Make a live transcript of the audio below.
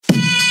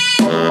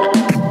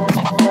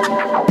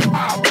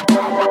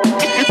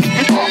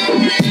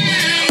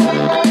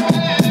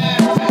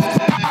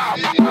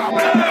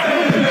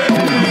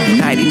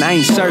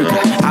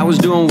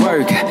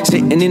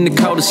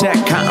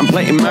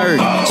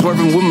murder.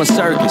 Swerving with my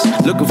circus,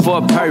 looking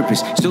for a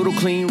purpose. Pseudo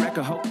clean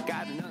record, hope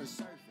got another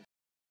surface.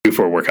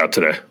 Before workout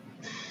today?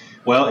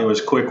 Well, it was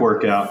a quick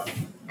workout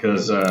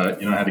because I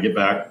had to get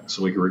back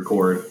so we could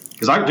record.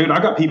 Because I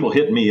got people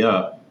hitting me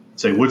up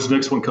saying, "When's the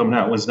next one coming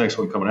out? When's the next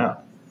one coming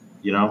out?"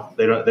 They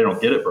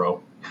don't get it,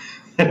 bro.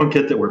 They don't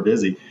get that we're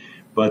busy.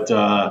 But so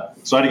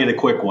I had to get a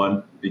quick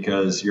one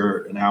because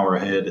you're an hour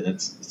ahead and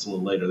it's a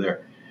little later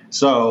there.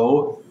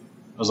 So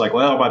I was like,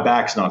 well, my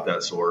back's not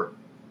that sore,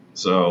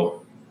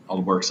 so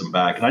I'll work some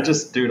back. And I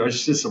just did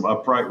some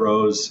upright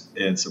rows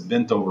and some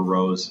bent over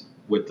rows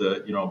with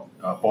the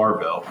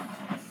barbell,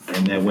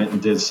 and then went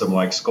and did some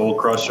like skull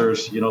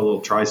crushers, little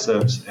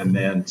triceps, and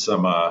then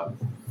some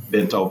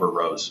bent over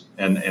rows.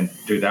 And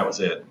dude, that was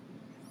it.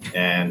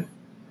 And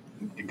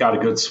got a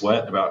good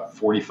sweat in about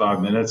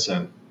 45 minutes,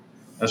 and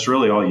that's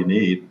really all you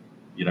need,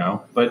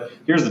 But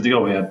here's the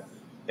deal, man.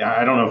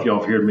 I don't know if y'all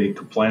have heard me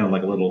complaining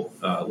like a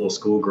little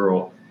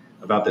schoolgirl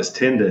about this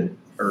tendon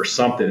or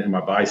something in my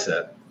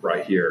bicep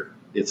right here.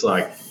 It's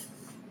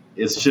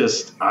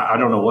just, I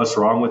don't know what's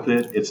wrong with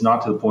it. It's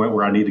not to the point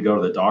where I need to go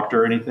to the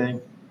doctor or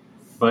anything,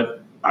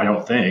 but I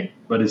don't think.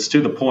 But it's to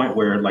the point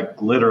where,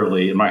 like,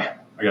 literally, I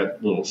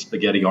got little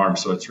spaghetti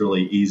arms, so it's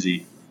really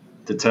easy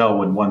to tell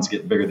when one's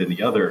getting bigger than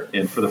the other.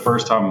 And for the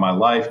first time in my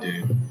life,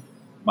 dude,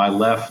 my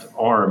left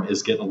arm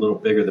is getting a little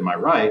bigger than my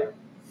right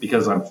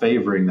because I'm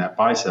favoring that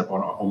bicep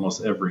on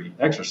almost every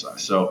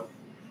exercise. So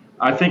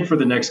I think for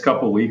the next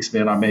couple of weeks,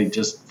 man, I may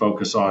just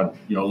focus on,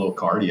 a little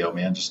cardio,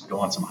 man, just go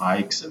on some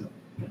hikes and,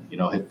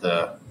 hit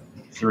the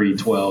 3,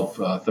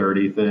 12,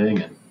 30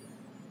 thing and,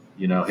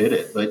 hit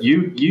it. But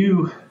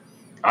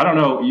I don't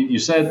know, you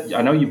said,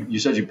 I know you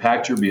said you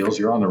packed your meals.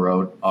 You're on the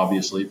road,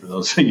 obviously, for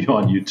those of you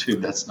on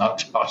YouTube. That's not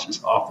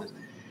Josh's office.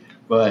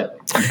 But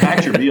you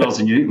packed your meals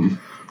and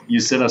you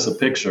sent us a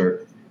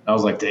picture. I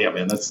was like, damn,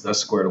 man, that's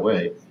squared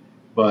away.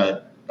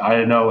 But I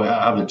didn't know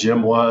how the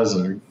gym was,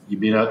 or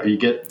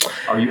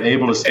are you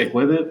able to stick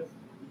with it?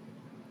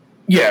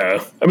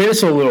 Yeah. I mean,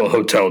 it's a little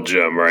hotel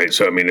gym, right?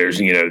 So, I mean, there's,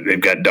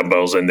 they've got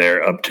dumbbells in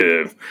there up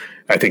to,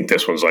 I think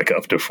this one's like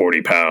up to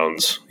 40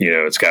 pounds.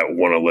 It's got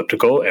one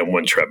elliptical and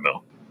one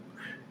treadmill.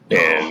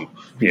 And,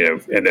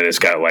 and then it's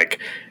got like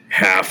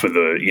half of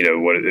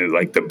the,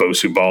 like the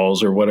Bosu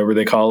balls or whatever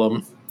they call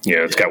them.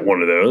 It's got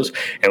one of those,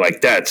 and like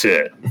that's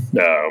it.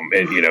 And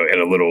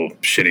and a little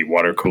shitty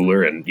water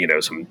cooler, and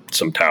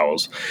some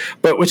towels,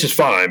 but which is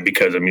fine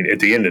because I mean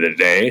at the end of the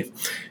day,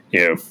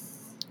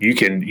 you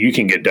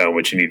can get done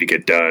what you need to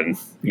get done,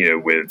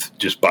 with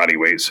just body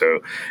weight. So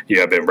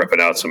I've been repping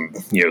out some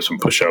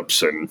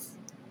push-ups and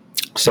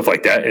stuff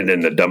like that, and then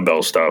the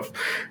dumbbell stuff.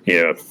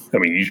 I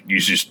mean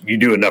you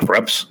do enough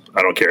reps.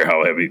 I don't care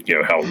how heavy,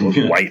 how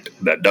light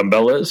that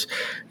dumbbell is.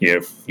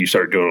 You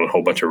start doing a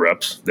whole bunch of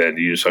reps, then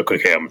you just like,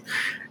 okay, I'm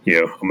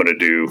going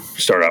to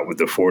start out with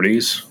the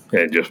 40s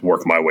and just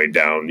work my way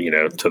down,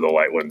 to the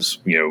light ones,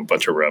 a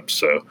bunch of reps.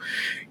 So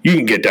you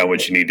can get done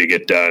what you need to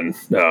get done.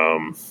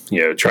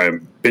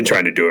 Been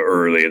trying to do it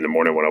early in the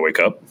morning when I wake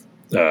up.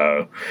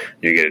 You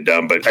get it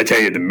done. But I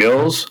tell you, the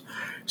meals.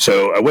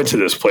 So I went to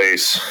this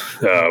place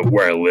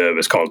where I live.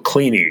 It's called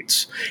Clean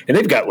Eats, and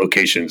they've got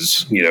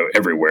locations,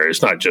 everywhere.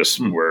 It's not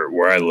just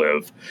where I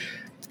live.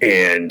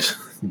 And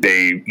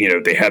they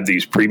have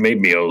these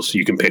pre-made meals.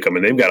 You can pick them,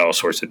 and they've got all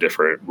sorts of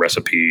different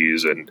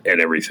recipes and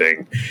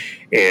everything.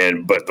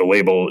 But the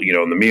label,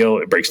 on the meal,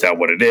 it breaks down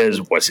what it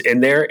is, what's in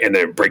there, and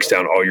then it breaks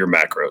down all your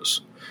macros.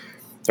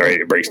 All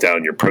right, it breaks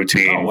down your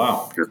protein. Oh,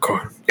 wow.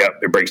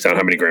 It breaks down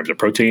how many grams of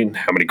protein,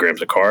 how many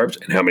grams of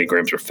carbs, and how many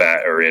grams of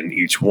fat are in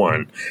each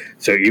one.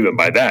 So even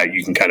by that,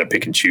 you can kind of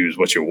pick and choose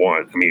what you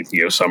want. I mean,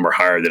 some are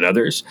higher than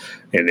others,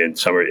 and then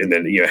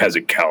it has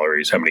the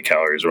calories, how many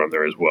calories are on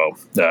there as well.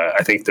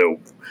 I think the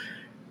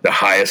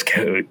highest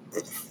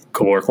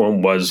caloric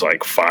one was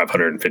like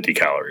 550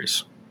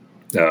 calories.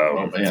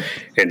 Oh, man.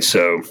 And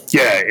so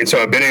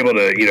I've been able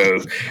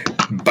to,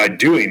 by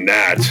doing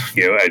that,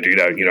 I do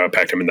that, I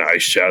packed them in the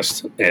ice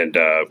chest and,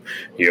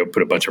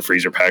 put a bunch of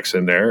freezer packs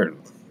in there. And,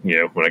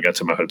 when I got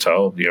to my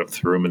hotel,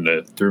 threw them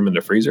in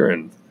the freezer,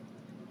 and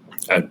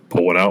I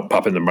pull one out,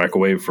 pop it in the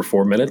microwave for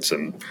 4 minutes,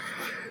 and,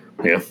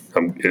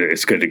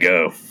 it's good to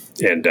go.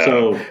 And,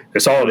 so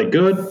it's all. Are they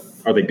good?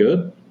 Are they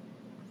good?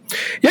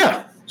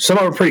 Yeah. Some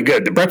of them are pretty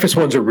good. The breakfast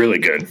ones are really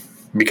good.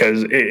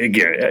 Because,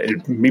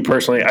 me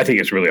personally, I think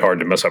it's really hard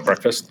to mess up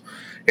breakfast.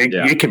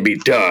 It can be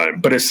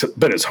done, but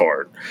it's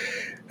hard.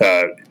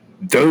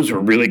 Those were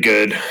really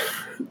good.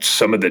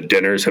 Some of the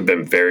dinners have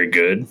been very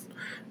good.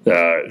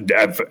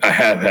 I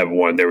have had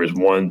one. There was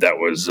one that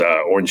was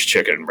orange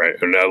chicken, right?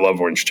 And I love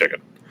orange chicken.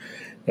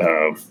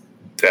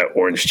 That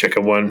orange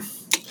chicken one,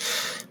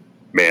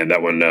 man,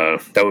 that one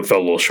fell a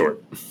little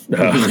short.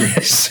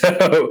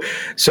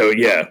 So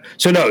yeah.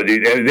 So no,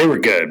 dude, they were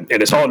good,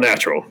 and it's all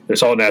natural.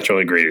 It's all natural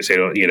ingredients. They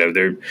don't,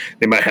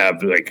 they might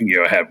have like,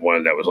 I had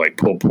one that was like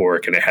pulled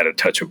pork and it had a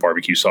touch of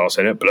barbecue sauce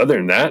in it. But other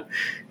than that,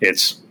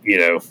 it's,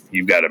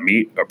 you've got a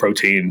meat, a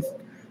protein,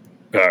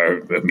 you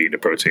have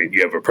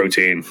a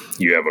protein,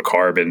 you have a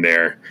carb in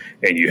there,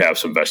 and you have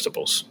some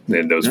vegetables.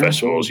 And those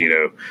vegetables,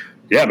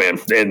 Yeah, man.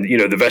 And,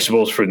 the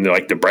vegetables for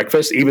like the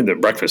breakfast, even the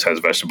breakfast has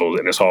vegetables,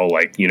 and it's all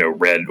like,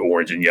 red,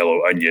 orange, and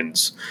yellow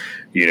onions,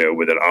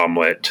 with an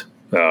omelet,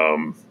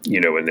 in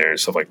there and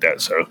stuff like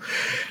that. So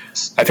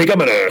I think I'm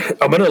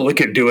going to look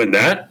at doing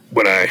that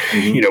when I,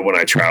 when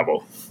I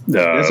travel.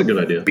 That's a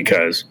good idea.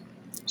 Because.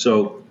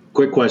 So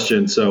quick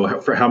question. So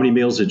for how many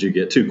meals did you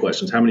get? 2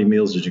 questions. How many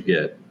meals did you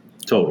get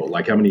total?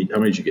 Like how many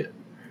did you get?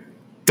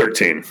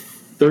 13.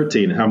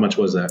 13. How much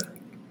was that?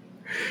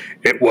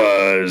 It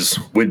was,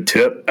 with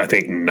tip, I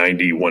think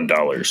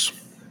 $91.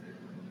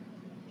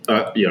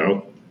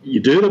 You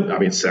do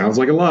it sounds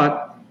like a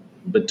lot,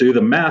 but do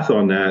the math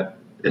on that,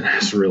 and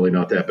that's really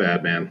not that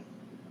bad, man.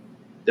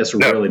 That's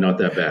really not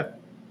that bad.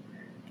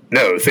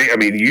 No,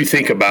 you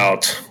think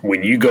about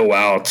when you go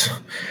out,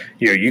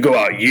 you go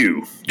out,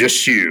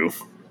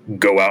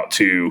 go out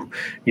to,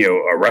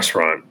 a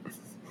restaurant.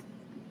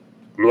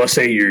 Let's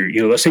say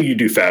you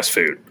do fast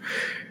food,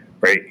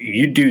 right?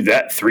 You do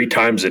that 3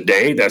 times a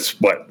day. That's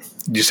what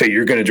you say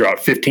you're going to drop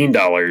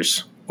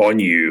 $15 on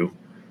you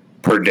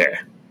per day,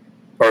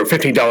 or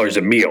 $15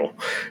 a meal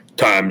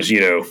times,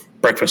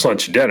 breakfast,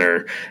 lunch,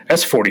 dinner.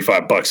 That's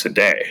 $45 a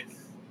day.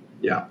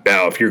 Yeah.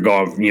 Now, if you're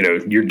gone,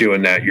 you're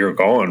doing that, you're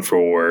gone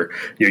for,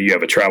 you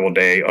have a travel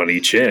day on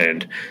each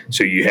end.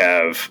 So you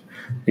have,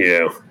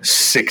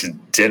 6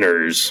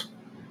 dinners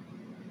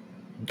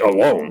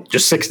alone,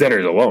 just 6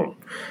 dinners alone.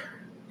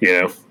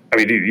 Dude,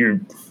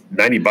 you're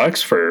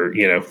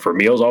 $90 for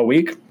meals all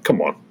week. Come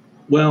on.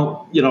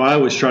 Well, I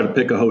always try to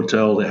pick a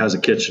hotel that has a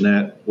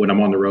kitchenette when I'm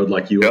on the road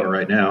like you are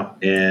right now.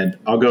 And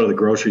I'll go to the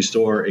grocery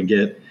store and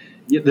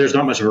there's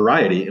not much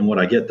variety in what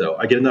I get, though.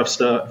 I get enough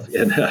stuff.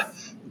 And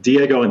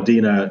Diego and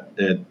Dina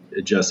and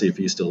Jesse, if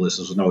he still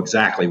listens, will know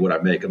exactly what I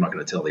make. I'm not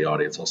going to tell the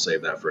audience. I'll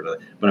save that for another.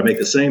 But I make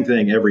the same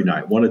thing every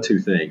night, 1 or 2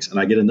 things. And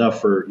I get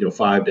enough for,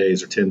 5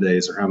 days or 10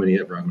 days or how many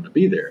ever I'm going to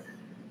be there.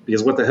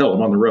 Because what the hell?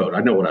 I'm on the road. I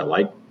know what I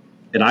like.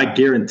 And I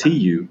guarantee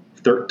you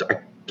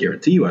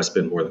I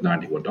spend more than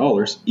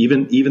 $91,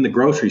 even the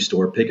grocery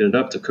store picking it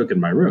up to cook in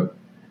my room.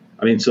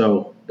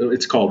 So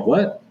it's called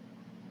what?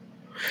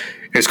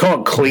 It's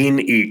called Clean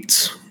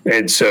Eats.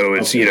 And so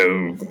it's,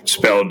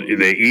 spelled,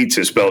 the Eats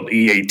is spelled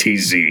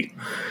EATZ.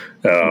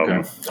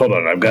 Okay. Hold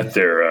on. I've got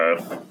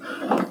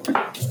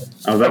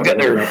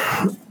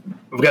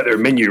their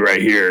menu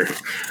right here.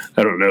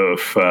 I don't know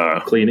if,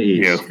 Clean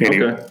Eats.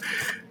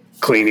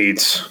 Clean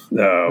Eats.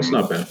 It's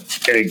not bad.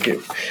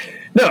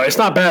 No, it's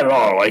not bad at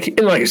all. Like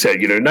I said,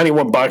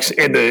 $91.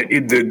 And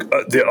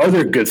the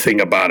other good thing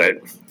about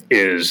it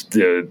is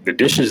the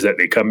dishes that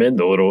they come in,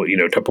 the little,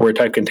 Tupperware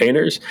type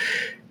containers,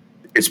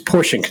 it's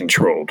portion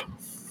controlled,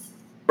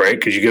 right?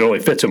 Because you can only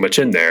fit so much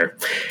in there.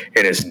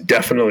 And it's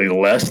definitely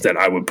less than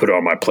I would put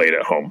on my plate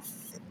at home.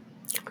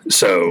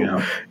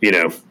 So,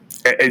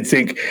 I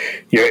think,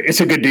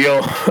 it's a good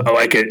deal. I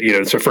like it.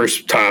 It's the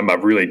first time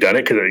I've really done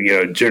it because,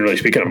 generally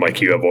speaking, I'm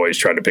like you. I've always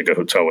tried to pick a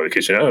hotel with a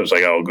kitchen. I was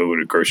like, I'll go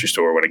to the grocery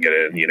store when I get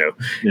in,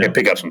 and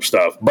pick up some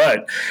stuff.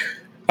 But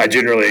I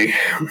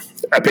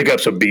pick up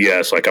some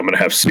BS. Like I'm going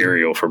to have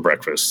cereal for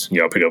breakfast.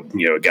 I'll pick up,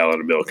 a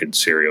gallon of milk and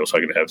cereal. So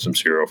I'm going to have some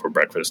cereal for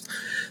breakfast.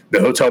 The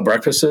hotel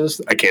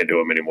breakfasts, I can't do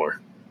them anymore.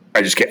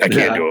 I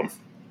can't do them.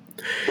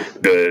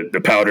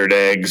 The powdered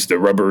eggs, the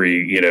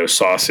rubbery,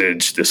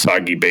 sausage, the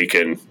soggy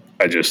bacon.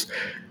 I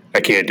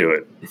can't do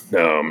it.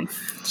 The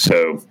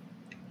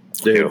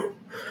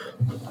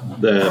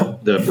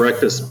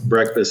breakfast,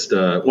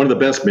 one of the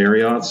best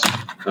Marriotts,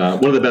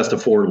 one of the best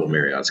affordable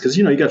Marriotts, because,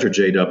 you got your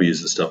JWs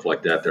and stuff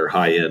like that. They're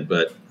high end,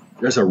 but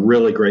there's a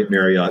really great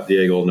Marriott,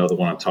 Diego will know the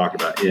one I'm talking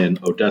about, in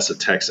Odessa,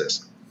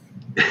 Texas.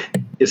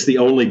 It's the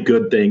only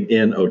good thing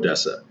in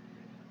Odessa,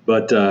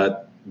 but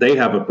they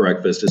have a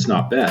breakfast. It's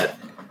not bad,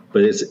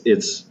 but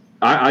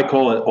I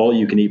call it all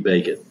you can eat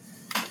bacon.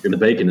 And the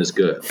bacon is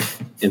good.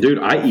 And, dude,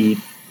 I eat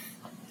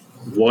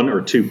 1 or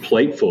 2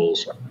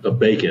 platefuls of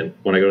bacon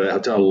when I go to the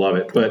hotel. I love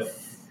it. But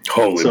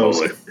holy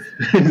moly.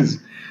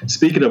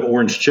 Speaking of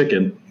orange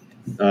chicken,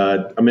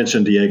 I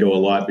mentioned Diego a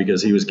lot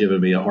because he was giving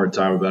me a hard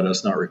time about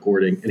us not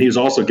recording. And he was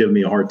also giving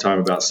me a hard time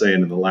about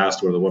saying in the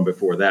last one or the one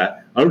before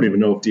that, I don't even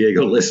know if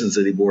Diego listens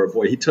anymore.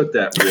 Boy, he took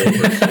that real.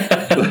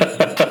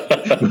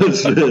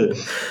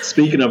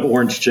 Speaking of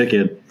orange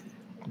chicken,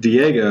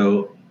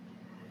 Diego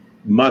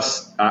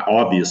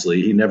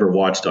obviously he never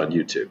watched on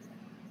YouTube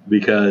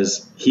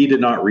because he did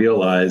not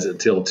realize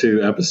until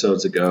 2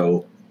 episodes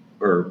ago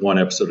or 1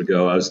 episode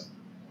ago, I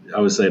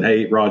was saying,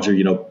 hey, Roger,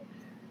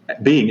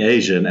 being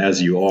Asian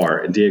as you are,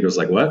 and Diego's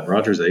like, what?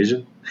 Roger's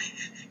Asian?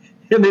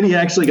 And then he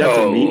actually got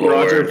to meet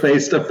Roger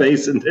face to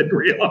face and didn't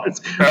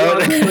realize.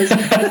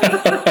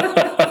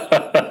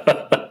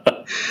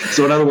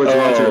 So in other words,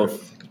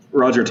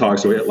 Roger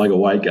talks like a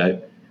white guy.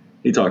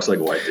 He talks like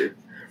a white dude.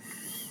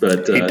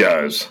 But he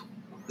does.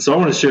 So I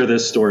want to share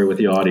this story with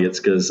the audience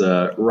because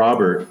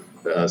Robert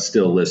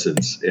still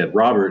listens, and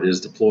Robert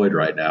is deployed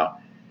right now.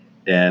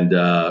 And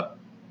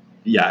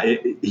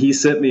he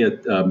sent me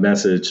a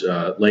message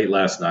late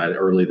last night,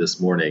 early this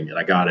morning, and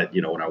I got it,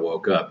 when I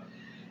woke up.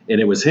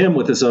 And it was him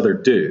with this other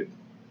dude.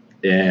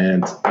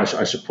 And I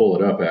should pull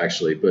it up,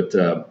 actually. But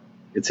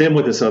it's him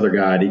with this other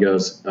guy. And he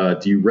goes,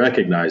 do you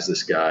recognize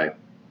this guy?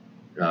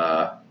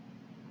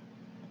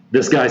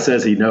 This guy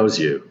says he knows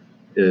you,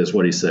 is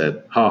what he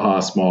said. Ha ha,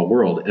 small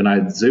world. And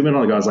I zoom in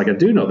on the guy. I was like, I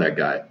do know that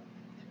guy.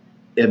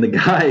 And the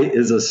guy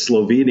is a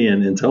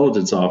Slovenian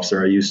intelligence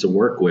officer I used to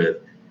work with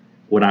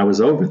when I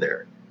was over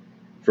there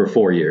for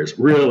 4 years.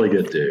 Really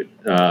good dude.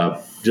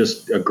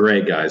 Just a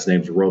great guy. His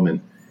name's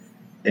Roman.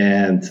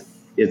 And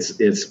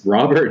it's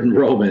Robert and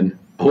Roman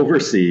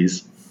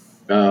overseas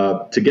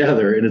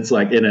together, and it's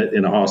like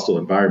in a hostile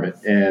environment.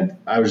 And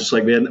I was just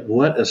like, man,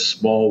 what a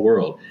small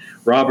world.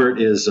 Robert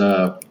is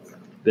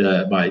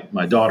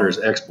my daughter's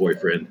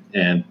ex-boyfriend,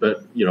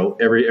 but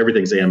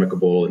everything's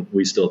amicable, and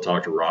we still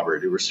talk to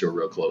Robert. We're still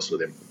real close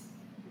with him.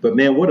 But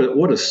man,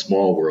 what a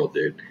small world,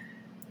 dude.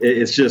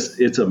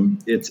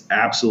 It's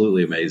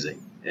absolutely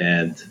amazing.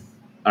 And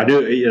I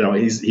knew,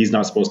 he's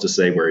not supposed to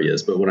say where he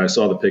is, but when I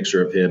saw the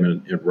picture of him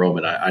and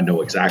Roman, I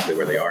know exactly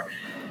where they are.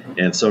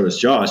 And so does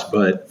Josh,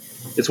 but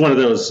it's one of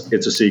those,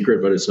 it's a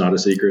secret, but it's not a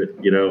secret,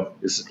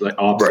 it's like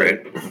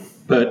opposite.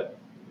 Right.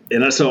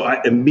 So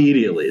I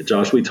immediately,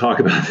 Josh, we talk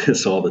about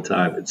this all the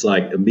time. It's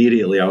like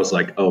immediately I was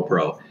like, oh,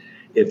 bro,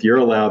 if you're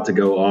allowed to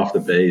go off the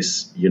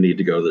base, you need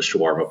to go to the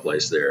shawarma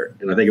place there.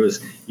 And I think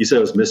you said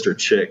it was Mr.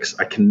 Chicks.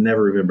 I can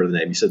never remember the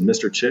name. You said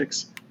Mr.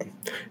 Chicks?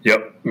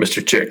 Yep,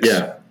 Mr. Chicks.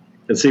 Yeah.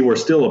 And see, we're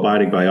still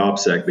abiding by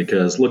OPSEC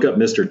because look up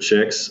Mr.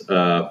 Chicks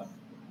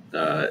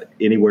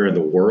anywhere in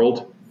the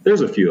world.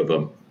 There's a few of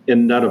them,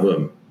 and none of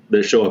them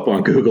that show up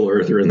on Google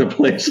Earth are in the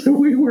place that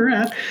we were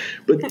at.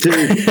 But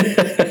dude,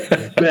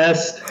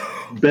 best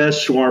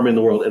shawarma in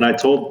the world. And I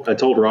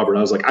told Robert,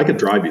 I was like, I could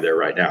drive you there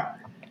right now,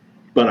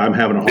 but I'm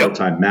having a hard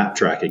time map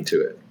tracking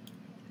to it.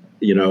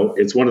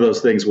 It's one of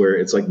those things where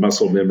it's like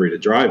muscle memory to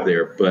drive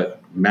there,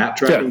 but map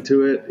tracking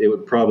to it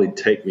would probably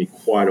take me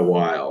quite a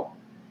while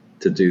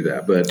to do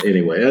that. But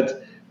anyway,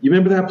 you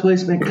remember that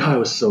place, man? God, it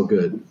was so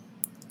good.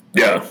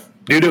 Yeah.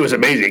 Dude, it was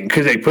amazing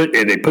because they put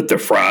the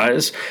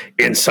fries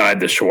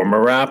inside the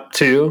shawarma wrap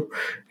too.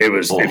 It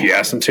was if you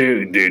asked them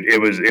to, dude,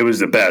 it was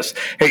the best.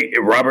 Hey,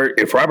 Robert,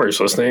 if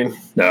Robert's listening,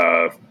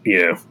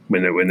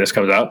 when this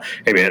comes out,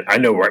 hey man, I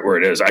know right where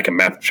it is. I can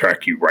map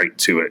track you right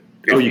to it.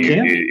 You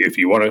can? If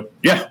you want to,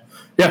 yeah.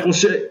 Well,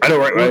 shit. I know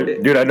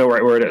right, dude. I know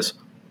right where it is.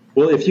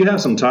 Well, if you have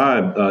some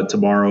time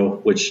tomorrow,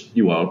 which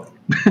you won't,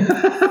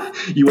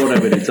 you won't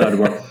have any time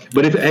tomorrow.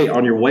 But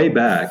on your way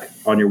back.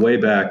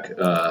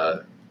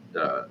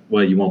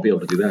 Well, you won't be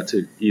able to do that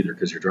too either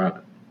because you're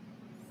driving.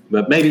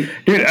 But maybe,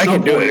 dude, I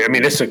can do it. I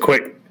mean, it's a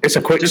quick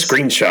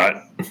screenshot.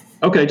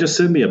 Okay, just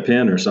send me a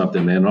pin or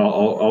something, man.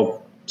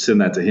 I'll send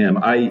that to him.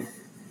 And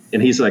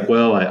he's like,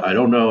 well, I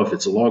don't know if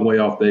it's a long way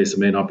off base. I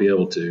may not be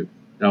able to.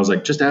 And I was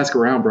like, just ask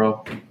around,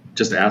 bro.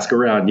 Just ask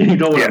around. You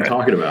know what I'm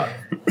talking about.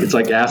 It's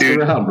like ask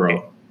around,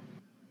 bro.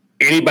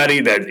 Anybody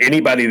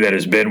that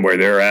has been where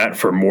they're at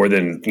for more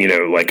than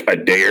like a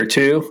day or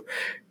two.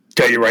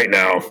 Tell you right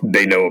now,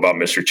 they know about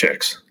Mr.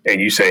 Chicks. And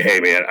you say,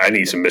 hey, man, I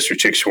need some Mr.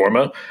 Chicks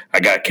shawarma.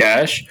 I got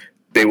cash.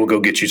 They will go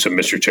get you some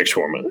Mr. Chicks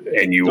shawarma.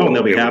 And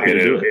they'll be happy to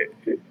do it.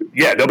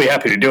 Yeah, they'll be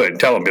happy to do it. And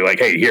tell them, be like,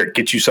 hey, here,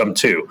 get you some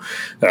too.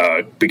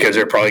 Because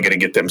they're probably going to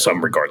get them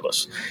some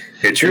regardless.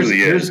 It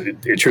truly is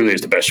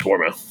the best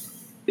shawarma.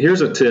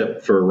 Here's a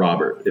tip for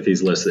Robert, if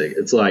he's listening.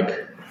 It's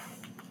like,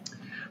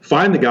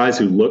 find the guys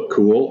who look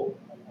cool,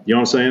 you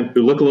know what I'm saying?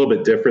 Who look a little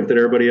bit different than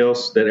everybody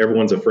else, that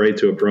everyone's afraid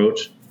to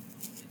approach.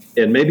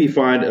 And maybe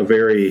find a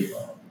very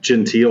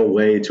genteel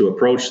way to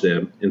approach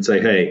them and say,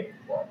 hey,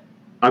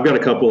 I've got a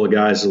couple of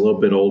guys a little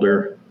bit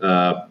older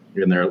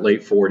in their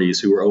late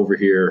 40s who were over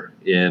here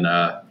in,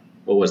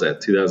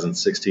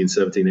 2016,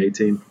 17,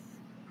 18?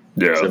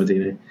 Yeah.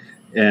 17, 18.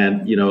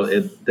 And,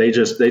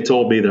 they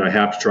told me that I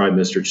have to try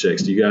Mr.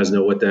 Chicks. Do you guys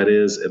know what that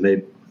is? And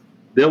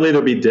they'll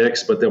either be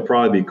dicks, but they'll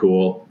probably be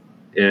cool.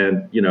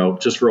 And,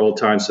 just for old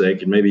time's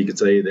sake, and maybe you could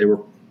say they were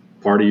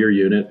part of your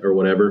unit or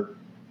whatever.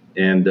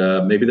 And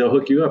maybe they'll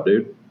hook you up,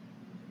 dude.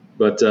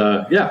 But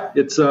it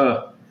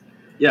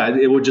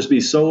would just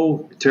be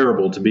so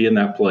terrible to be in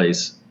that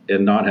place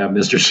and not have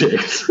Mr.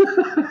 Chicks.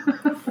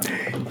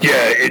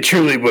 Yeah, it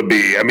truly would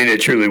be. I mean,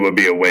 it truly would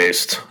be a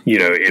waste,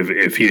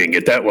 if he didn't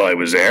get that while I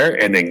was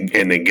there, and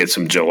then get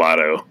some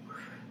gelato.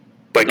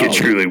 It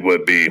truly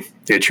would be.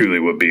 It truly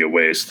would be a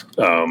waste.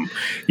 I'll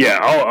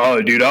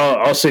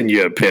send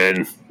you a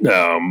pin.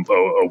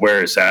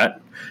 Where it's at,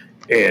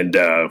 and.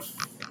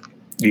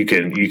 You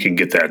can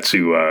get that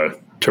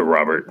to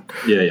Robert.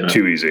 Yeah.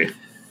 Too easy.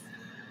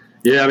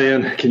 Yeah,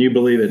 man. Can you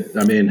believe it?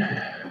 I mean,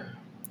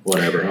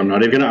 whatever. I'm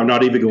not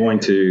even going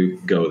to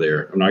go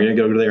there. I'm not going to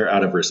go there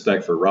out of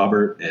respect for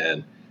Robert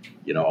and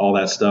all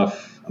that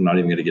stuff. I'm not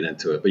even going to get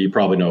into it. But you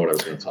probably know what I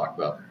was going to talk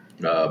about.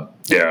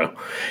 Yeah.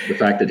 The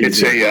fact that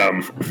he's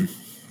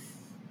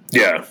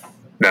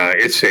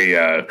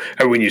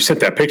when you sent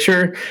that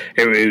picture,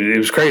 it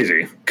was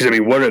crazy because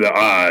what are the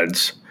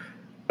odds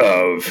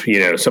of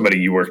somebody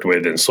you worked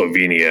with in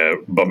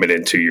Slovenia bumping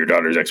into your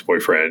daughter's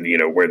ex-boyfriend,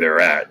 where they're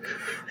at,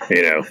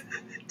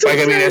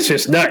 it's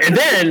just not. And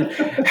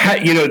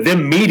then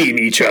them meeting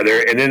each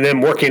other and then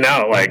them working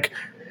out like,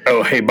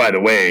 oh, hey, by the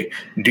way,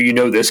 do you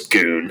know this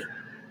goon?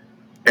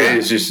 And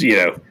it's just,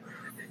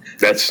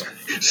 that's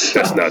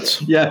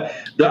nuts. Yeah,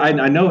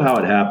 I know how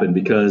it happened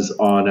because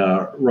on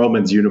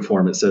Roman's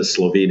uniform it says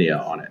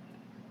Slovenia on it,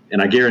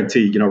 and I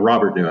guarantee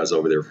Robert knew I was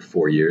over there for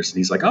 4 years, and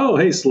he's like, "Oh,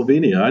 hey,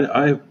 Slovenia!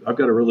 I've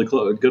got a really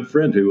good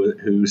friend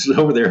who's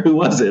over there. Who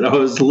was it? Oh, it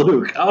was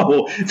Luke.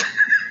 Oh."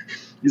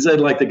 He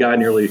said like the guy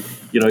nearly,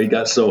 he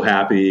got so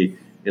happy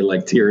and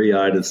like teary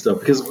eyed and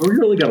stuff because we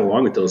really got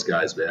along with those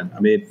guys, man.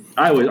 I mean,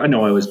 I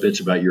know I always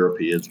bitch about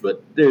Europeans,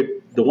 but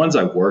the ones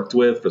I worked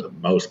with for the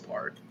most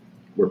part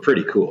were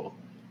pretty cool.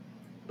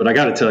 But I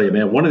got to tell you,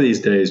 man, one of these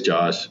days,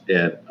 Josh,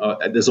 and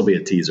this will be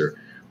a teaser.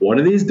 One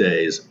of these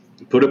days,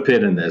 put a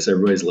pin in this.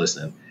 Everybody's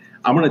listening.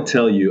 I'm going to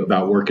tell you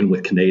about working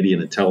with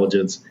Canadian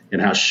intelligence and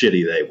how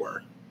shitty they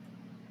were.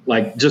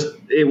 Like,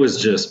 it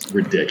was just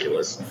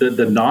ridiculous.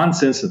 The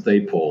nonsense that they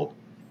pulled.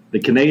 The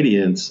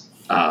Canadians,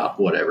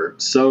 whatever,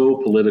 so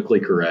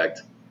politically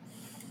correct.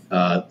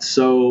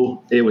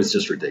 So it was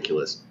just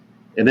ridiculous.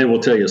 And then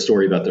we'll tell you a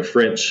story about the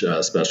French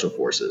special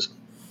forces.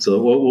 So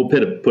we'll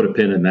put a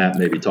pin in that and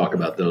maybe talk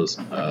about those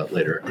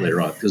later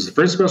on. Because the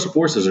French special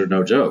forces are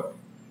no joke.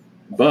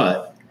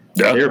 But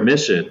their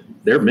mission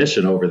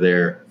over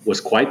there was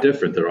quite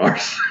different than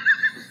ours.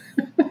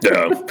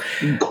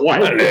 Yeah.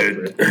 Quite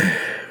different.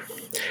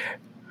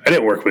 I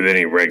didn't work with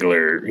any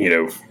regular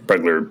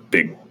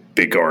big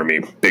army,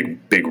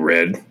 big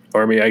red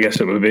army, I guess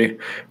it would be,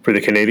 for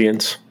the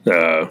Canadians.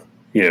 The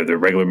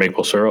regular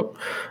maple syrup.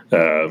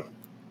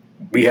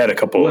 We had a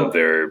couple of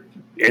their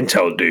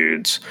intel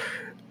dudes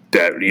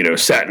that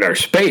sat in our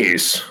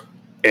space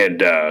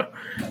and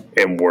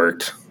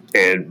worked,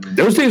 and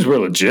those days were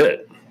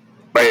legit.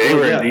 Like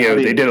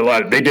they did a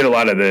lot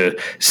of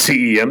the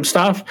CEM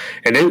stuff,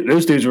 and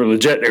those dudes were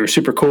legit. They were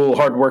super cool,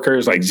 hard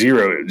workers, like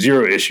zero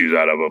issues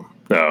out of them.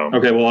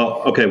 Okay,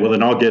 well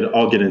then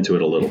I'll get into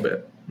it a little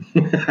bit.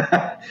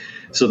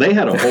 So they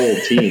had a whole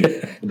team.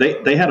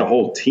 They had a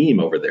whole team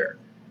over there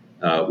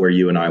where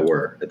you and I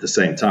were at the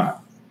same time,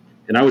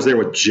 and I was there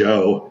with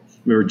Joe.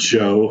 Remember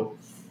Joe?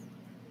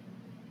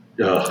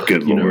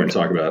 Good you know Lord. what I'm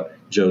talking about,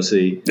 Joe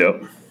C.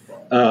 Yep.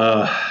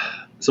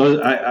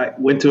 So I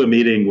went to a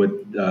meeting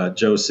with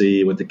Joe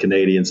C. with the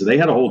Canadians, and they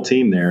had a whole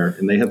team there,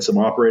 and they had some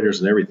operators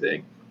and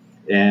everything.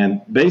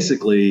 And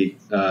basically,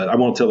 I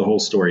won't tell the whole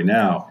story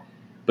now,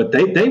 but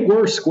they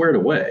were squared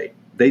away.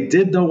 They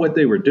did know what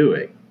they were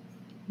doing,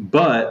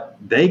 but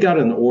they got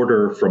an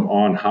order from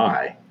on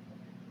high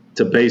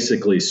to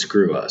basically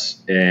screw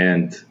us.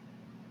 And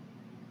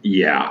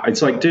yeah,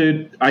 it's like,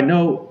 dude, I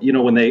know,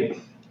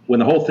 when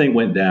the whole thing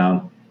went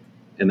down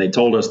and they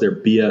told us their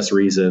BS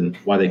reason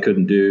why they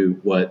couldn't do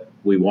what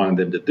we wanted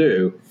them to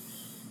do,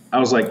 I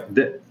was like,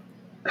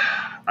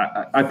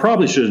 I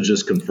probably should have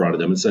just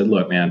confronted them and said,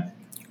 look, man,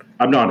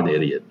 I'm not an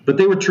idiot. But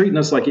they were treating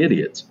us like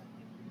idiots.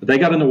 But they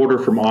got an order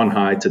from on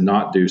high to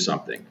not do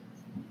something,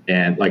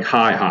 and like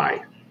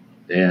high.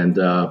 And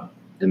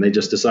they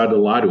just decided to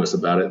lie to us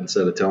about it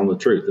instead of telling the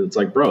truth. And it's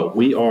like, bro,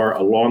 we are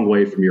a long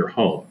way from your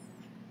home.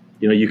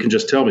 You can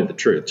just tell me the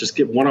truth. Just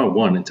get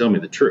one-on-one and tell me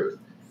the truth.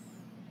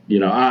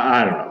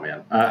 I don't know,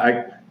 man.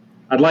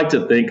 I'd like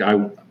to think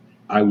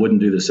I wouldn't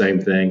do the same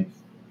thing,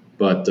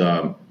 but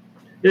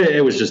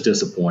it was just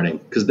disappointing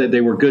because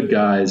they were good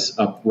guys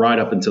right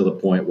up until the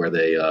point where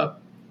they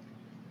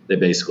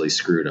basically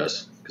screwed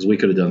us, because we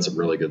could have done some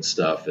really good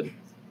stuff, and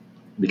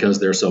because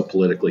they're so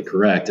politically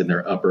correct and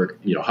they're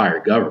higher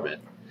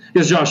government.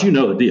 Because Josh, you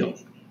know the deal.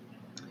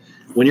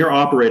 When you're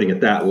operating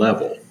at that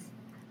level,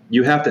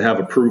 you have to have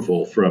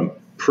approval from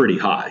pretty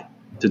high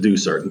to do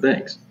certain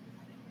things,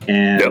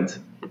 and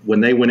when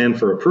they went in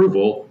for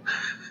approval,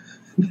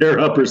 their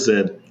upper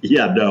said,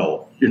 yeah,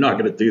 no, you're not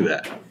going to do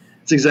that.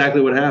 It's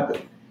exactly what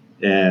happened.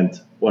 And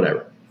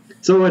whatever.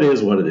 So it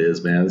is what it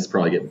is, man. It's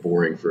probably getting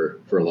boring for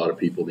a lot of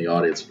people in the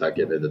audience without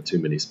getting into too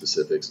many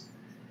specifics.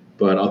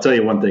 But I'll tell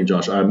you one thing,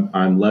 Josh,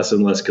 I'm less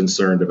and less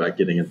concerned about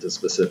getting into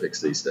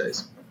specifics these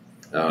days.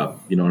 You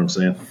know what I'm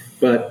saying?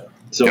 But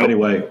so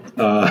anyway,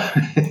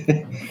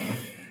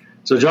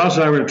 so Josh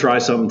and I are going to try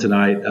something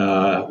tonight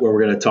where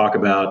we're going to talk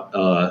about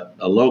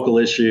a local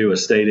issue, a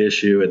state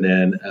issue, and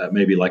then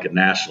maybe like a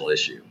national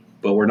issue.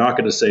 But we're not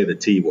going to say the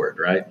T word,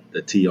 right?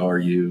 The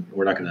TRU.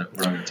 We're not going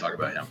to talk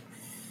about him.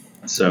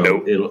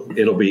 So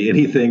it'll be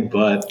anything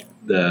but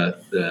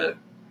the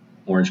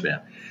Orange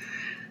Man.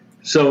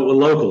 So a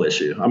local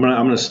issue. I'm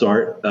gonna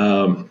start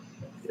and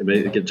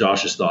maybe get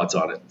Josh's thoughts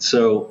on it.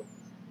 So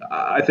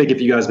I think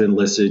if you guys have been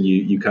listening,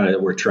 you kind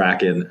of were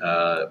tracking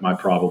my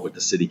problem with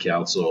the city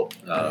council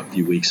a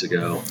few weeks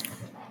ago,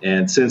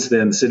 and since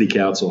then the city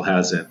council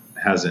hasn't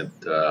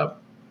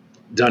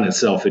done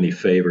itself any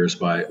favors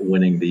by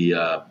winning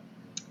the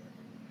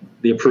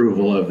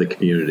approval of the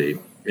community,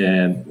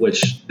 and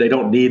which they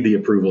don't need the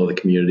approval of the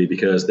community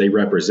because they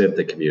represent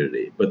the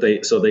community, but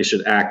they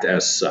should act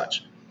as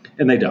such,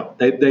 and they don't.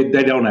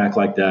 They don't act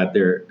like that.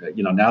 They're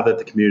now that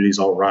the community's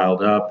all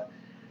riled up,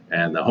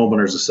 and the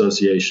homeowners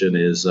association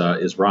is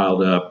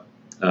riled up,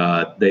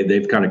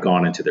 they've kind of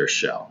gone into their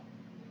shell.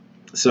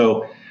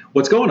 So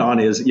what's going on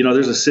is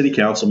there's a city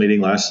council meeting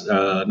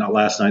not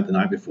last night, the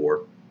night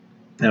before,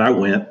 And I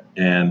went,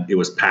 and it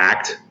was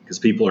packed because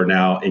people are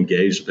now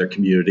engaged with their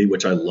community,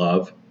 which I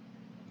love.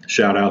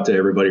 Shout out to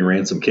everybody in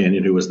Ransom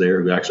Canyon who was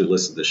there, who actually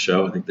listened to the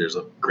show. I think there's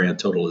a grand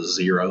total of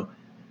 0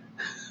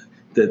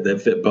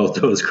 that fit both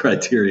those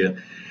criteria.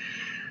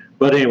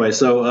 But anyway,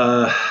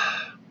 so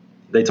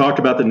they talked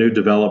about the new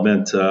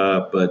development,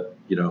 but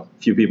a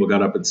few people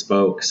got up and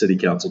spoke. City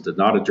Council did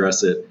not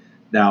address it.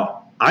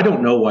 Now, I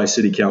don't know why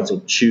City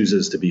Council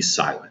chooses to be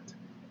silent.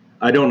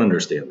 I don't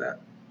understand that.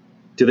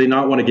 Do they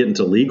not want to get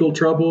into legal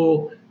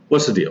trouble?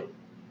 What's the deal?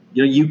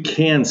 You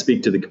can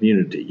speak to the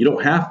community. You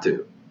don't have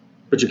to,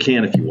 but you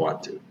can if you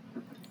want to.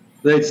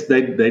 They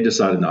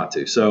decided not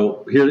to.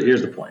 So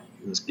here's the point.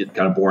 This get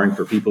kind of boring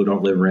for people who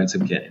don't live in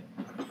Ransom Canyon.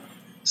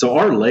 So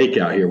our lake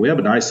out here, we have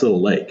a nice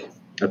little lake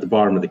at the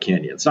bottom of the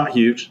canyon. It's not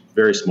huge,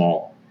 very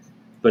small.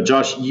 But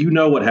Josh, you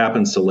know what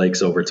happens to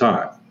lakes over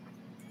time.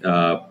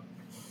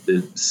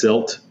 The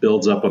silt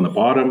builds up on the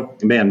bottom,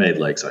 man-made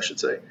lakes, I should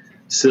say.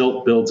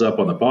 Silt builds up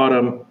on the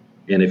bottom,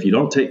 and if you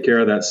don't take care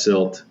of that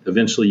silt,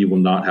 eventually you will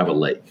not have a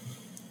lake.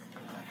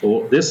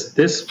 Well,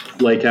 this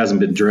lake hasn't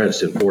been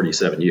dredged in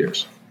 47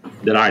 years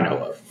that I know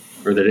of,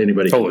 or that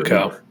anybody can remember.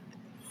 Holy cow.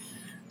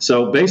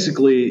 So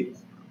basically,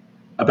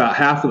 about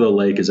half of the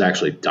lake is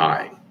actually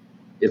dying.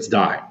 It's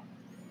dying.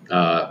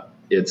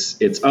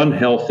 It's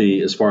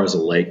unhealthy as far as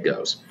a lake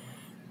goes.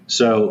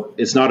 So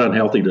it's not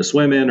unhealthy to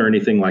swim in or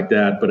anything like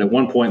that. But at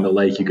one point in the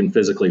lake, you can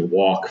physically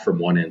walk from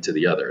one end to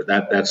the other.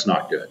 That's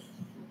not good.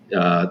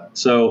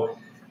 So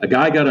a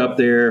guy got up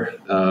there,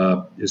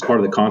 who's part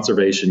of the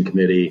conservation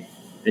committee,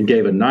 and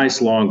gave a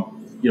nice long,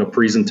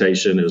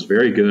 presentation. It was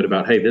very good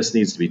about, hey, this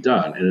needs to be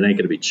done, and it ain't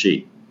going to be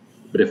cheap.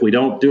 But if we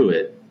don't do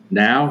it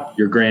now,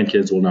 your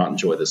grandkids will not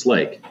enjoy this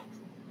lake.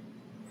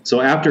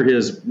 So after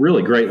his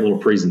really great little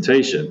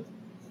presentation,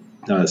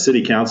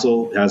 City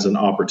Council has an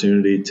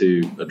opportunity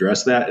to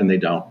address that, and they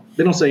don't.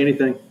 They don't say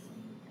anything.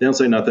 They don't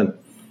say nothing.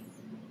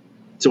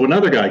 So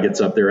another guy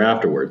gets up there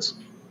afterwards,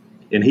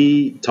 and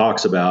they're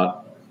talking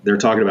about a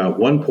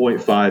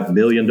 $1.5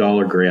 million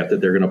grant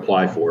that they're going to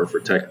apply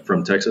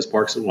from Texas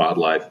Parks and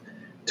Wildlife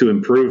to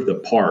improve the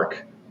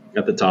park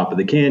at the top of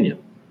the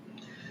canyon.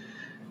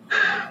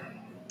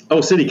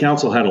 City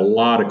Council had a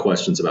lot of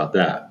questions about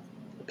that.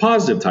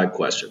 Positive type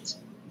questions.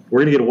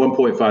 We're going to get a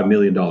 $1.5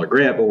 million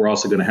grant, but we're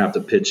also going to have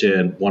to pitch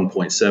in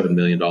 $1.7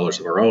 million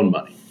of our own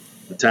money,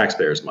 the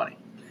taxpayers' money.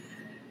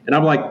 And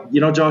I'm like,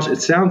 Josh,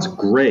 it sounds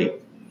great.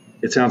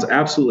 It sounds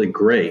absolutely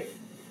great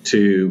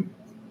to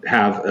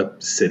have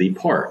a city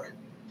park.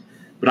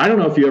 But I don't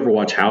know if you ever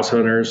watch House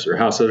Hunters or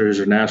House Hunters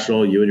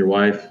International, you and your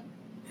wife.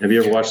 Have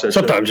you ever watched that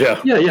Sometimes, show?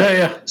 Sometimes, yeah.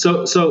 Yeah.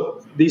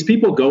 So these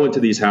people go into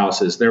these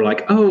houses. They're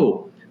like,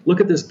 oh,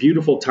 look at this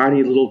beautiful,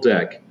 tiny little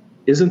deck.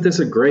 Isn't this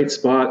a great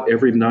spot?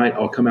 Every night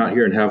I'll come out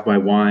here and have my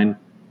wine.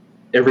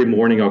 Every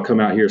morning I'll come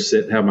out here,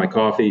 sit and have my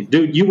coffee.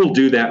 Dude, you will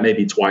do that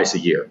maybe twice a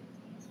year.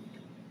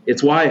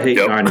 It's why I hate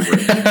dining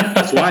rooms.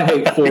 It's why I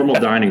hate formal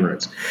dining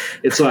rooms.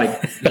 It's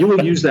like you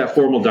will use that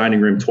formal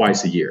dining room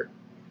twice a year.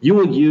 You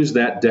will use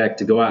that deck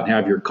to go out and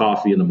have your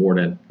coffee in the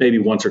morning, maybe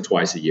once or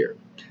twice a year.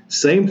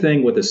 Same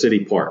thing with the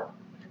city park.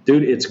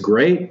 Dude, it's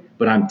great,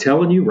 but I'm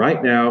telling you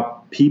right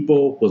now,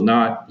 people will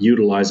not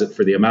utilize it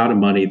for the amount of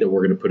money that we're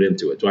going to put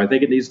into it. Do I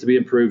think it needs to be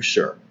improved?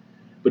 Sure.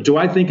 But do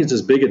I think it's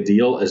as big a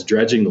deal as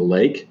dredging the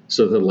lake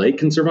so the lake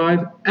can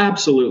survive?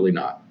 Absolutely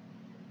not.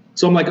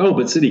 So I'm like,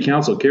 but City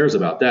Council cares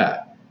about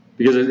that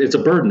because it's a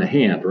bird in the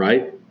hand,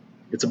 right?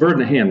 It's a bird in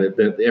the hand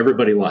that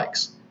everybody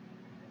likes.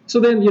 So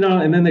then,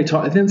 and then they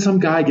talk, and then some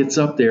guy gets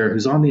up there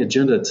who's on the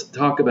agenda to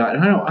talk about,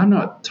 and I'm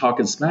not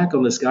talking smack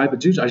on this guy, but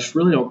dude, I just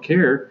really don't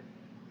care.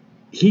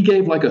 He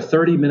gave like a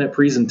 30-minute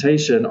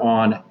presentation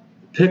on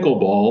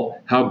pickleball,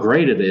 how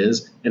great it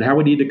is, and how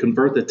we need to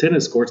convert the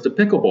tennis courts to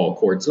pickleball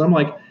courts. And I'm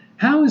like,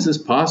 how is this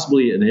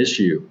possibly an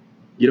issue?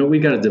 We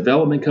got a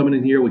development coming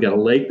in here. We got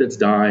a lake that's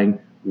dying.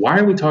 Why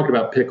are we talking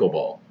about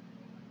pickleball?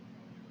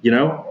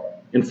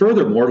 And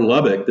furthermore,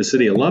 Lubbock, the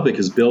city of Lubbock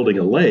is building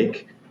a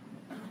lake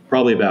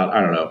probably about,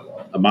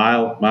 a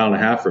mile and a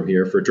half from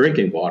here for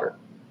drinking water.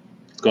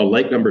 It's called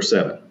Lake Number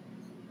 7.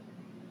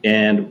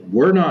 And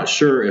we're not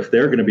sure if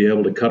they're going to be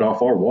able to cut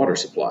off our water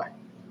supply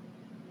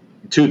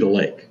to the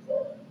lake,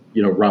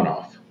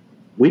 runoff.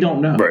 We don't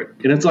know. Right.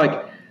 And it's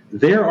like,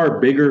 there are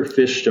bigger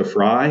fish to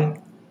fry.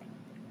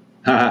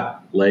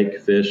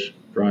 Lake fish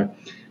fry.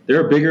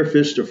 There are bigger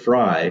fish to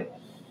fry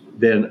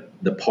than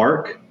the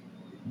park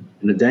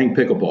and the dang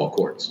pickleball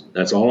courts.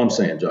 That's all I'm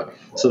saying, John.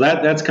 So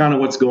that's kind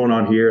of what's going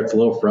on here. It's a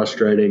little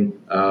frustrating.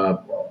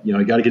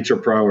 You got to get your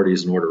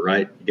priorities in order,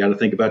 right? You got to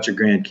think about your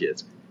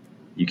grandkids.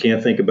 You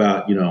can't think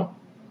about,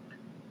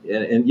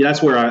 and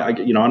that's where I'm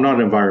not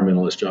an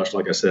environmentalist, Josh,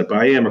 like I said, but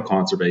I am a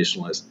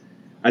conservationist.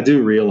 I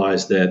do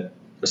realize that,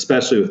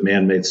 especially with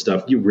man-made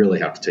stuff, you really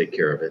have to take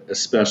care of it,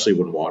 especially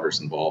when water's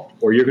involved,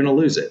 or you're going to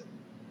lose it.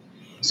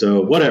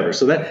 So whatever.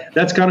 So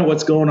that's kind of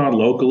what's going on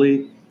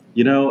locally.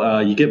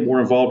 You get more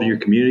involved in your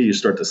community, you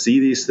start to see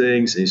these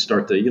things, and you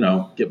start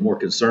to, get more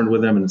concerned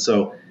with them. And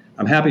so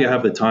I'm happy I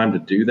have the time to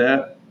do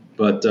that,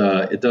 but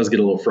it does get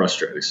a little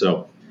frustrating.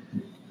 So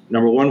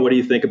number one, what do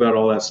you think about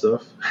all that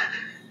stuff?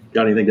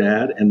 got anything to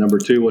add? And number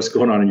two, what's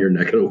going on in your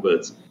neck of the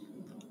woods?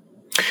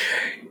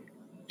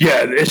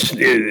 Yeah,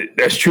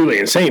 that's truly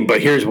insane.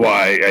 But here's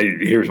why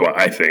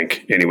I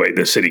think, anyway,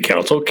 the city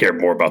council cared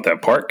more about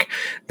that park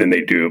than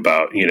they do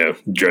about,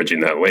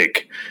 dredging that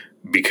lake.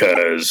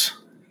 Because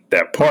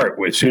that part,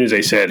 as soon as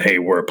they said, hey,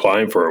 we're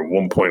applying for a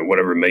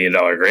 $1 million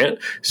grant,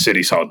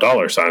 city saw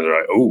dollar signs. They're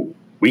like, oh,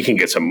 we can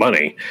get some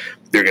money.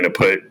 They're going to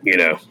put,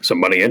 some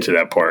money into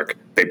that park.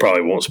 They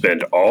probably won't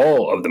spend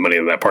all of the money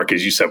in that park.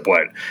 As you said,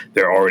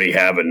 they already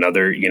have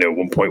another,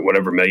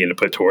 1 million to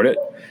put toward it.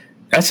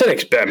 That's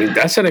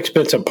an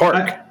expensive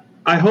park.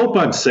 I hope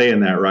I'm saying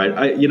that right.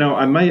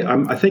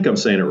 I think I'm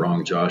saying it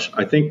wrong, Josh.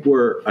 I think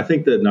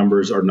the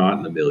numbers are not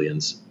in the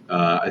millions.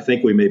 I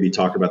think we may be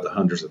talking about the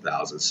hundreds of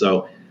thousands.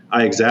 So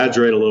I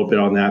exaggerate a little bit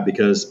on that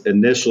because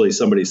initially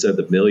somebody said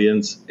the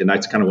millions, and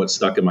that's kind of what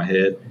stuck in my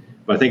head.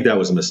 But I think that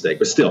was a mistake.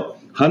 But still,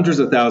 hundreds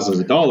of thousands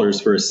of dollars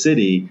for a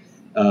city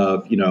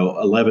of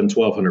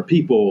 1,100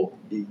 people.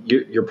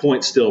 Your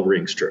point still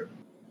rings true.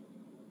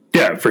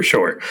 Yeah, for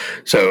sure.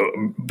 So,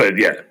 but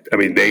yeah, I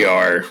mean,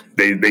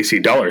 they see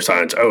dollar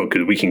signs. Oh,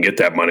 because we can get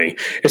that money.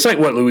 It's like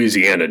what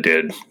Louisiana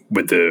did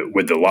with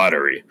the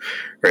lottery,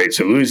 right?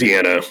 So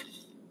Louisiana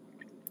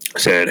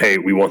said, hey,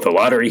 we want the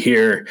lottery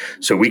here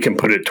so we can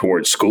put it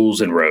towards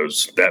schools and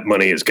roads. That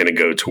money is going to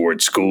go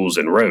towards schools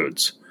and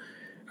roads.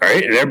 All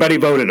right. And everybody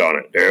voted on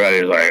it.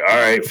 Everybody was like,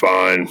 all right,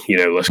 fine.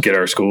 Let's get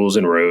our schools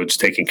and roads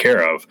taken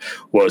care of.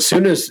 Well, as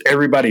soon as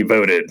everybody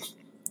voted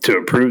to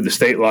approve the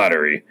state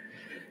lottery,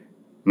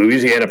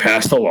 Louisiana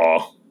passed a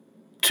law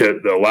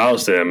that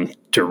allows them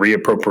to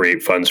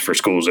reappropriate funds for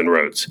schools and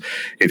roads.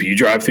 If you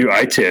drive through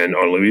I-10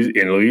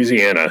 in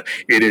Louisiana,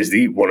 it is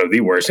one of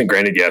the worst. And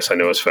granted, yes, I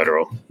know it's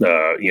federal,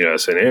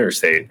 it's an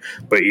interstate,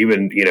 but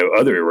even,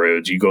 other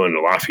roads, you go into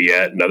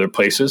Lafayette and other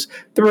places,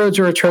 the roads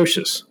are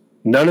atrocious.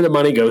 None of the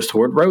money goes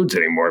toward roads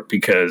anymore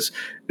because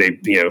they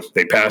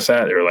pass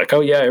that. They're like, oh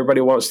yeah, everybody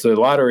wants the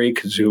lottery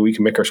because we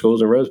can make our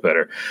schools and roads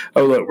better.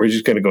 Oh look, we're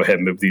just going to go ahead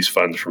and move these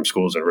funds from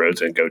schools and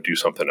roads and go do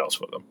something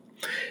else with them.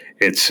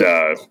 It's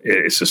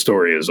a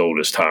story as old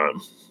as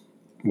time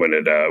when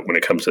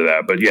it comes to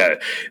that. But yeah,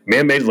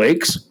 man-made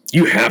lakes,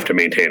 you have to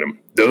maintain them.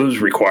 Those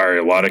require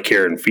a lot of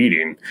care and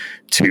feeding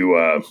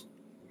to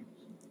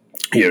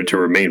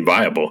remain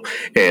viable.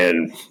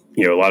 And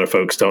a lot of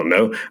folks don't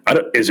know.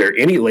 Is there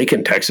any lake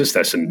in Texas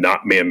that's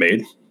not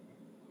man-made?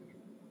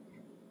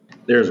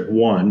 There's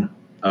one.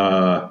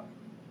 I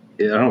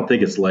don't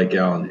think it's Lake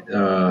Allen.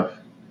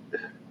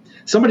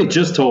 Somebody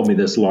just told me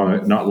this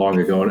not long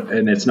ago,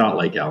 and it's not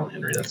Lake Allen,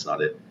 Henry. That's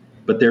not it.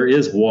 But there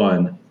is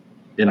one,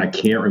 and I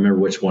can't remember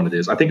which one it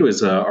is. I think it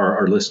was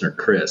our listener,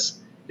 Chris,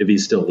 if he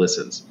still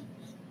listens.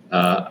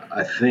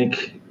 I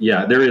think,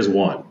 yeah, there is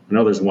one. I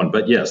know there's one.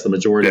 But, yes, the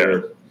majority are,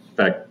 in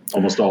fact,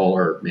 almost all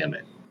are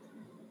man-made.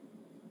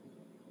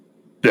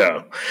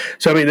 Yeah.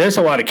 So, I mean, there's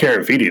a lot of care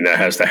and feeding that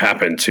has to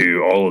happen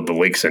to all of the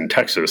lakes in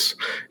Texas,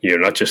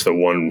 not just the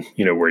one,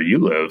 where you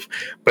live,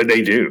 but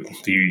they do.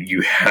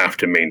 You have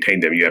to maintain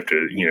them. You have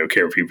to,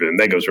 care and feed for them.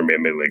 That goes for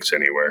man-made lakes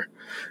anywhere.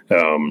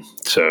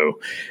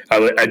 So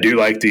I do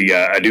like the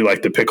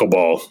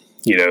pickleball,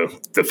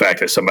 the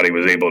fact that somebody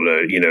was able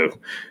to,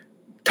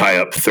 tie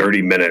up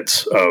 30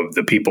 minutes of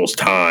the people's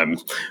time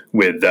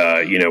with,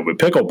 with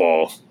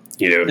pickleball,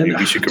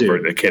 we should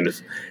convert the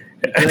Kenneth.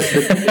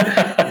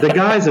 The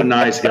guy's a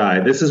nice guy.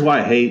 This is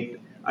why I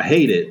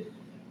hate it.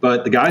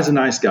 But the guy's a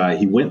nice guy.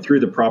 He went through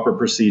the proper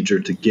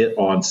procedure to get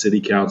on city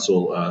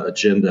council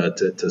agenda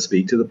to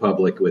speak to the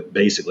public with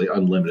basically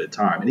unlimited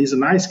time. And he's a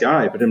nice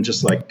guy, but I'm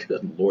just like,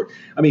 good Lord.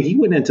 I mean, he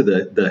went into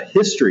the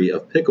history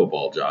of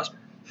pickleball, Josh.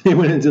 He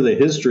went into the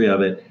history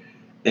of it,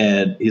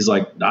 and he's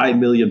like, 9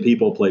 million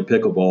people play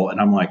pickleball. And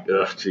I'm like,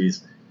 ugh,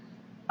 geez.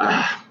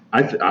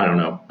 I don't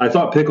know. I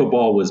thought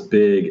pickleball was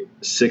big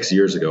 6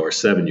 years ago or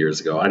 7 years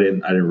ago. I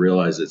didn't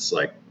realize it's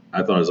like,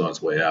 I thought it was on its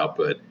way out,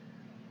 but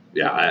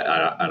yeah,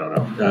 I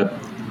don't know.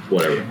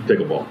 Whatever,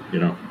 pickleball,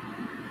 No,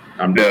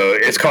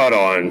 it's caught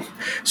on.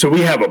 So we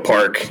have a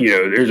park,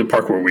 there's a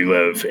park where we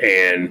live,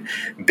 and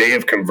they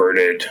have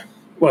converted.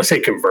 Well, I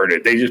say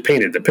converted. They just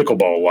painted the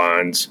pickleball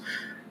lines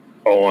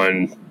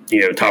on,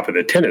 top of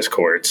the tennis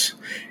courts,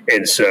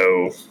 and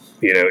so.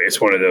 It's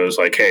one of those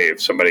like, hey,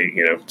 if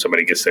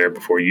somebody gets there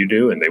before you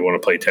do and they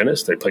want to play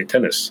tennis, they play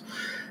tennis.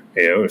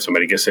 If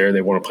somebody gets there,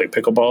 they want to play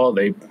pickleball,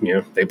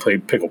 they play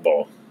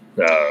pickleball.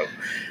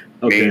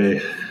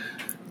 Okay.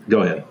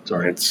 Go ahead.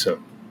 Sorry. It's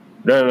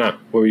no.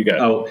 What you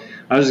got? Oh,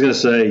 I was going to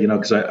say,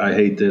 because I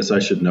hate this. I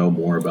should know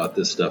more about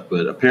this stuff.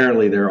 But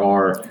apparently there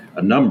are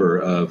a number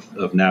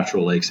of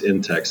natural lakes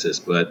in Texas.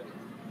 But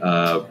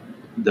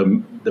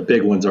the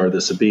big ones are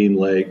the Sabine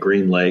Lake,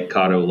 Green Lake,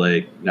 Cotto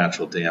Lake,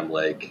 Natural Dam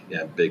Lake,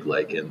 and Big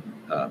Lake. And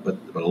but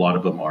a lot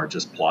of them are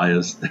just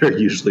playas. They're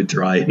usually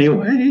dry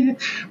anyway.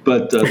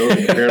 But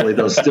apparently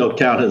those still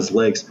count as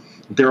lakes.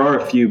 There are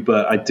a few,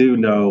 but I do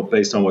know,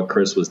 based on what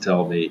Chris was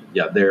telling me,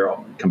 yeah, they're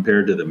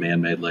compared to the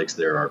man-made lakes,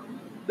 there are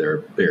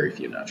very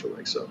few natural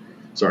lakes. So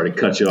sorry to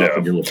cut you off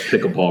on your little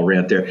pickleball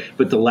rant there.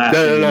 But the last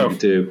thing we need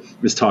to do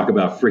is talk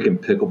about freaking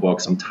pickleball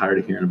because I'm tired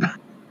of hearing about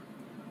it.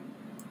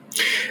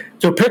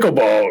 So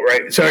pickleball,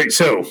 right?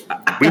 So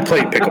we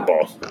played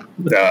pickleball.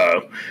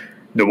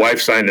 The wife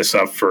signed us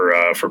up for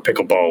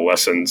pickleball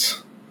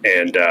lessons,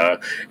 and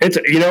it's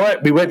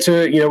what we went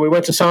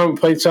to some,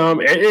 played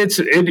some.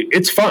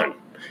 It's fun,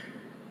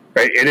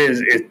 right?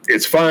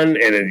 It's fun,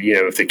 and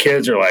if the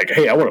kids are like,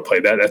 hey, I want to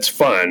play that, that's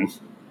fun,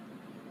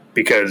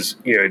 because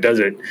it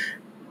doesn't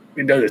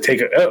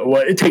take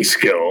it takes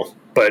skill,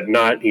 but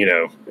not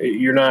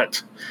you're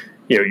not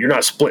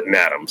splitting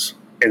atoms.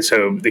 And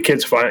so the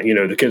kids find,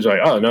 the kids are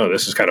like, oh no,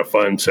 this is kind of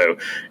fun. So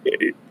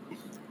it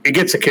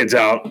gets the kids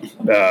out,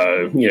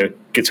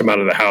 gets them out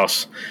of the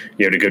house,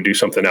 to go do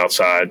something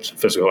outside,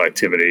 physical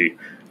activity.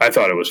 I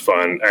thought it was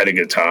fun. I had a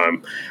good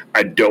time.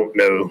 I don't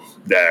know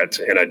that,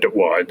 and I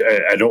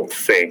don't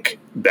think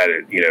that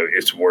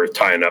it's worth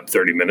tying up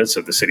 30 minutes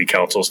of the city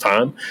council's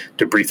time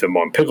to brief them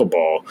on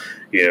pickleball.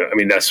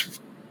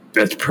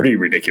 That's pretty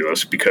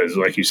ridiculous, because,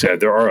 like you said,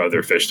 there are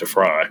other fish to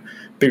fry,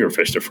 bigger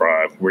fish to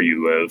fry where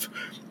you live,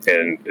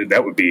 and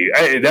that would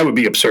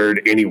be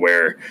absurd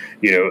anywhere,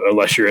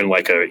 unless you're in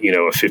like a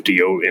 50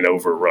 and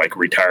over like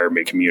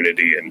retirement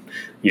community, and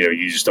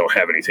you just don't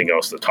have anything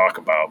else to talk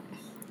about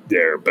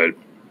there. But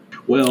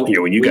when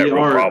you got real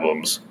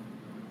problems,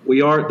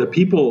 we are the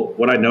people.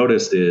 What I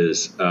noticed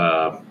is,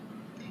 and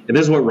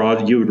this is what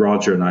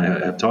Roger and I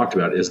have talked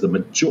about, is the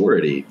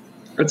majority.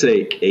 I'd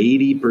say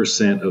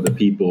 80% of the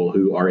people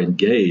who are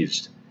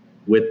engaged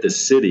with the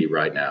city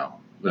right now,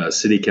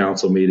 city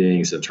council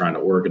meetings and trying to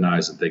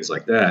organize and things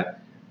like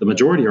that, the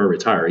majority are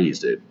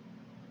retirees, dude.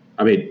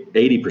 I mean,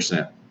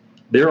 80%.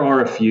 There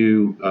are a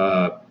few,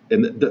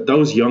 and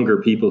those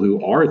younger people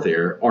who are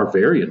there are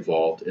very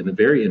involved and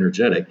very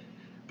energetic.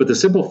 But the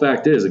simple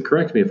fact is, and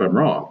correct me if I'm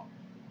wrong,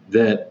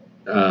 that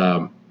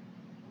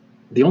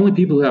the only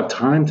people who have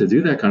time to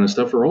do that kind of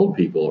stuff are old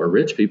people or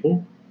rich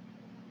people,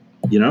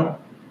 Yeah.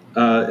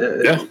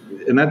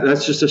 And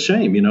that's just a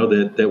shame,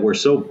 that we're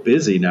so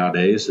busy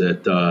nowadays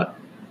that,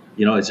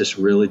 it's just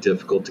really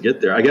difficult to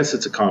get there. I guess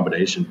it's a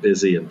combination,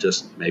 busy and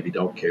just maybe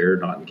don't care,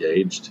 not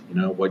engaged.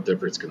 What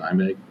difference can I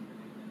make?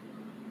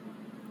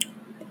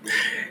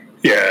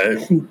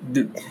 Yeah,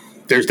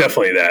 there's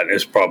definitely that.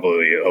 It's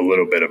probably a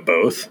little bit of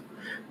both.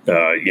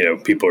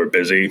 People are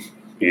busy.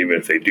 Even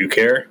if they do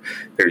care,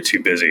 they're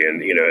too busy.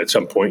 And, at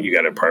some point you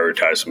got to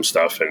prioritize some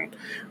stuff. And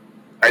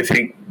I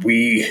think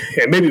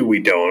and maybe we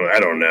don't, I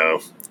don't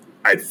know.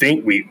 I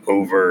think we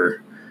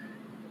overextend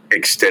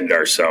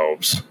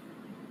ourselves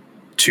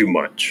too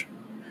much,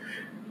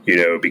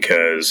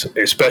 because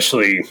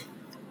especially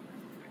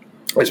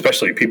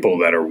people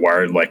that are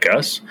wired like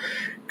us,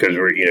 because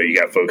we're, you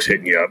got folks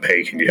hitting you up.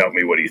 Hey, can you help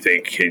me? What do you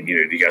think?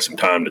 You got some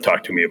time to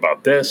talk to me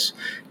about this?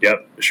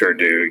 Yep, sure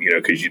do.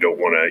 Because you don't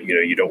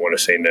want to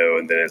say no.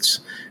 And then it's,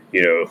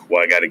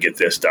 I got to get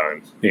this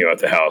done, at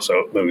the house.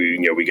 Oh, maybe,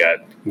 we got,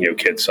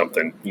 kids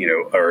something,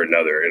 or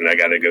another, and I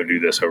got to go do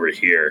this over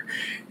here.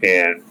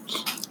 And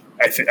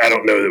I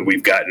don't know that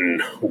we've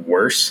gotten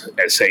worse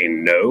at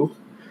saying no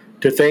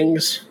to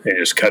things and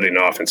just cutting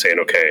off and saying,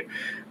 okay,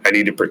 I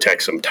need to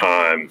protect some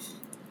time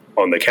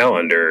on the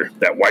calendar.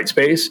 That white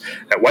space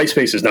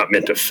is not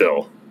meant to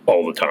fill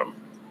all the time,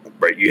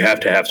 right? You have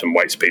to have some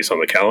white space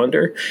on the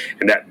calendar,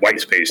 and that white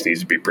space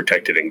needs to be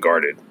protected and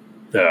guarded.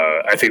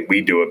 I think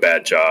we do a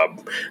bad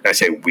job. And I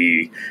say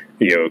we,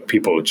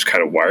 people just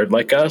kind of wired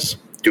like us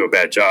do a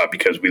bad job,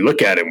 because we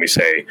look at it and we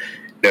say,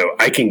 no,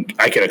 I can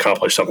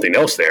accomplish something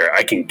else there.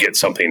 I can get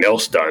something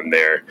else done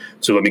there.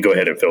 So let me go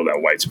ahead and fill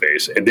that white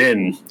space. And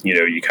then,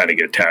 you kind of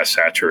get task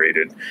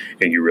saturated,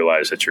 and you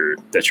realize that you're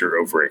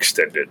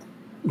overextended.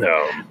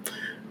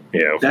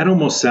 That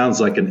almost sounds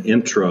like an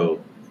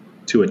intro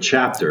to a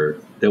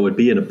chapter that would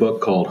be in a book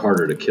called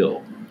Harder to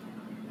Kill.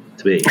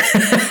 To me.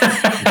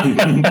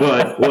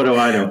 But what do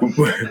I know?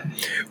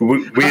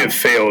 We have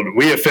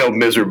failed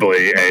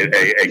miserably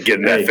at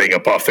getting that thing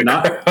up off the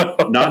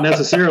ground. Not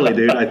necessarily,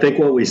 dude. I think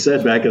what we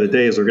said back in the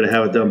day is we're going to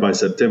have it done by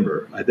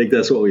September. I think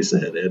that's what we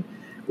said, and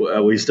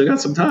we still got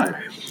some time.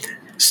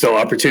 Still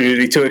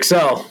opportunity to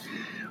excel.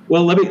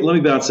 Well, let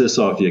me bounce this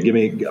off you. Give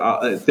me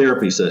a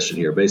therapy session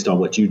here based on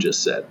what you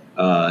just said,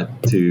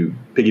 to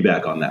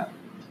piggyback on that.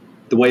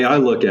 The way I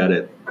look at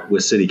it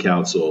with city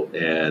council,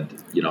 and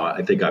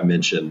I think I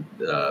mentioned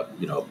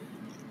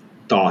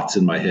thoughts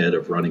in my head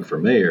of running for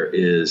mayor,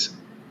 is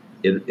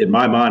in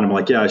my mind I'm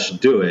like, yeah, I should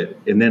do it,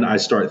 and then I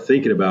start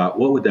thinking about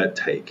what would that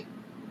take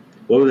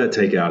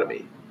out of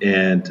me,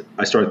 and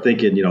I start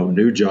thinking,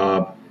 new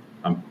job,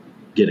 I'm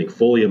getting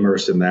fully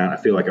immersed in that. I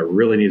feel like I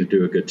really need to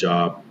do a good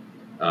job.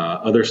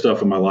 Other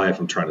stuff in my life,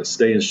 I'm trying to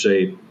stay in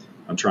shape.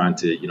 I'm trying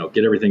to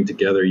get everything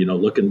together.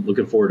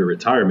 Looking forward to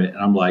retirement,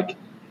 and I'm like,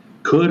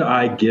 could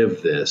I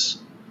give this?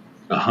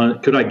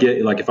 Could I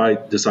get, like, if I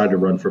decide to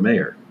run for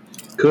mayor,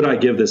 could I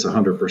give this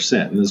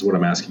 100%? And this is what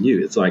I'm asking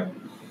you. It's like,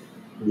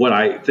 what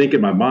I think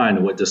in my mind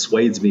and what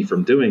dissuades me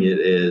from doing it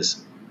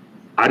is,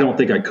 I don't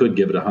think I could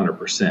give it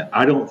 100%.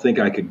 I don't think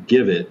I could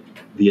give it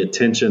the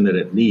attention that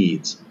it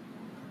needs.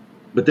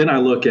 But then I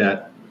look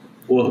at,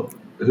 well,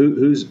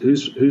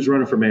 who's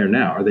running for mayor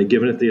now? Are they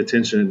giving it the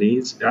attention it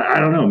needs? I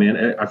don't know,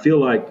 man. I feel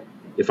like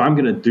if I'm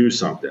going to do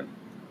something,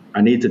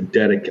 I need to be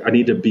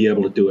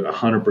able to do it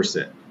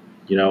 100%.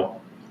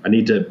 I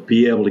need to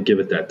be able to give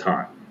it that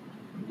time.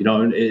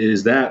 And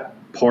is that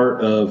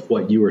part of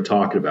what you were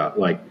talking about?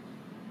 Like,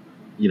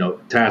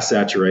 task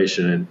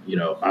saturation and,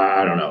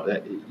 I don't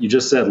know. You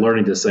just said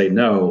learning to say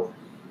no.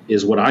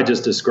 Is what I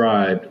just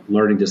described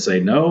learning to say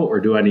no, or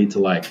do I need to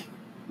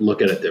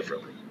look at it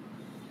differently?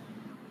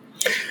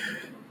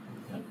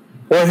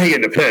 Well, I think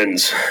it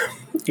depends.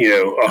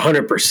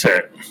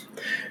 100%.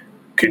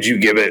 Could you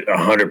give it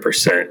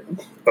 100%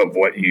 of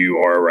what you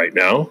are right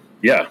now?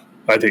 Yeah,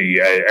 I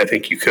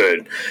think you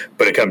could,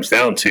 but it comes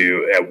down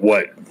to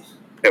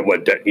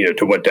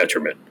to what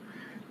detriment.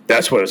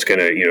 That's what it's going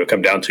to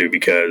come down to,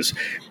 because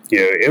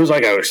it was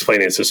like I was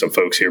explaining to some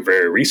folks here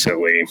very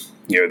recently.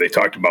 They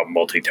talked about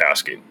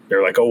multitasking.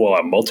 They're like, "Oh, well,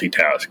 I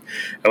multitask."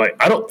 I'm like,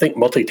 I don't think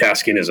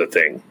multitasking is a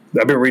thing.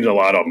 I've been reading a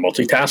lot on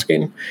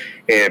multitasking,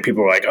 and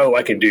people are like, "Oh,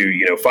 I can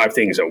do 5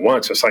 things at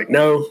once." It's like,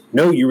 no,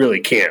 you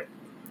really can't.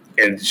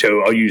 And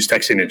so I'll use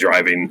texting and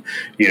driving,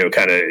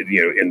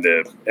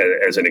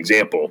 as an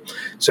example.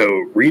 So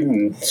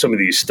reading some of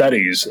these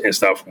studies and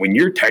stuff, when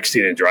you're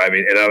texting and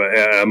driving, and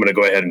I'm going to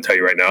go ahead and tell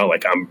you right now,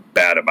 I'm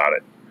bad about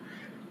it.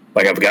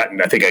 I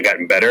think I've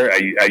gotten better.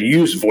 I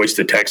use voice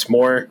to text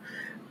more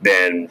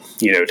than,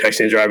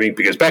 texting and driving,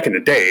 because back in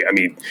the day,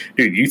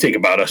 dude, you think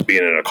about us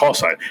being in a call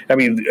sign. How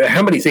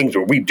many things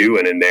were we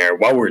doing in there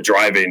while we're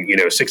driving,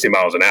 60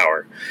 miles an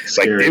hour?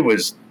 Scary. It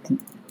was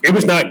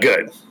not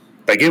good.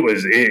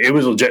 It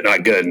was legit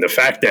not good. And the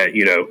fact that,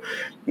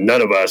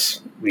 none of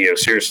us,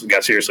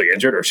 got seriously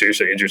injured or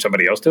seriously injured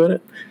somebody else doing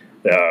it,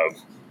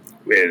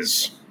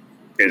 is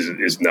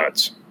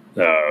nuts.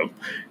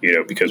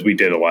 Because we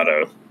did a lot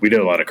of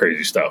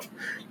crazy stuff.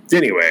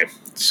 Anyway,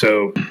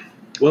 so.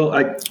 Well,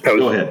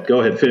 go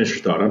ahead. Finish your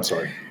thought. I'm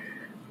sorry.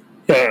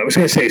 I was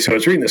going to say, so I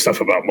was reading this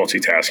stuff about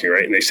multitasking,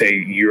 right? And they say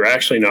you're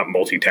actually not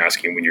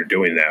multitasking when you're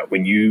doing that.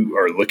 When you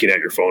are looking at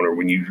your phone, or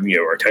when you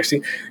are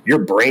texting, your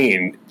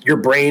brain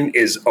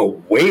is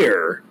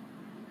aware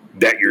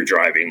that you're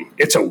driving.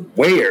 It's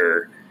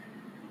aware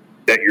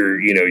that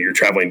you're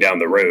traveling down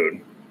the road,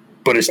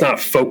 but it's not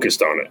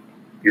focused on it.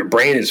 Your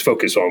brain is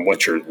focused on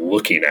what you're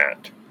looking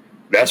at.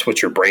 That's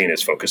what your brain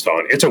is focused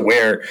on. It's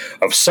aware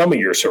of some of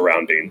your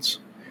surroundings.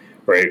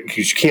 Right,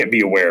 because you can't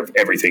be aware of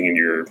everything in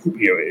your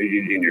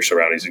in your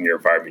surroundings, in your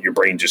environment. Your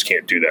brain just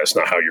can't do that. It's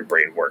not how your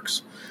brain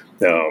works.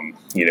 But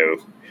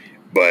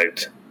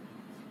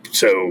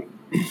so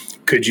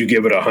could you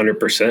give it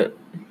 100%?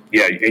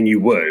 Yeah, and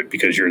you would,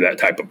 because you're that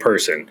type of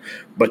person.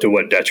 But to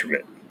what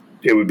detriment?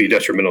 It would be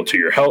detrimental to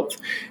your health.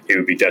 It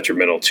would be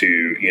detrimental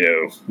to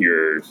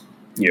your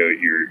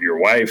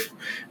wife,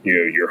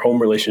 your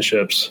home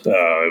relationships,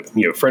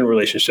 friend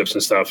relationships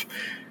and stuff,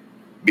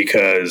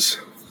 because.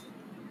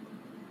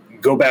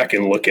 Go back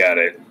and look at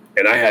it,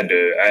 and I had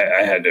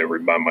to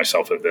remind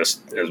myself of this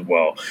as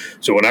well.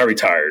 So when I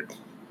retired,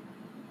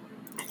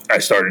 I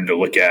started to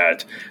look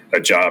at a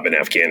job in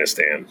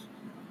Afghanistan,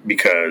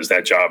 because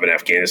that job in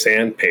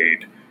Afghanistan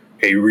paid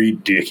a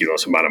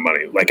ridiculous amount of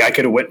money. I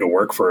could have went to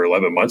work for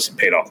 11 months and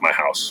paid off my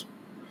house,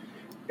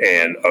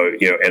 and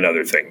and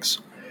other things.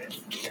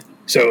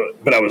 So,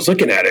 but I was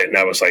looking at it, and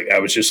I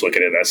was just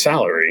looking at that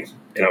salary,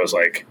 and I was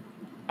like,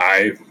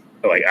 I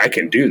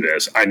can do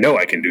this. I know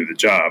I can do the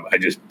job. I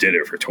just did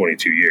it for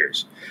 22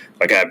 years.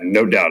 I have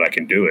no doubt I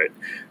can do it.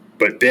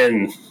 But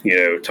then,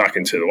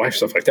 talking to the wife,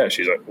 stuff like that,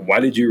 she's like,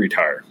 "Why did you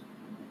retire?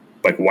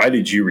 Why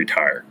did you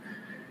retire?"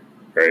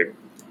 Right?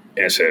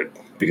 And I said,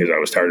 "Because I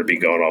was tired of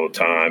being gone all the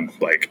time.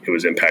 It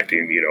was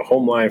impacting,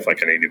 home life. I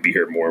needed to be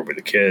here more with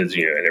the kids,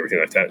 and everything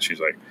like that." And she's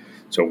like,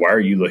 "So why are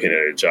you looking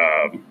at a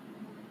job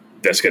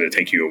that's going to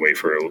take you away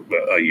for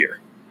a year?"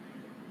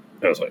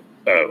 And I was like,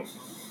 "Oh.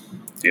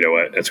 You know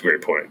what? That's a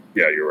great point.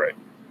 Yeah, you're right."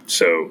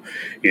 So,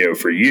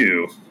 for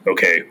you,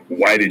 okay,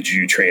 why did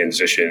you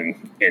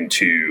transition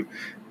into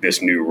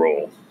this new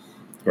role,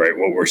 right?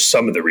 What were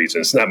some of the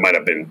reasons? That might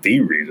have been the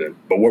reason,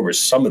 but what were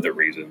some of the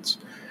reasons?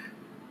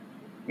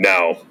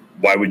 Now,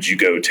 why would you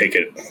go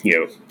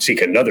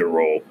seek another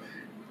role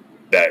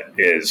that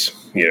is,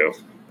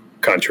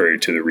 contrary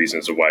to the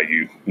reasons of why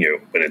you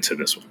went into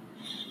this one?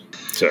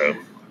 So,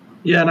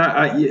 yeah, and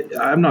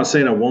I'm not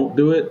saying I won't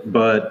do it,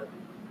 but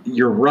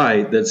you're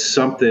right. It's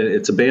a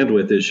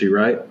bandwidth issue,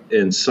 right?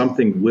 And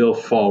something will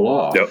fall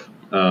off. Yep.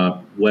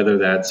 Whether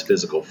that's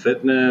physical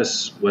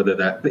fitness,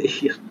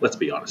 let's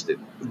be honest,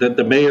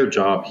 the mayor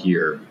job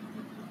here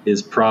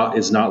is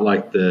not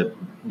like the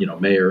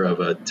mayor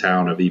of a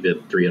town of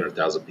even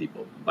 300,000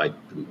 people, like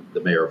the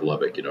mayor of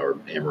Lubbock, or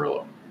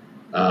Amarillo.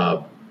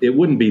 It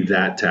wouldn't be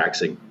that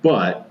taxing,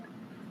 but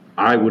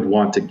I would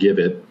want to give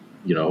it,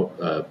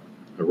 a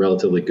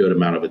relatively good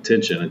amount of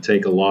attention and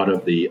take a lot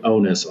of the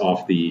onus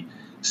off the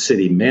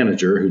city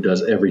manager, who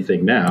does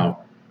everything now,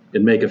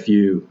 and make a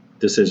few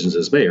decisions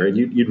as mayor. And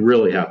you'd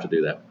really have to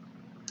do that.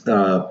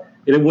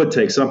 And it would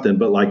take something,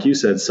 but like you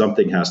said,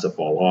 something has to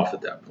fall off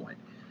at that point.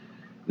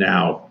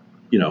 Now,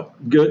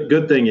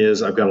 good thing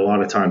is I've got a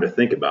lot of time to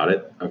think about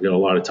it. I've got a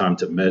lot of time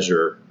to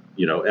measure,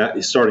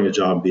 starting a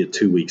job, be it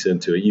 2 weeks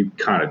into it, you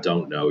kind of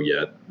don't know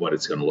yet what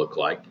it's going to look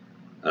like.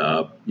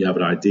 you have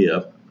an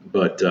idea.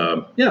 But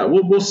yeah,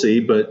 we'll see.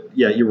 But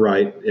yeah, you're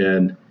right,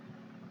 and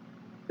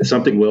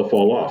something will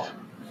fall off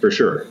for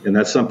sure, and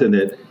that's something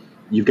that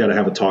you've got to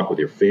have a talk with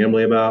your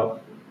family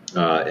about,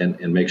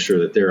 and make sure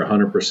that they're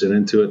 100%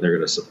 into it. And they're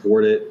going to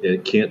support it.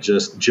 It can't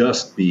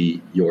just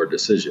be your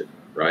decision,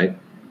 right?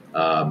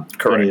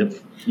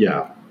 Correct.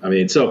 I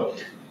mean, so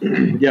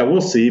yeah,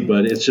 we'll see.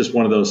 But it's just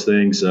one of those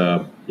things.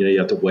 You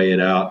have to weigh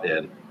it out,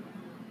 and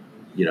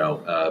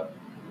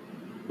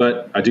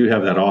but I do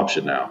have that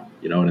option now.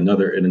 In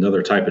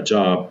another type of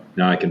job,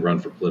 now I can run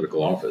for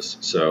political office.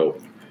 So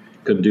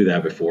couldn't do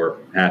that before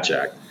Hatch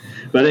Act.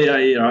 But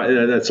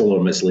that's a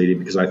little misleading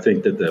because I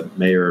think that the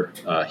mayor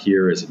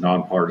here is a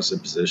nonpartisan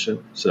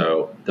position,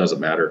 so it doesn't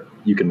matter.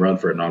 You can run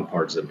for a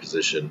nonpartisan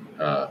position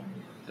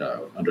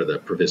under the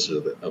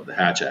provisions of the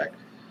Hatch Act,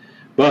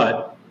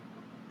 but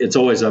it's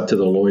always up to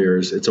the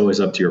lawyers. It's always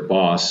up to your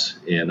boss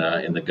in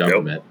the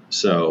government. Yep.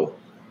 So,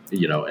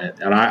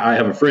 and I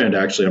have a friend,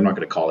 actually, I'm not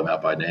going to call him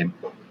out by name.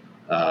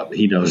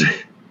 He knows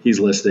he's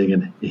listening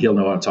and he'll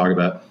know what I'm talking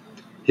about.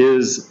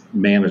 His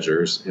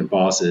managers and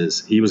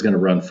bosses, he was going to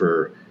run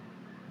for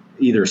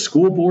either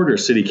school board or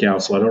city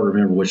council. I don't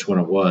remember which one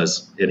it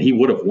was, and he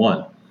would have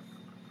won.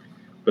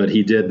 But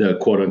he did the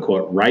quote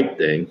unquote right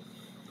thing,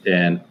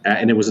 and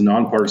it was a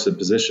nonpartisan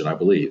position, I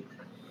believe.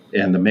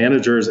 And the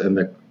managers and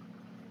the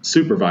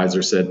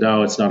supervisor said,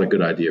 no, it's not a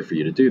good idea for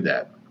you to do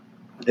that.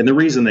 And the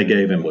reason they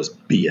gave him was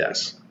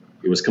BS.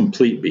 It was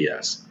complete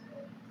BS.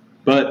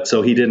 But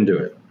so he didn't do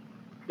it,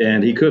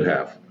 and he could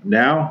have.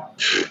 Now,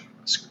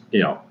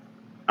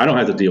 I don't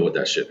have to deal with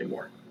that shit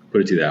anymore.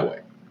 Put it to you that way.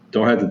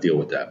 Don't have to deal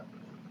with that.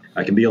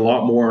 I can be a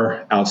lot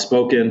more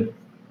outspoken,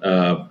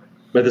 but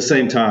at the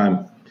same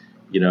time,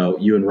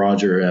 you and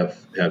Roger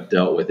have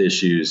dealt with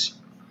issues.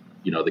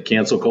 The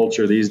cancel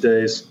culture these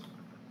days.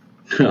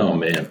 Oh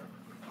man,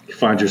 you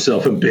find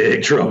yourself in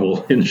big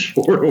trouble in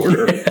short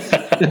order.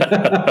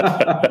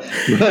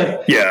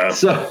 But, yeah.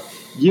 So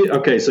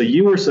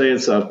you were saying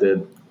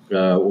something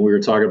when we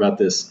were talking about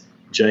this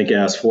jank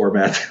ass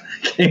format that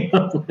I came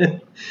up with.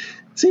 It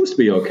seems to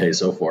be okay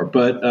so far,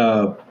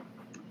 but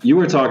you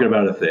were talking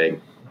about a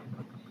thing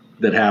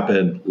that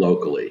happened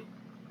locally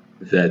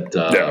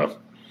that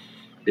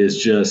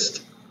is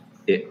just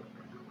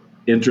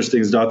interesting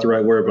is not the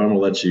right word, but I'm going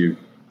to let you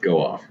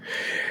go off.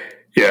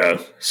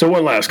 Yeah. So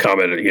one last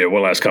comment on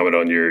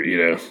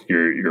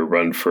your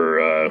run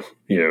for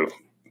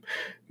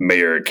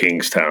mayor of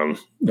Kingstown.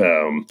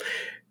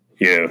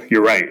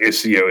 You're right.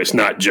 It's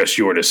not just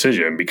your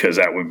decision, because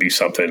that would be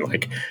something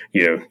like,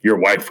 your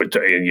wife would,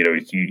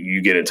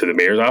 you get into the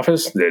mayor's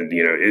office, then,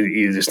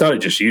 it's not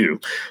just you.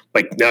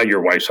 Like now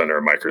your wife's under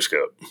a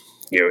microscope.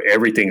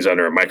 Everything's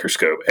under a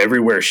microscope.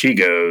 Everywhere she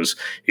goes,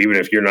 even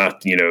if you're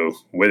not,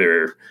 with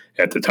her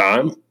at the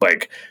time,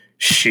 like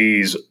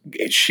she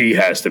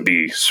has to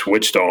be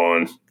switched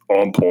on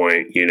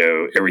point,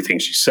 everything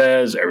she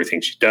says, everything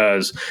she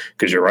does,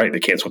 because you're right. The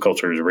cancel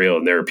culture is real,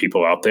 and there are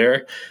people out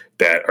there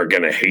that are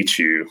going to hate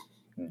you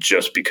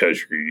just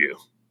because you're you.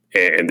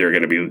 And they're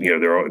going to be,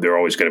 they're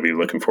always going to be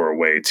looking for a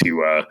way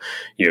to,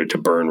 to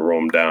burn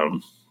Rome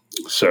down.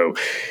 So,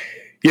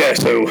 yeah.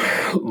 So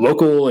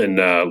local and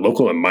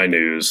my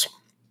news,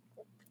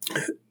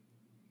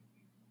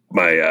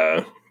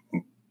 my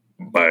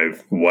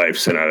wife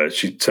sent out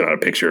a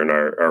picture in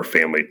our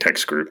family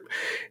text group,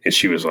 and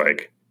she was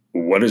like,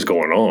 what is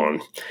going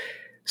on?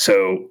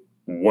 So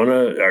one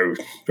of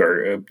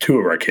two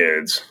of our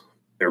kids,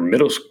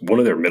 one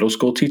of their middle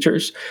school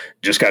teachers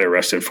just got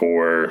arrested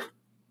for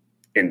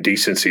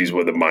indecencies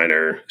with a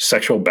minor,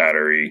 sexual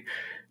battery,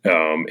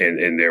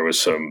 and there was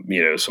some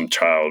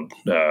child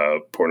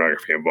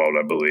pornography involved,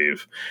 I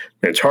believe,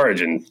 in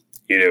charge. And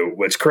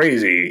what's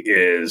crazy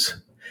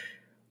is,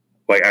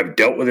 like, I've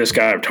dealt with this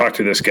guy, I've talked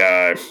to this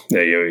guy.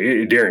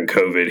 During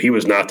COVID, he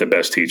was not the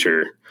best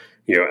teacher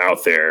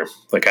out there.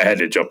 Like, I had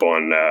to jump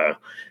on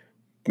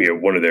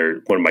one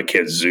of my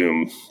kids'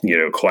 Zoom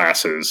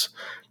classes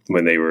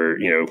when they were,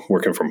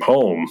 working from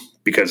home,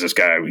 because this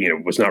guy,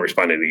 was not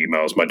responding to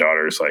emails. My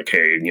daughter's like,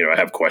 hey, I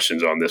have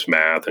questions on this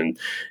math and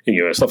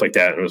stuff like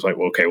that. And I was like,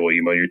 well, okay, well,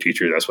 email your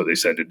teacher. That's what they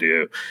said to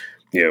do.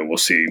 We'll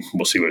see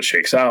what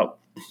shakes out.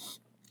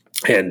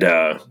 And,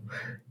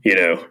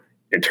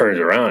 it turns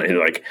around and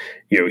like,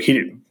 he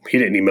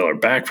didn't email her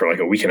back for like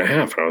a week and a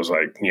half. And I was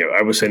like,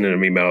 I was sending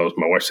him emails.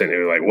 My wife sent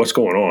him like, what's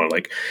going on?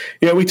 Like,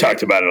 we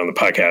talked about it on the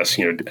podcast,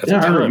 at the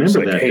time. I remember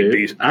like, that, hey,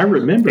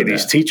 dude.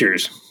 These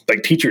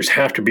teachers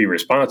have to be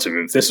responsive.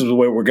 If this is the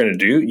way we're going to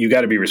do, you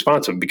got to be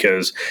responsive,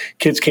 because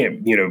kids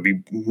can't,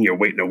 be,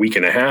 waiting a week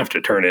and a half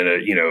to turn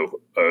in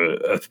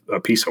a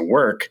piece of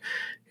work.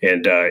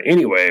 And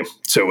anyway,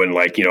 so when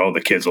all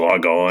the kids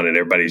log on and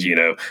everybody's,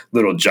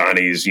 little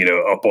Johnny's,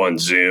 up on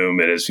Zoom,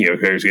 and it's,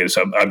 here's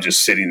I'm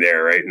just sitting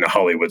there right in the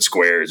Hollywood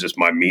Squares, just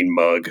my mean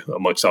mug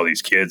amongst all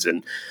these kids.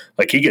 And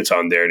like, he gets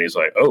on there and he's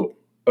like, oh,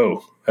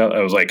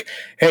 I was like,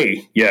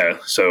 hey, yeah,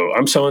 so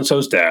I'm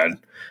so-and-so's dad.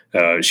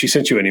 She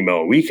sent you an email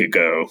a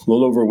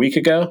little over a week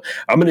ago.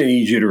 I'm going to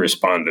need you to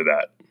respond to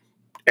that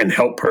and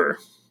help her.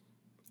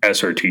 as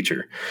her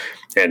teacher.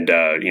 And,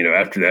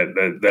 after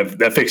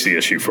that fixed the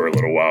issue for a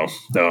little while.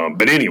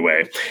 But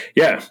anyway,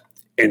 yeah.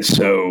 And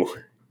so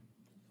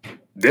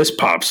this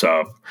pops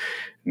up,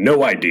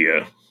 no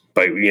idea,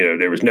 but,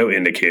 there was no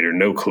indicator,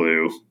 no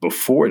clue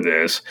before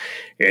this.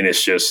 And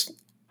it's just,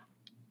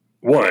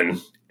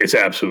 one, it's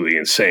absolutely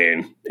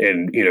insane.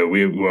 And,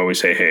 we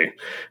always say, hey,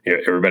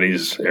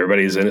 everybody's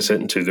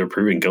innocent until they're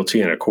proven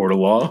guilty in a court of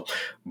law.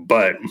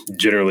 But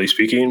generally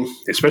speaking,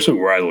 especially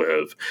where I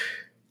live,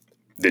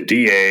 the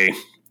DA,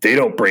 they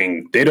don't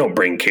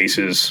bring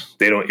cases.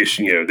 They don't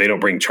issue, they don't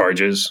bring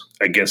charges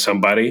against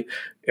somebody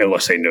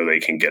unless they know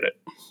they can get it.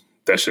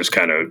 That's just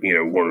kind of,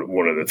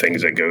 one of the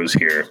things that goes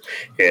here.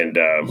 And,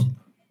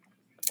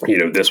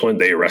 this one,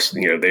 they arrest,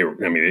 they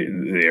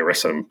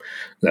arrest them,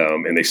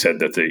 and they said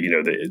that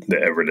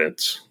the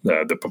evidence,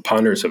 the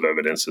preponderance of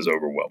evidence is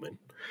overwhelming.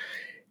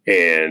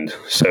 And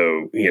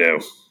so,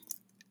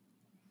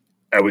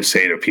 I would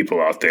say to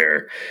people out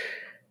there,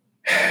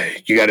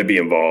 you got to be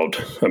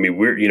involved. I mean,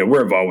 we're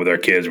involved with our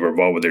kids, we're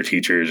involved with their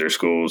teachers or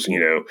schools,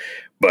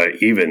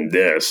 but even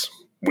this,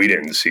 we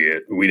didn't see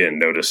it. We didn't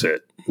notice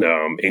it.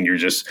 And you're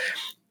just,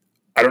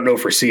 I don't know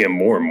if we're seeing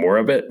more and more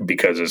of it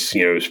because it's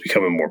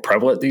becoming more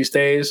prevalent these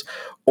days,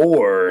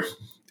 or,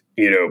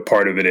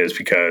 part of it is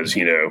because,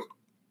 we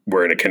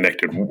live in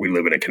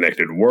a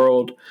connected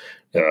world,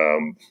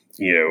 or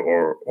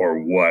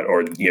what,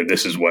 or,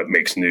 this is what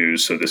makes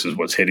news. So this is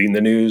what's hitting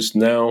the news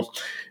now.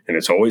 And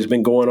it's always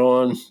been going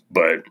on,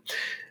 but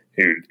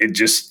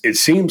it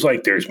seems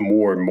like there's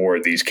more and more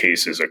of these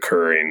cases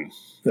occurring,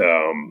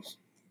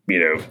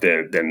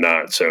 than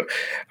not. So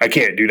I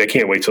can't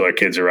wait till our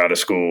kids are out of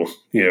school,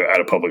 out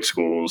of public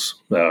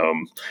schools,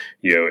 and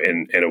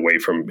away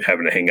from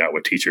having to hang out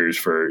with teachers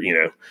for,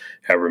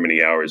 however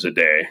many hours a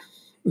day,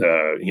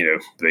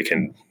 they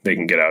can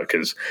get out.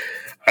 Cause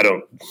I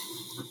don't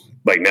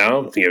like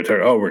now,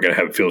 we're going to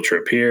have a field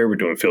trip here. We're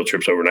doing field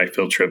trips, overnight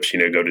field trips,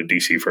 go to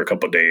DC for a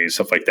couple of days,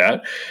 stuff like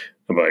that.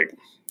 I'm like,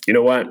 you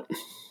know what?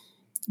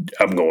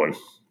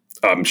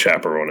 I'm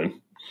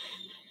chaperoning.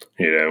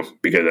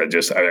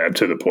 Because I'm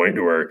to the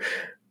point where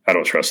I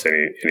don't trust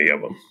any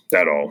of them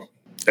at all.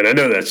 And I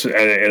know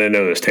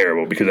that's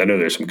terrible because I know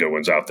there's some good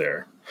ones out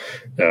there.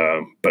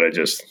 But I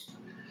just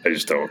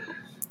don't,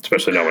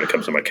 especially not when it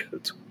comes to my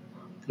kids.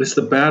 It's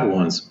the bad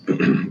ones,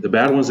 the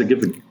bad ones that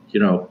give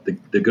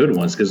the good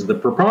ones, because the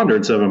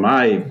preponderance of them,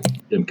 I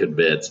am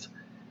convinced,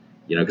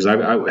 because we've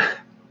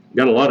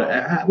got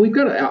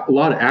a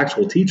lot of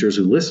actual teachers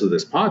who listen to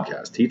this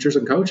podcast, teachers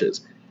and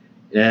coaches,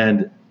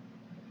 and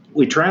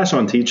we trash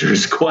on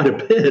teachers quite a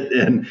bit,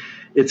 and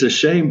it's a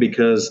shame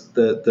because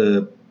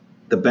the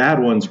bad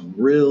ones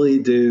really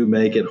do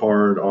make it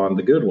hard on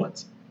the good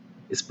ones.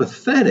 It's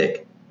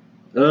pathetic.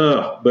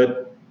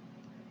 But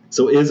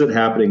so is it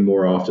happening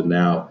more often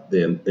now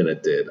than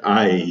it did?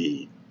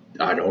 I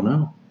don't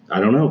know.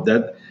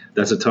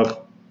 That's a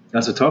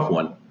tough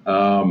one.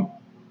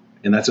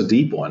 And that's a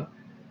deep one.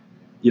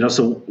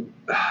 So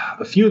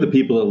a few of the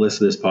people that listen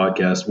to this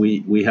podcast,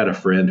 we had a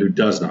friend who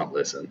does not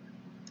listen.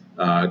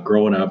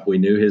 Growing up, we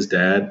knew his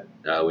dad,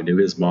 we knew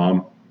his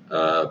mom.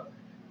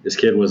 His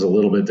kid was a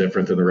little bit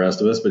different than the rest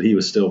of us, but he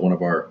was still one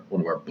of our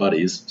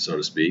buddies, so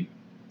to speak.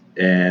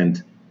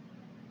 And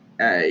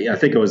I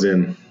think it was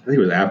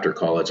after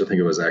college. I think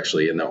it was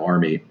actually in the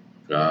Army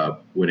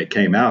when it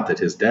came out that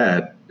his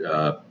dad,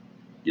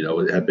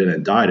 had been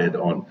indicted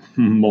on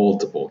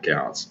multiple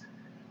counts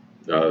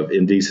of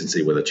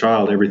indecency with a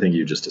child, everything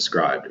you just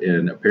described.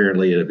 And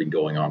apparently it had been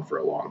going on for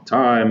a long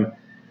time.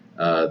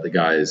 The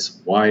guy's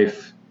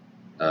wife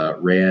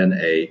ran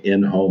a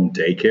in-home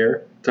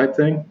daycare type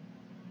thing.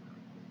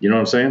 You know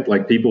what I'm saying?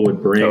 Like people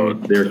would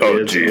bring their kids.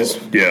 Oh, geez.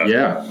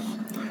 Yeah.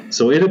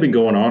 So it had been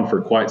going on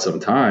for quite some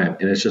time.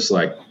 And it's just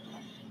like,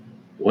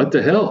 what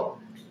the hell?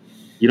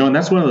 And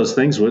that's one of those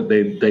things where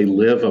they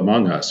live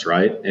among us,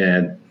 right?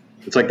 And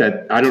it's like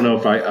that. I don't know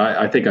if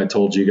I think I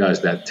told you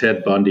guys that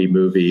Ted Bundy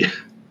movie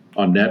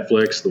on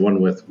Netflix, the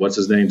one with, what's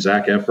his name,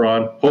 Zac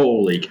Efron.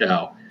 Holy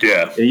cow.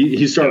 Yeah. And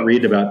you start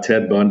reading about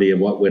Ted Bundy and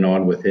what went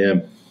on with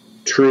him.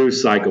 True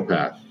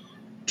psychopath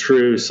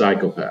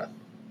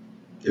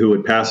who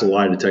would pass a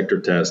lie detector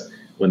test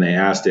when they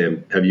asked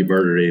him, have you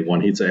murdered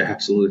anyone? He'd say,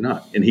 absolutely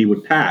not. And he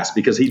would pass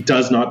because he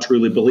does not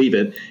truly believe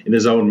it in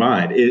his own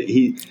mind.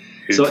 And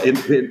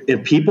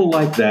people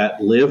like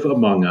that live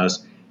among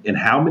us. And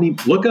how many,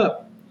 look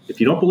up,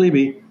 if you don't believe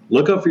me,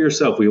 look up for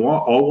yourself. We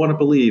all want to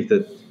believe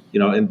that,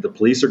 and the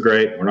police are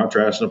great. We're not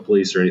trashing the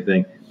police or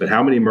anything, but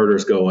how many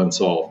murders go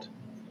unsolved?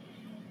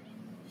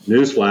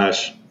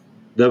 Newsflash,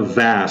 the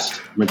vast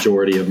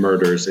majority of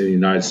murders in the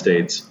United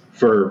States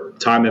for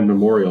time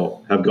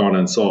immemorial have gone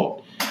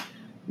unsolved.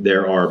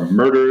 There are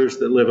murderers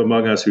that live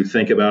among us who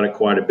think about it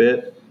quite a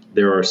bit.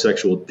 There are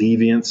sexual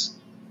deviants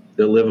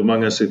that live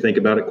among us who think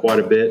about it quite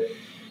a bit.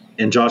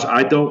 And Josh,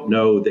 I don't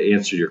know the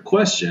answer to your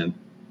question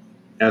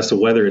as to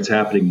whether it's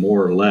happening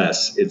more or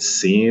less. It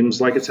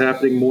seems like it's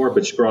happening more,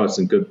 but you brought up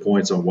some good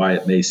points on why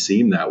it may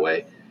seem that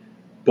way.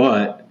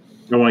 But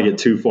I don't want to get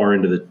too far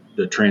into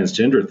the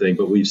transgender thing,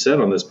 but we've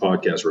said on this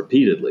podcast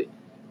repeatedly,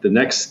 the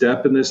next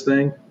step in this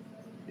thing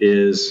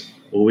is,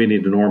 well, we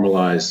need to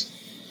normalize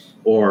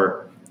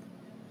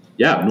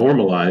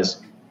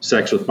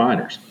sex with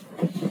minors.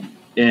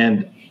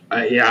 And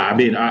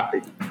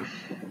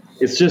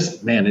it's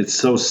just, man, it's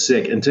so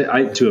sick. And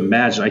to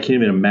imagine, I can't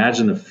even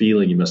imagine the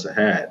feeling you must have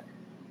had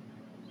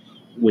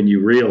when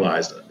you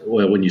realized,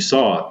 when you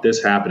saw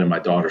this happen and my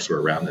daughters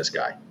were around this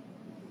guy.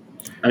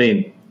 I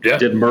mean,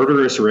 did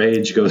murderous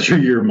rage go through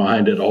your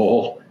mind at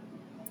all?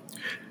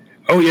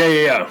 Oh,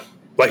 yeah.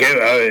 Like,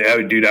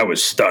 dude, I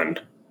was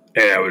stunned.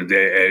 And I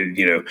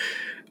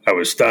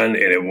was stunned.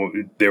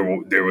 And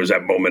there was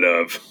that moment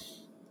of,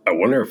 I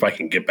wonder if I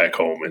can get back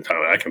home in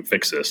time. I can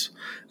fix this.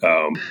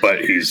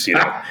 But he's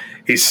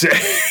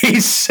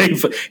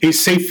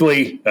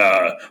safely.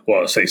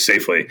 I'll say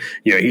safely.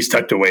 He's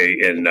tucked away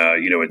in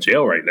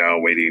jail right now,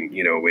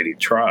 waiting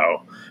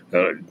trial.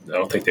 I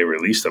don't think they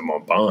released him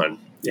on bond,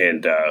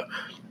 and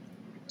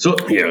so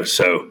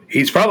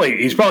he's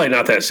probably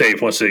not that safe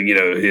once his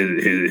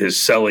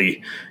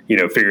cellie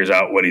figures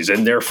out what he's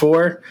in there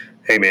for.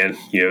 Hey man,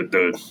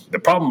 the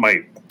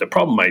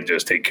problem might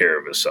just take care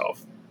of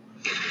itself.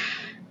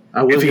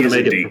 I was going to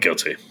make it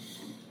guilty.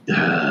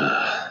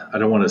 I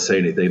don't want to say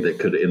anything that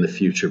could in the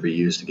future be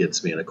used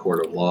against me in a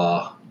court of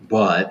law,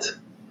 but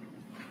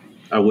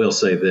I will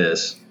say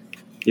this.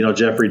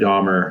 Jeffrey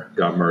Dahmer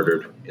got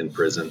murdered in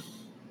prison.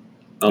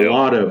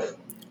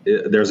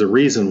 There's a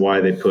reason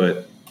why they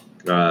put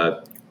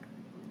child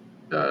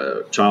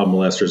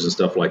molesters and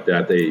stuff like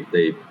that. They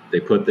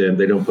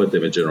don't put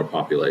them in general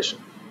population.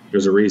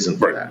 There's a reason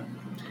for that.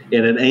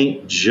 And it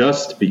ain't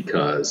just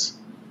because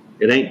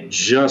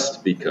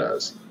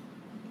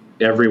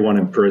everyone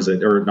in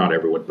prison, or not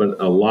everyone,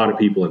 but a lot of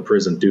people in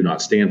prison do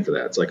not stand for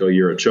that. It's like, oh,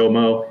 you're a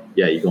chomo?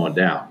 Yeah, you're going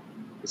down.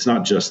 It's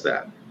not just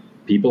that.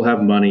 People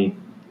have money.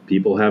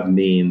 People have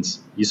means.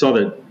 You saw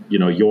that,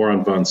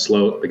 Joran von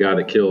Sloot, the guy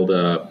that killed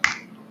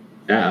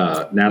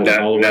Natalie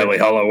Holloway. Natalie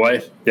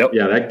Holloway, yep.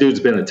 Yeah, that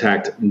dude's been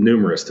attacked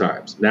numerous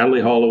times.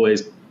 Natalie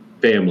Holloway's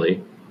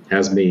family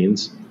has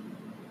means.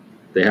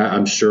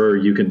 I'm sure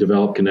you can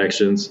develop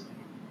connections.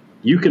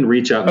 You can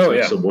reach out and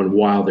touch someone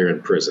while they're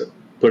in prison.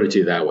 Put it to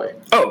you that way.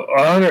 Oh,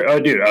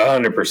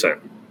 100%.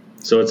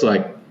 So it's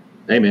like,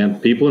 hey, man,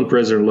 people in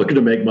prison are looking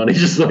to make money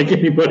just like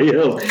anybody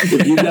else.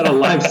 If you got a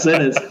life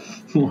sentence,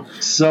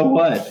 so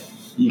what?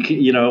 You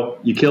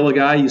kill a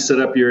guy, you set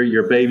up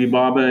your baby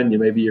mama and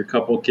maybe your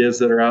couple of kids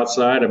that are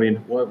outside. I mean,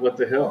 what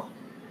the hell?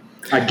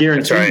 I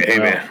guarantee. That's right. Hey,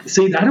 man.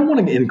 See, I don't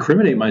want to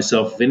incriminate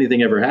myself if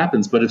anything ever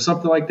happens, but if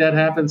something like that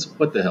happens,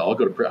 what the hell? I'll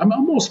go to prison. I'm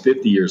almost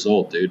 50 years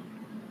old, dude.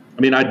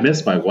 I mean, I'd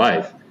miss my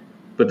wife.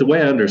 But the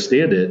way I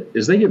understand it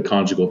is they give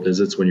conjugal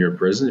visits when you're in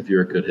prison if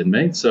you're a good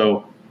inmate.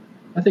 So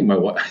I think my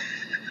wife.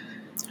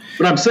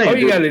 But I'm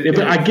saying,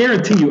 I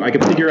guarantee you I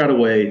can figure out a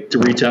way to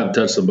reach out and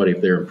touch somebody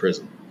if they're in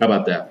prison. How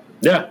about that?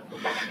 Yeah.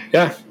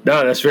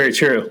 No, that's very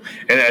true.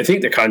 And I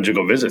think the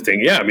conjugal visit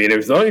thing, I mean,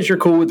 as long as you're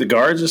cool with the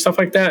guards and stuff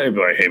like that, I'd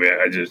be like, hey, man,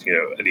 I just,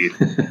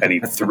 I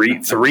need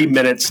 3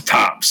 minutes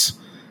tops,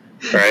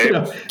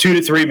 right? 2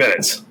 to 3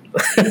 minutes.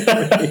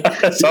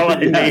 That's all I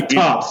need.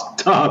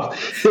 Tops.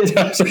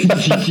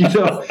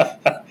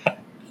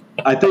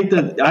 I think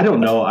that I don't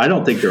know. I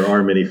don't think there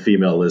are many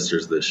female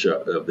listeners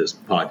of this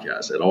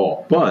podcast at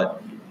all.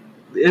 But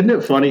isn't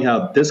it funny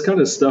how this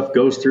kind of stuff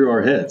goes through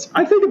our heads?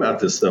 I think about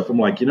this stuff. I'm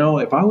like,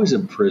 if I was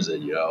in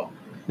prison, Yep.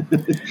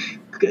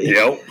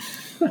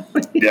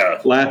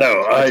 Yeah.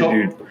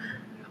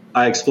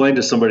 I explained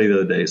to somebody the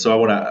other day. So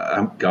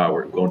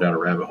we're going down a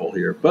rabbit hole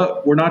here,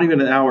 but we're not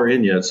even an hour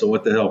in yet. So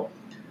what the hell?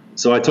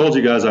 So I told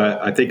you guys,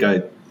 I think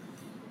I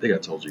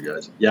told you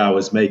guys. Yeah, I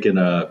was trying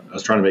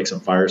to make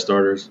some fire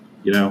starters,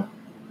 little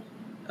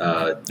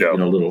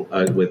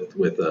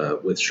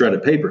with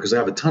shredded paper because I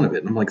have a ton of it.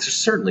 And I'm like,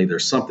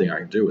 there's something I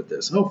can do with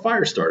this. Oh,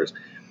 fire starters.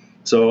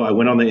 So I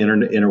went on the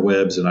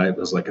interwebs and I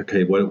was like,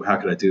 okay, how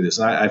could I do this?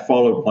 And I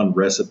followed one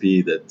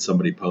recipe that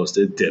somebody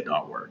posted. Did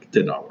not work.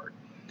 And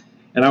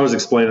I was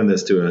explaining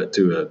this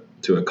to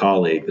a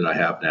colleague that I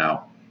have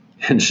now,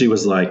 and she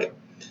was like,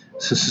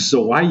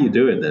 so why are you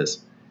doing this?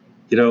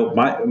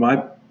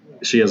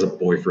 She has a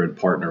boyfriend,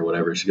 partner,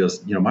 whatever. She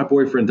goes, my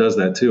boyfriend does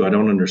that too. I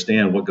don't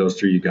understand what goes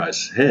through you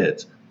guys'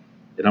 heads.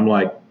 And I'm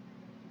like,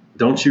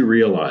 don't you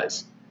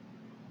realize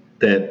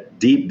that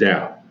deep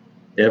down,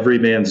 every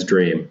man's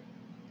dream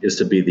is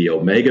to be the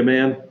Omega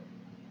Man,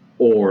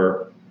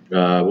 or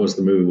what was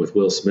the movie with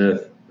Will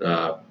Smith?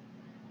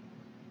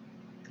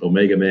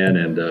 Omega Man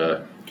and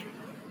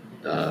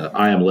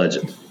I Am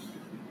Legend.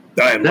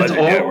 I Am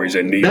Legend, where he's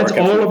in New York. That's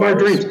all of our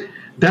dreams.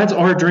 That's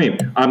our dream.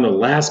 I'm the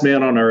last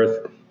man on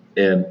earth,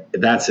 and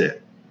that's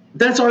it.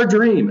 That's our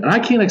dream. And I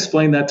can't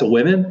explain that to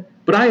women,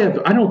 but I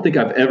don't think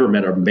I've ever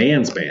met a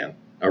man's man,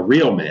 a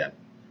real man,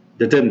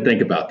 that didn't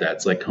think about that.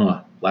 It's like,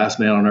 last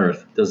man on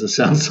earth. Doesn't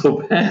sound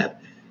so bad.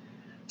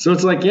 So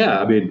it's like,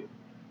 I mean,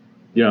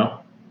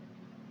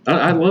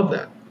 I love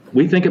that.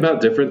 We think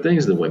about different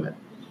things than women,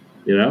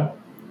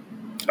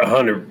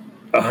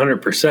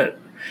 100%.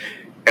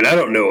 And I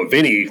don't know of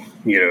any,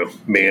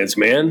 man's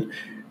man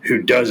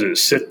who doesn't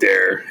sit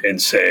there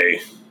and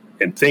say,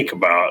 and think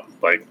about,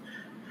 like,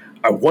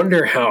 I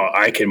wonder how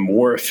I can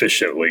more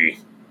efficiently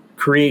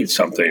create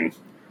something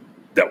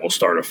that will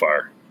start a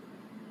fire.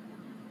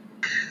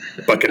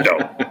 But can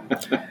don't.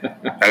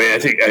 I mean, I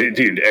think,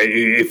 dude,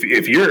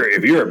 if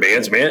you're a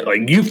man's man,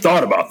 like, you've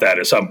thought about that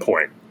at some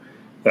point,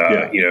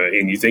 you know,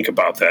 and you think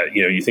about that,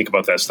 you know, you think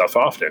about that stuff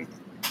often.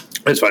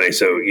 It's funny.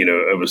 So, you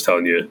know, I was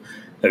telling you,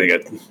 I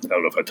don't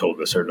know if I told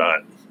this or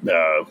not.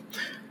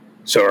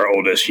 So our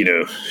oldest, you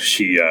know,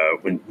 she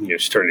when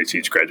she turned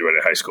 18, she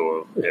graduated high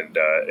school and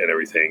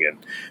everything. And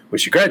when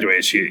she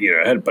graduated, she, you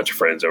know, had a bunch of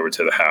friends over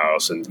to the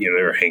house, and, you know,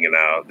 they were hanging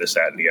out, this,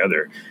 that, and the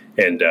other,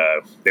 and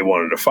they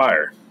wanted a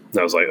fire. And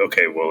I was like,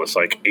 okay, well, it's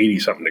like 80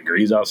 something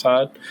degrees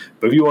outside,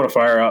 but if you want a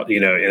fire out, you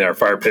know, in our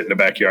fire pit in the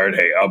backyard,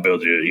 hey, I'll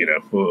build you, you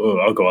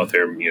know, I'll go out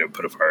there and, you know,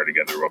 put a fire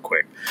together real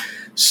quick.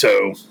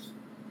 So,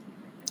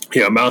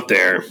 you know, I'm out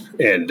there,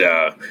 and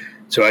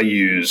so I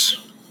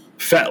use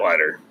fat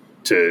lighter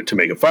to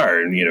make a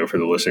fire. And, you know, for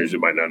the listeners who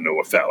might not know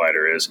what fat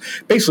lighter is,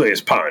 basically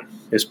it's pine.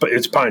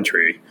 It's pine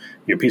tree.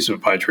 You know, a piece of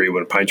a pine tree.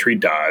 When a pine tree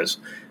dies,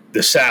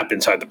 the sap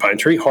inside the pine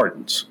tree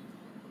hardens,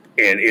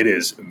 and it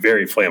is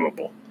very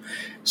flammable.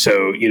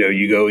 So, you know,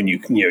 you go and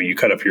you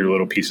cut up your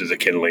little pieces of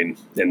kindling,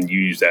 and you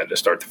use that to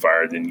start the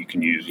fire. And then you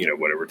can use, you know,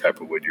 whatever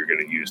type of wood you're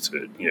going to use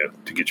to, you know,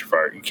 to get your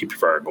fire, you keep your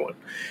fire going.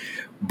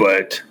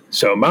 But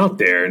so I'm out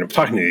there and I'm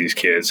talking to these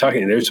kids,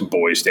 there's some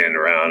boys standing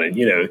around, and,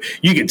 you know,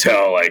 you can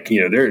tell, like,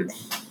 you know, they're,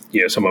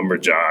 you know, some of them are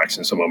jocks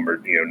and some of them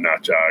are, you know,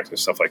 not jocks and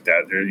stuff like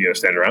that. They're, you know,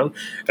 standing around,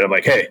 and I'm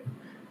like, hey,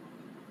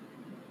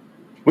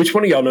 which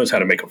one of y'all knows how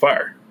to make a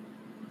fire?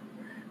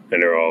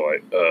 And they're all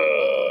like,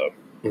 I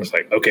was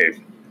like, okay,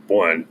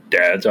 one,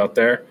 dads out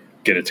there,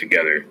 get it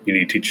together. You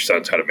need to teach your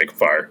sons how to make a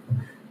fire.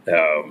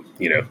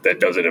 You know, that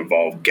doesn't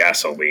involve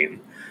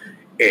gasoline.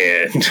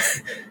 And,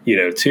 you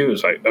know, two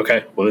is like,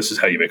 okay, well, this is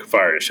how you make a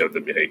fire. And showed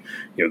them, hey,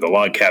 you know, the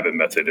log cabin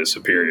method is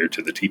superior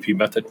to the TP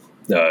method,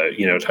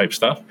 you know, type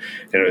stuff.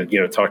 And, you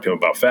know, talk to them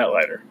about fat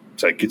lighter.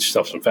 It's like, get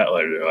yourself some fat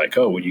lighter. They're like,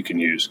 oh, well, you can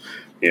use,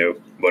 you know,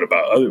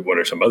 what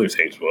are some other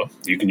things? Well,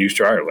 you can use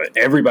dryer lint.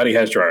 Everybody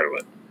has dryer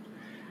lint.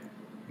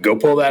 Go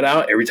pull that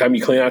out. Every time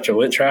you clean out your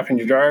lint trap in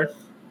your dryer,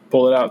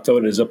 pull it out, throw it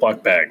in a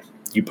Ziploc bag.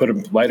 You put a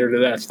lighter to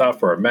that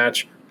stuff or a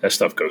match, that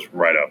stuff goes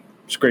right up.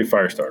 It's a great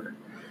fire starter.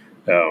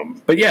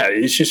 But yeah,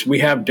 it's just, we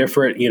have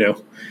different, you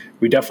know,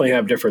 we definitely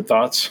have different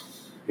thoughts.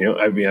 You know,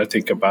 I mean, I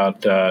think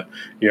about,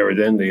 you know,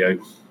 then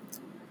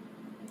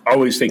I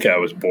always think I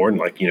was born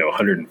like, you know,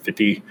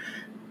 150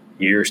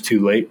 years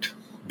too late,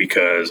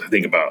 because I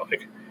think about,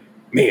 like,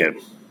 man,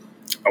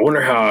 I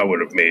wonder how I would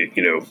have made,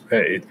 you know,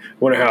 I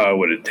wonder how I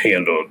would have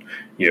handled,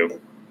 you know,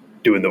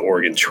 doing the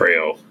Oregon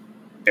Trail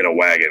in a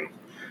wagon.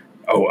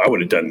 Oh, I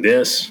would have done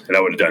this and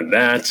I would have done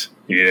that,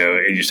 you know,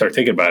 and you start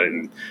thinking about it,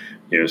 and,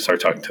 you know,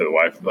 start talking to the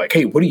wife, like,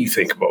 hey, what do you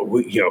think about,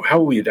 you know, how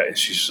will you do? And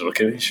she's just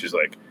looking at me, she's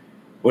like,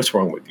 what's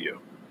wrong with you?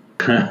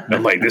 And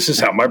I'm like, this is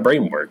how my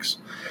brain works.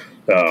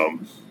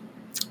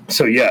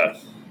 So yeah,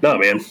 no,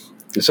 man,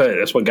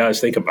 that's what guys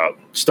think about.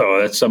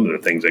 So that's some of the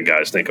things that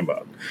guys think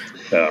about.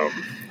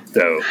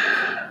 So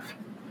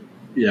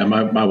yeah,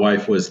 my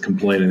wife was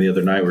complaining the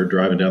other night. We were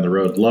driving down the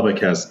road. Lubbock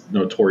has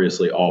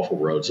notoriously awful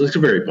roads. It's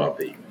very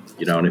bumpy,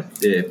 you know, and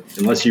if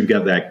unless you've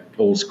got that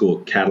old school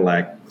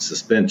Cadillac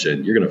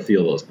suspension, you're going to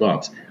feel those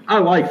bumps. I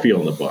like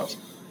feeling the bumps.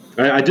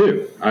 I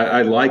do.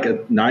 I like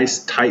a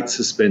nice tight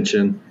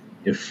suspension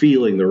and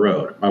feeling the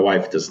road. My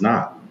wife does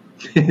not.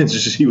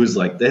 She was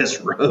like, this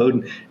road,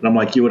 and I'm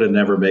like, you would have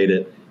never made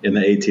it in the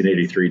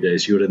 1883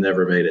 days. You would have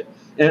never made it.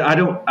 And I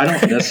don't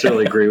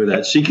necessarily agree with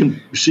that. She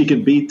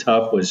can be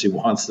tough when she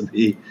wants to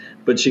be,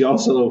 but she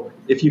also,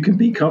 if you can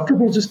be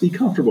comfortable, just be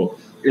comfortable.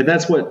 And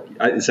that's what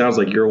it sounds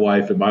like your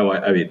wife and my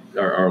wife, I mean,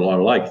 are a lot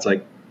alike. It's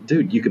like,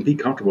 dude, you can be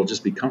comfortable,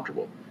 just be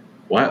comfortable.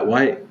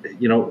 Why,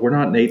 you know, we're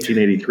not in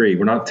 1883.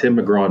 We're not Tim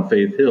McGraw and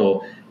Faith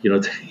Hill, you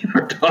know, taking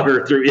our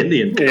daughter through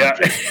Indian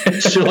country. Yeah.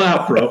 Chill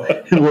out, bro.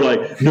 And we're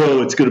like,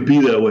 no, it's going to be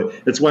that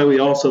way. That's why we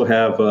also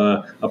have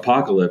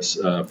apocalypse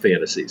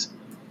fantasies.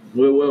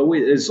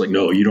 It's like,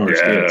 no, you don't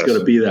understand. Yes. It's going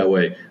to be that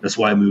way. That's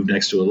why I moved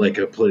next to a lake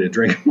of plenty of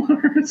drinking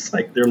water. It's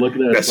like they're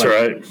looking at us. That's like,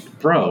 right,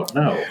 bro.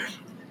 No.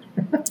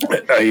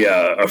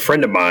 A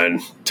friend of mine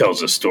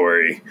tells a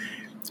story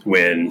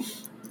when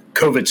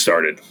COVID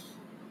started,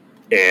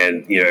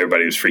 and, you know,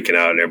 everybody was freaking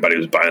out and everybody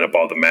was buying up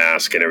all the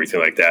masks and everything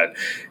like that.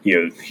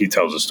 You know, he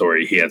tells a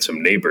story. He had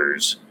some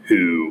neighbors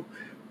who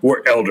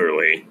were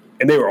elderly,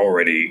 and they were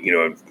already, you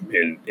know,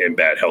 in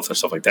bad health and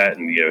stuff like that.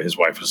 And, you know, his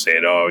wife was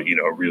saying, oh, you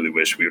know, I really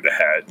wish we would have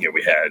had, you know,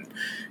 we had,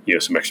 you know,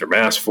 some extra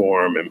masks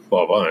for him and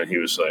blah, blah. And he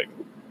was like,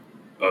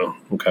 oh,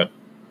 okay,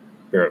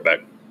 be right back.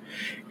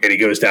 And he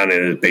goes down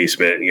in his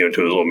basement, you know,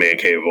 to his little man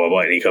cave, blah, blah.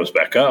 And he comes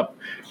back up,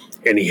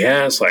 and he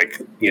has,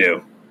 like, you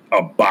know,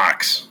 a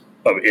box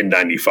of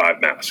N95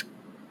 masks,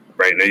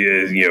 right?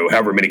 You know,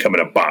 however many come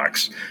in a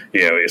box,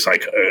 you know, it's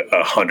like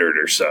 100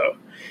 or so.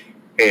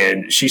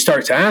 And she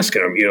starts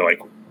asking him, you know, like,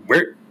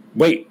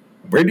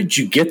 where did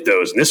you get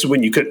those? And this is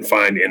when you couldn't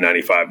find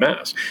N95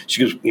 masks.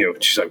 She goes, you know,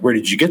 she's like, where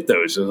did you get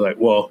those? I was like,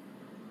 well,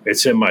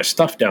 it's in my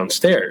stuff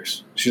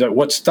downstairs. She's like,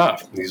 what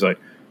stuff? And he's like,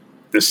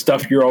 the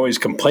stuff you're always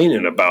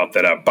complaining about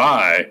that I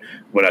buy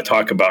when I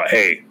talk about,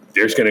 hey,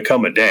 there's going to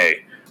come a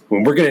day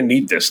when we're going to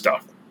need this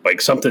stuff. Like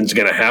something's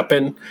going to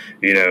happen,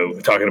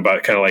 talking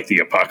about kind of like the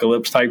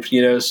apocalypse type,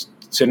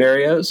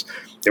 scenarios.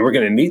 And we're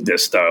going to need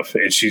this stuff.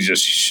 And she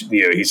just,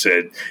 he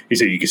said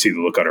you can see the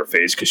look on her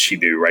face because she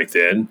knew right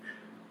then,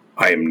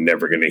 I am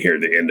never going to hear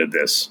the end of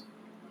this.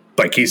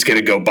 Like he's going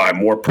to go buy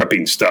more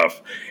prepping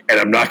stuff and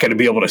I'm not going to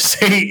be able to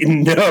say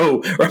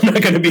no, or I'm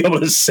not going to be able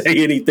to say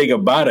anything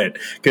about it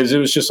because it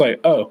was just like,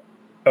 oh,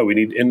 we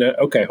need in the,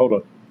 okay, hold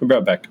on. We'll be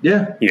right back.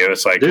 Yeah.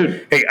 It's like,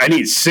 dude, hey, I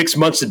need 6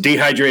 months of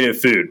dehydrated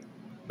food.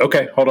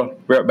 Okay, hold on.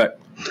 We're right back.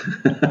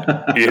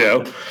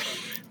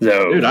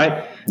 So, dude,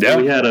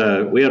 we had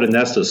a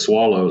nest of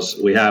swallows.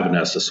 We have a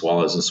nest of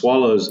swallows, and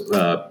swallows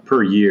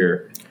per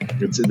year.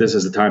 This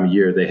is the time of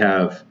year they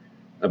have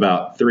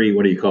about 3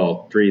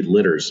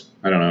 litters.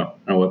 I don't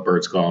know what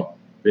birds call them.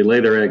 They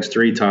lay their eggs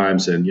 3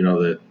 times, and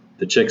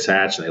the chicks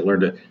hatch, and they learn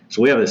to.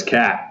 So we have this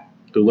cat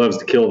who loves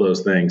to kill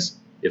those things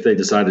if they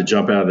decide to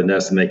jump out of the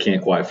nest and they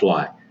can't quite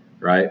fly,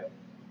 right?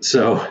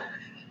 So,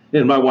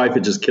 and my wife,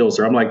 it just kills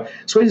her. I'm like,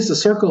 sweetie, it's the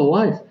circle of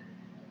life.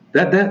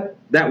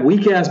 That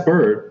weak ass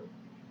bird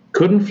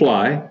couldn't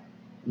fly.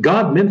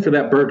 God meant for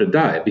that bird to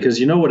die because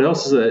you know what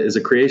else is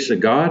a creation of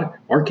God?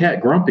 Our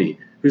cat Grumpy,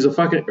 who's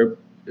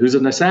who's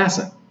an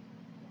assassin.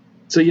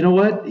 So you know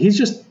what?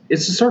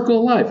 It's a circle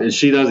of life. And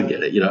she doesn't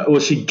get it, Well,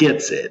 she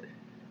gets it,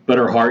 but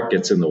her heart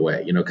gets in the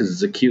way, because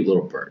it's a cute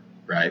little bird,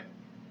 right?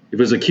 If it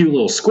was a cute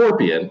little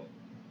scorpion,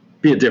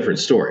 be a different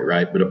story,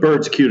 right? But a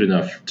bird's cute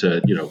enough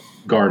to,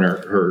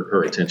 garner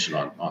her attention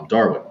on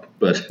Darwin.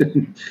 But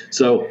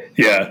so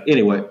yeah.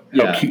 Anyway,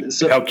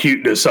 how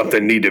cute does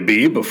something need to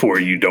be before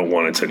you don't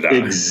want it to die?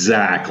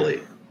 Exactly.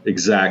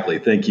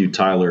 Thank you,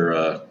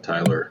 Tyler.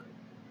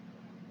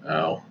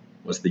 Oh,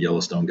 what's the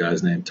Yellowstone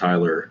guy's name?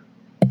 Taylor,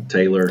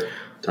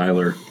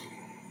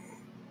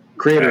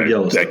 creator of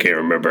Yellowstone. I can't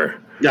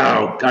remember.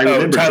 No, I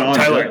remember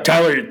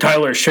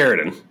Tyler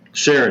Sheridan.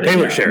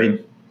 Sheridan.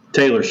 Sheridan.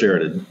 Taylor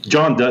Sheridan.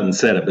 John Dutton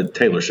said it, but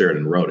Taylor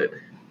Sheridan wrote it.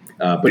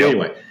 But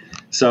anyway,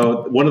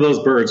 so one of those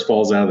birds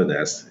falls out of the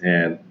nest,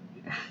 and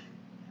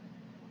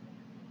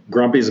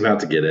Grumpy's about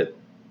to get it.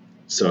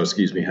 So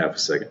excuse me half a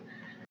second.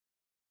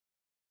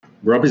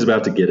 Grumpy's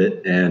about to get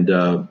it, and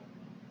I'm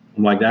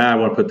like, I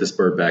want to put this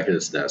bird back in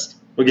its nest.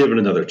 We'll give it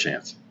another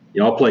chance.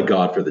 I'll play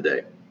God for the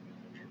day.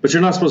 But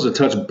you're not supposed to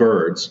touch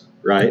birds,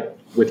 right,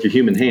 with your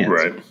human hands.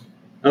 Right.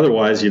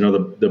 Otherwise,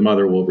 the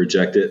mother will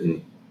reject it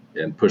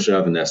and push it out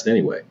of the nest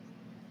anyway.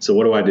 So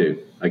what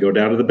do? I go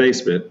down to the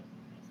basement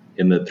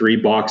in the 3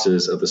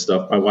 boxes of the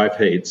stuff my wife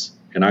hates,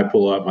 and I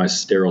pull out my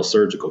sterile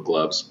surgical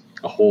gloves,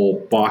 a whole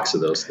box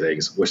of those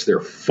things, which there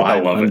are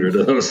 500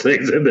 of those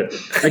things in there.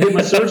 I get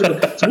my surgical.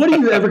 So what are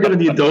you ever going to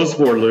need those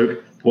for,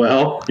 Luke?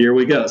 Well, here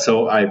we go.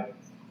 So I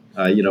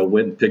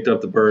went and picked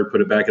up the bird,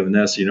 put it back in the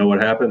nest. You know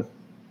what happened?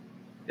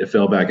 It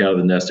fell back out of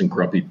the nest, and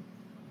Grumpy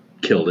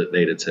killed it and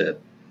ate its head.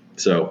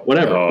 So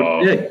whatever.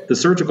 Oh. But, hey, the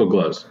surgical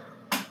gloves.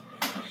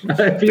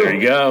 There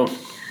you go.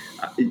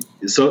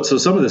 So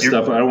some of this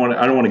stuff I don't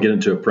want to get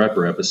into a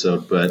prepper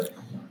episode, but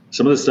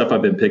some of the stuff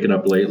I've been picking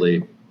up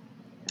lately,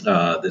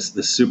 this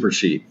super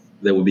sheet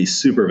that would be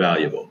super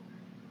valuable.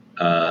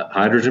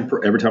 Hydrogen.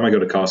 Every time I go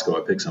to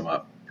Costco, I pick some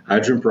up.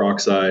 Hydrogen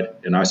peroxide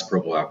and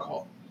isopropyl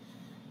alcohol.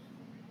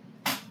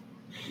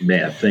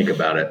 Man, think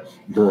about it,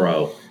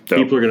 bro. Dope.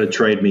 People are going to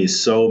trade me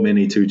so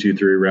many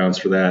 223 rounds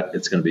for that.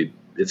 It's going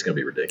to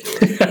be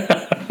ridiculous.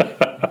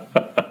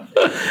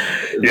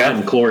 Yeah,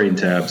 and chlorine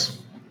tabs.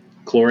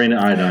 Chlorine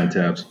and iodine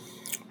tabs.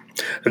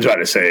 I was about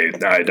to say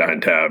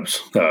iodine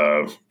tabs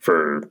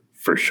for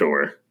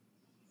sure.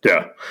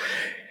 Yeah.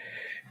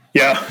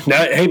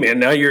 Now, hey man,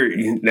 now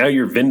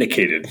you're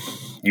vindicated.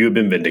 You have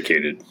been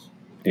vindicated.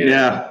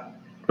 Yeah,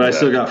 but I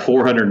still got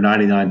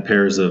 499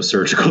 pairs of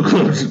surgical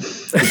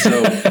gloves.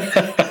 So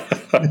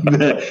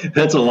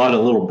that's a lot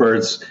of little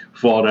birds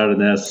falling out of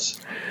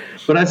nests.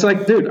 But it's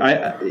like, dude,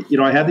 I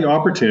had the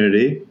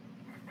opportunity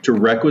to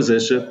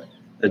requisition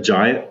a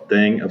giant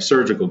thing of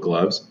surgical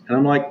gloves. And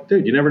I'm like,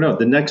 dude, you never know.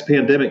 The next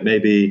pandemic may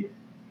be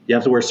you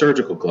have to wear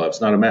surgical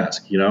gloves, not a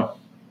mask, Who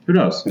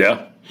knows?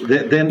 Yeah.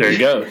 Then there you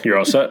go. You're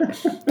all set.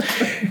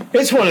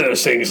 It's one of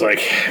those things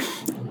like,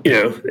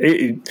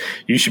 you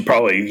should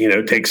probably,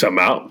 take some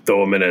out,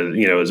 throw them in a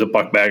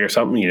Ziploc bag or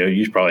something.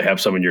 You should probably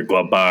have some in your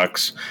glove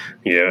box,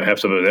 have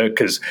some of that.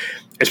 Because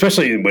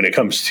especially when it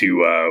comes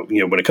to,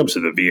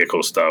 the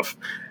vehicle stuff,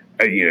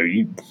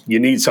 you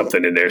need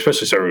something in there,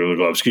 especially surgical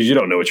gloves, because you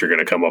don't know what you're going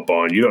to come up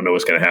on. You don't know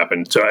what's going to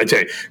happen. So I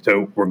tell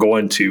you, we're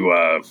going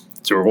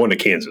to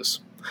Kansas.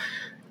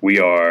 We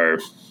are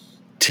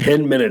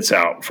 10 minutes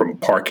out from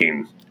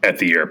parking at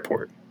the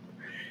airport,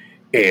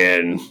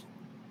 and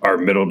our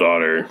middle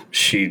daughter,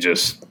 she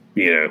just,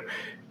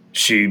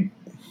 she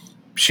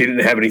didn't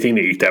have anything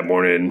to eat that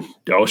morning.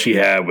 All she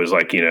had was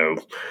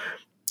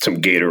some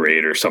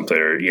Gatorade or something,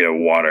 or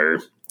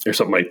water or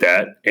something like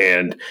that.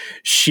 And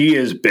she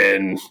has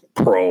been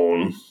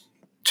prone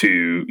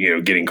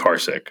to, getting car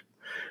sick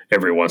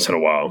every once in a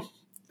while.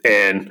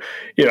 And,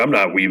 I'm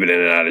not weaving in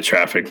and out of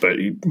traffic, but,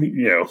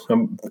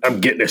 I'm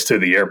getting us to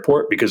the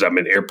airport because I'm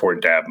in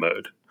airport dab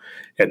mode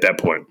at that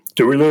point.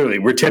 So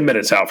we're 10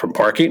 minutes out from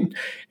parking,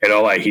 and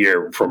all I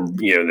hear from,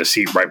 the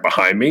seat right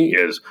behind me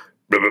is,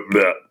 blah, blah,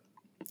 blah,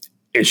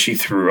 and she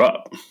threw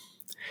up.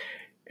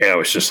 And I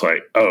was just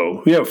like,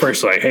 oh,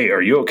 first like, hey,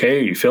 are you okay?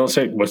 Are you feeling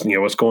sick? What's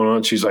going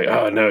on? She's like,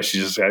 oh, no,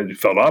 I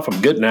fell off.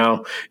 I'm good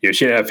now. She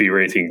didn't have fever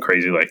or anything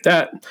crazy like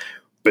that.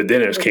 But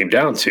then it came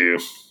down to,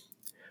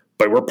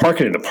 but we're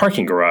parking in the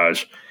parking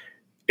garage.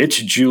 It's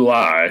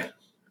July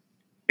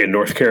in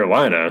North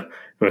Carolina. And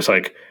it's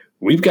like,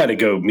 we've got to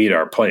go meet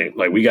our plane.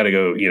 Like, we got to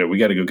go, we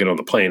got to go get on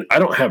the plane. I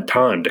don't have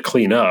time to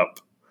clean up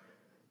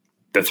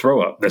the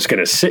throw up that's going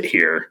to sit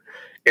here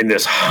in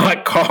this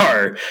hot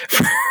car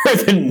for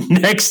the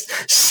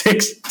next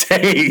 6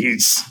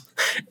 days.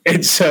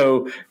 And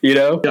so, hey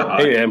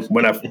man,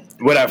 when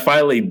I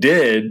finally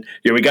did,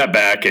 we got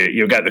back,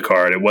 got the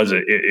car, and it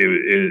wasn't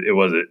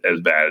as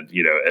bad,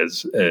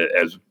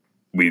 as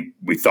we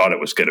thought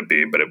it was going to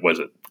be, but it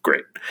wasn't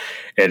great.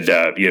 And,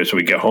 so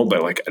we get home,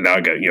 but like, now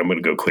I'm going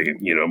to go clean,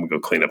 I'm going to go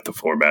clean up the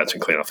floor mats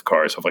and clean off the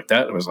car and stuff like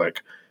that. And I was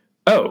like,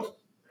 oh,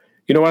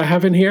 you know what I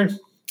have in here?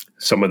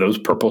 Some of those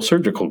purple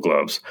surgical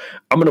gloves.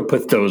 I'm going to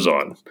put those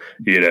on,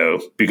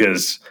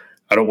 because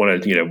I don't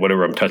want to,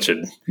 whatever I'm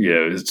touching,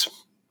 it's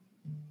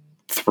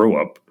throw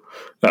up,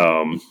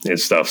 and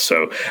stuff.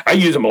 So I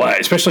use them a lot,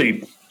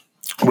 especially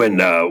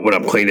when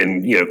I'm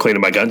cleaning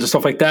my guns and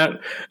stuff like that.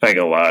 I ain't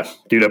gonna lie,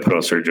 dude, I put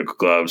on surgical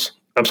gloves.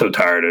 I'm so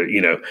tired of,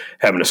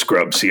 having to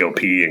scrub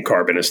COP and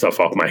carbon and stuff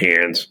off my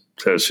hands.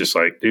 So it's just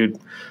like, dude,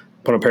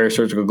 put on a pair of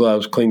surgical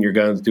gloves, clean your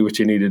guns, do what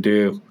you need to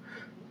do,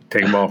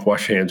 take them off,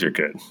 wash your hands, you're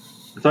good.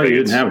 I thought you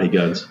didn't have any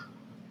guns.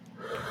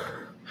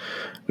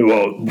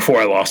 Well,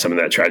 before I lost them in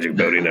that tragic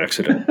boating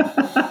accident.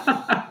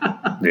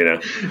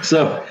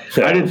 So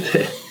I didn't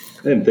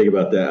think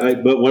about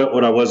that. But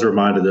what I was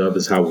reminded of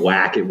is how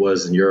whack it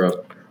was in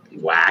Europe.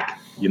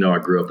 Whack. I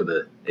grew up in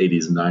the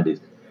 80s and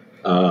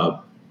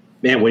 90s.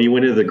 Man, when you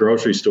went into the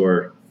grocery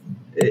store,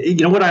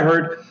 what I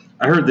heard?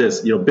 I heard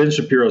this. Ben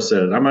Shapiro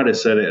said it. I might have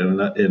said it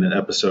in an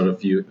episode a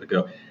few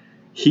ago.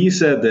 He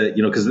said that,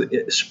 because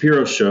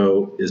Shapiro's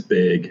show is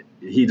big.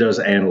 He does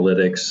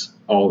analytics,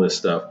 all this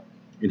stuff.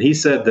 And he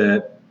said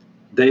that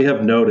they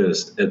have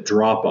noticed a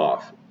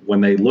drop-off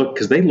when they look,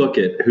 because they look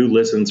at who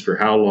listens for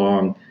how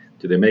long,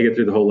 do they make it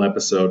through the whole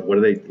episode, what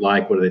do they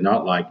like, what do they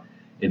not like.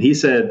 And he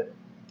said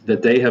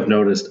that they have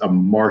noticed a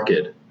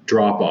marked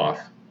drop-off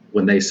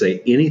when they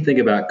say anything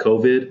about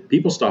COVID.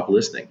 People stop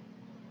listening.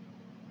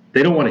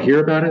 They don't want to hear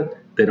about it.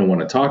 They don't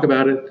want to talk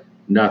about it.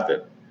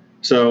 Nothing.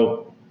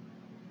 So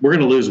we're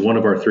going to lose one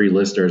of our 3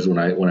 listeners when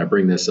I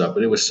bring this up.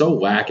 But it was so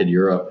whack in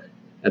Europe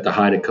at the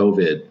height of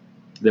COVID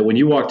that when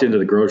you walked into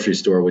the grocery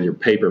store with your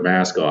paper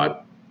mask on,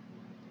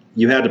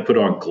 you had to put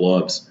on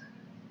gloves,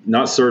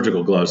 not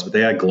surgical gloves, but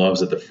they had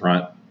gloves at the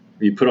front.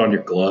 You put on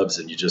your gloves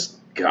and you just,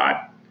 God,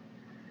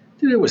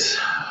 dude, it was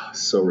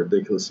so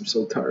ridiculous. I'm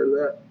so tired of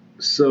that.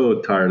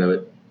 So tired of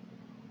it.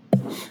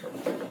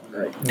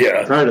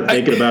 Yeah. Tired of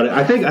thinking about it.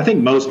 I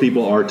think most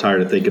people are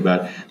tired of thinking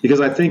about it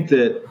because I think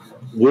that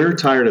we're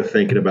tired of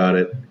thinking about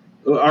it.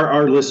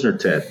 Our listener,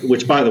 Ted,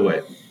 which, by the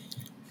way,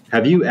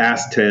 have you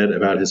asked Ted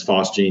about his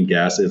phosgene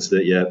gas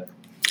incident yet?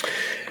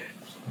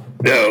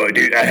 No,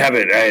 dude, I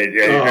haven't. I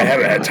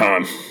haven't had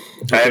time.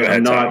 I haven't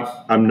had time.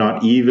 I'm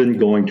not even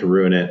going to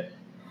ruin it,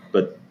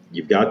 but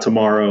you've got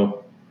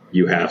tomorrow.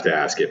 You have to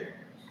ask him.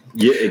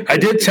 I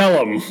did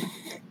tell him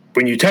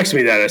when you texted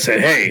me that.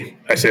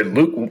 I said,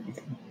 Luke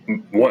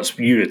wants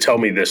you to tell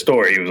me this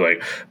story. He was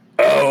like,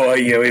 oh,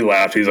 he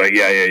laughed. He's like,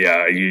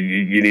 yeah.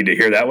 You need to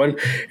hear that one.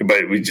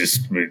 But it's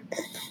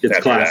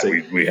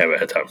classic. We haven't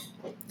had time.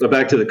 But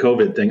back to the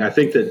COVID thing. I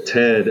think that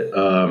Ted,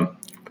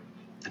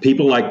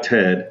 people like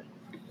Ted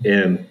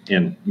and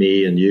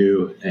me and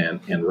you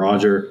and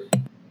Roger,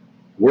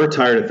 we're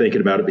tired of thinking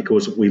about it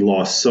because we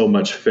lost so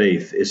much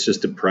faith. It's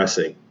just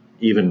depressing,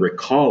 even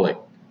recalling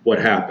what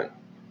happened.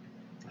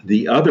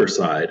 The other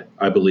side,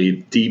 I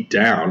believe, deep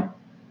down,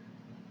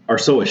 are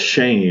so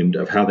ashamed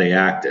of how they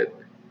acted.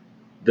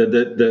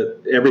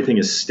 Everything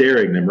is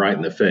staring them right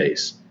in the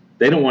face.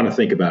 They don't want to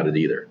think about it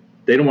either.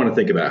 They don't want to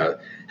think about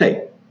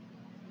hey,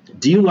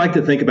 do you like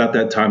to think about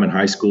that time in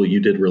high school you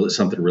did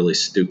something really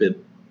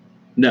stupid?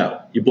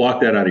 No, you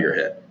block that out of your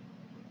head.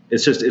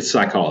 It's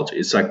psychology.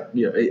 It's like,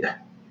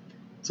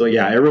 so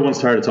yeah, everyone's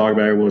tired of talking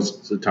about it.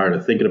 Everyone's tired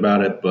of thinking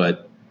about it,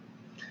 but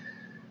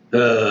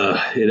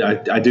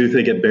I do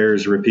think it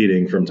bears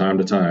repeating from time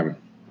to time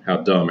how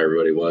dumb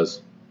everybody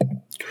was.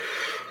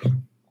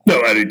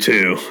 No, I do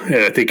too. And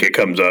I think it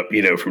comes up,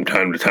 from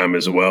time to time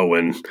as well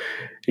when,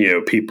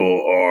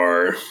 people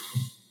are,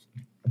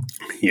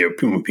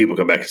 when people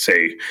come back and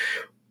say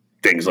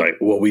things like,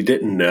 well, we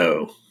didn't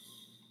know,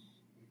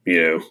 I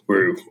mean,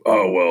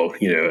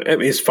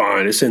 it's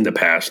fine. It's in the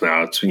past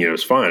now. It's,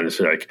 it's fine.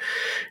 It's like,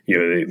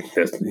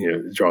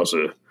 it draws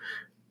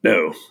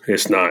no,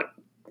 it's not,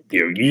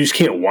 you just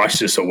can't wash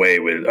this away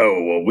with,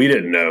 oh, well, we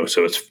didn't know.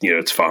 So it's,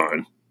 it's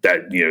fine.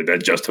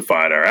 that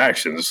justified our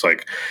actions. It's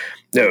like,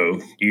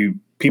 no,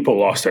 people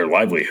lost their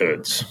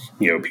livelihoods.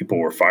 People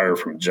were fired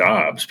from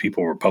jobs.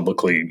 People were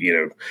publicly,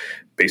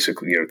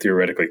 basically,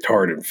 theoretically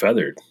tarred and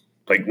feathered.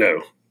 Like,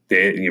 no,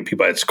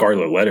 people had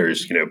scarlet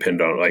letters,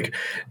 pinned on. Like,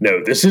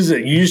 no, this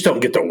isn't. You just don't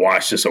get to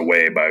wash this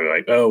away by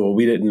like, oh, well,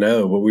 we didn't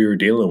know what we were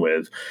dealing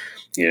with,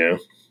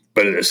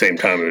 But at the same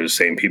time, it was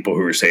the same people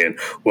who were saying,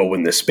 well,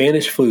 when the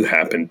Spanish flu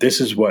happened, this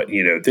is what,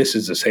 this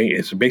is the same,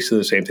 it's basically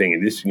the same thing.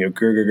 And this,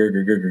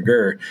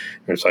 grr. And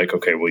it's like,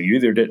 okay, well, you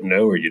either didn't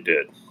know or you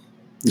did.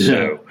 Yeah.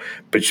 So,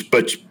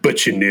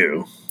 but you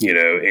knew,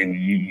 and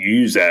you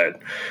use that,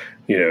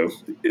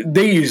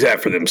 they use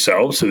that for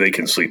themselves so they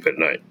can sleep at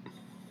night.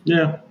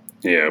 Yeah.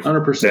 Yeah.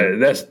 100%.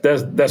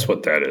 That's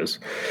what that is.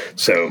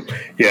 So,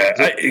 yeah,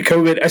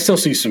 COVID, I still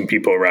see some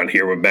people around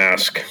here with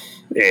masks.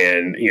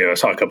 And, I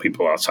saw a couple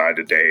people outside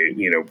today,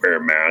 wear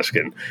a mask.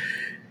 And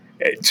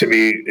to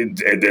me,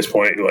 at this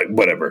point, like,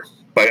 whatever.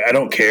 But I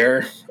don't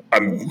care.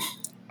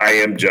 I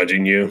am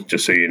judging you,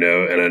 just so you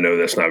know. And I know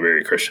that's not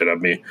very Christian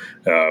of me.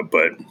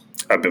 But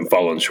I've been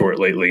falling short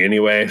lately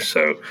anyway.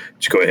 So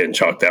just go ahead and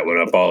chalk that one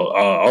up.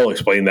 I'll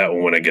explain that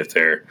one when I get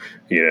there,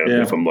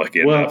 if I'm lucky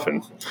enough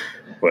and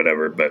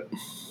whatever. But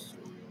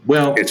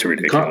it's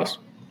ridiculous.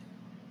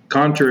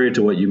 Contrary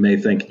to what you may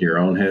think in your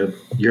own head,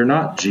 you're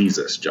not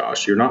Jesus,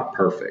 Josh. You're not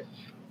perfect.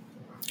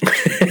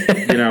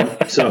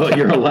 So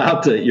you're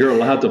allowed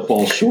to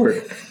fall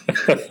short.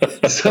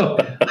 So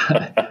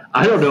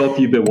I don't know if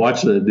you've been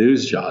watching the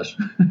news, Josh,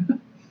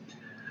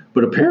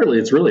 but apparently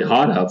it's really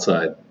hot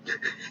outside.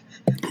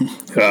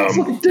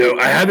 No,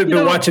 I haven't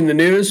been watching the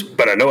news,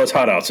 but I know it's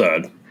hot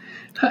outside.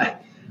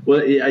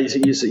 Well,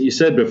 you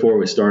said before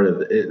we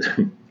started,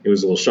 it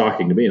was a little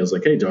shocking to me. I was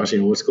like, hey, Josh,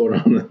 what's going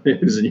on in the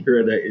news? And you're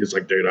in it. It's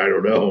like, dude, I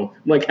don't know.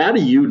 I'm like, how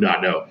do you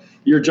not know?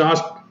 You're Josh.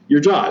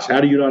 How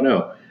do you not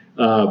know?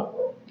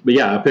 But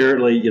yeah,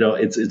 apparently,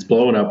 it's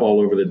blowing up all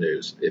over the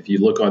news. If you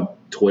look on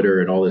Twitter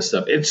and all this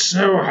stuff, it's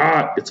so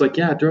hot. It's like,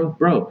 yeah,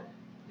 bro,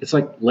 it's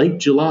like late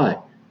July.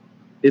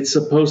 It's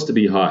supposed to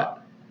be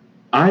hot.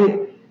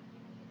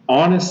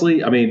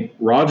 Honestly,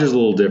 Roger's a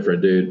little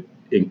different, dude.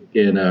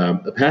 In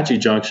Apache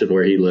Junction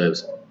where he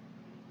lives,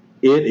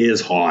 it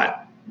is hot.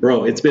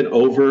 Bro, it's been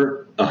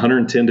over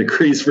 110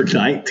 degrees for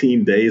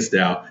 19 days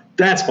now.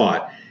 That's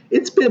hot.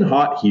 It's been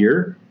hot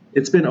here.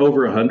 It's been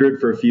over 100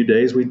 for a few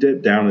days. We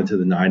dipped down into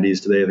the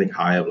 90s today. I think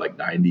high of like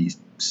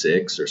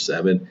 96 or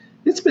 7.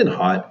 It's been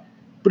hot,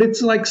 but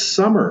it's like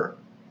summer.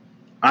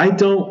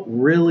 It's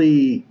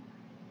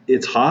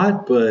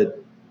hot,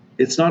 but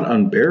it's not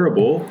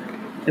unbearable.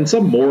 And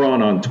some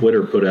moron on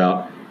Twitter put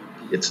out,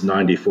 it's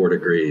 94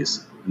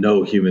 degrees.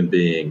 No human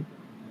being.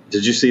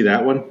 Did you see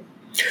that one?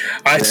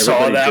 I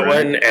saw that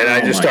one, and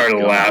I just started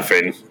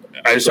laughing.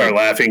 I just started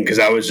laughing because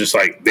I was just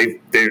like, they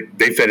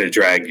finna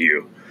drag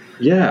you.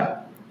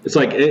 Yeah. It's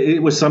like,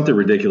 it was something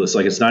ridiculous.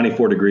 Like, it's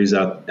 94 degrees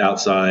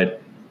outside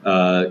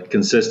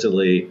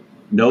consistently.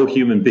 No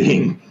human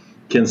being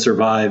can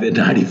survive in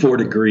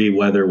 94-degree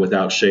weather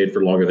without shade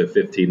for longer than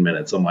 15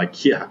 minutes. I'm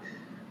like, yeah.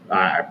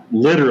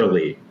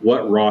 Literally,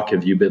 what rock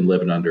have you been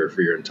living under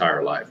for your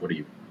entire life? What are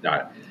you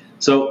not?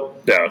 So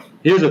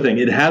Here's the thing.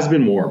 It has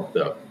been warm,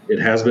 though. It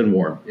has been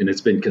warm, and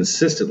it's been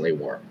consistently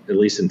warm, at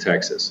least in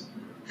Texas,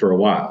 for a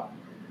while.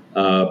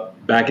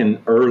 Back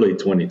in early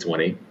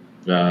 2020,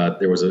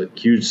 there was a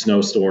huge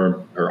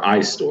snowstorm or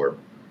ice storm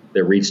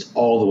that reached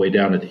all the way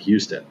down into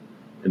Houston.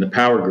 And the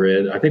power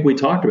grid, I think we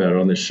talked about it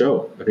on this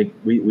show. I think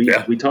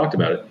we talked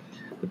about it.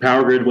 The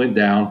power grid went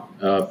down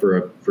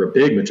for a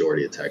big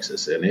majority of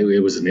Texas, and it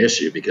was an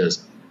issue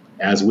because,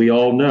 as we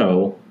all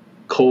know,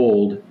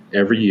 cold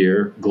every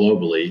year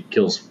globally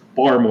kills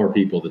far more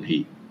people than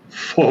heat.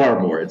 Far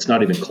more. It's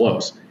not even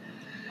close.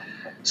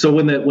 So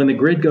when the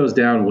grid goes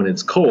down when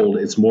it's cold,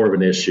 it's more of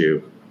an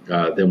issue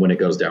than when it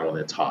goes down when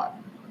it's hot.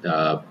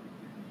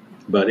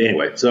 But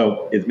anyway,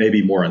 so it may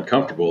be more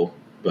uncomfortable,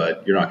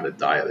 but you're not going to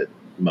die of it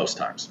most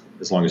times,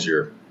 as long as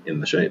you're in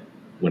the shade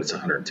when it's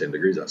 110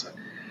 degrees outside.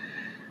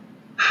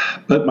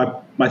 But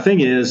my thing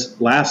is,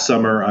 last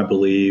summer, I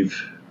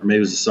believe, or maybe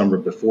it was the summer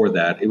before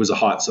that, it was a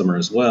hot summer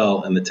as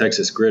well, and the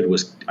Texas grid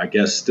was, I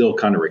guess, still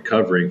kind of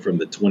recovering from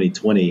the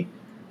 2020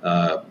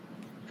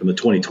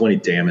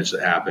 damage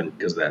that happened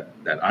because of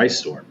that ice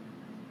storm.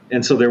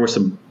 And so there were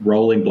some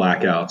rolling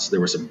blackouts. There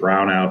were some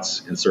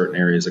brownouts in certain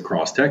areas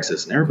across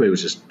Texas, and everybody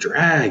was just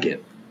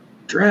dragging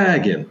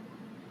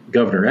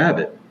Governor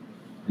Abbott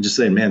and just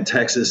saying, man,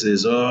 Texas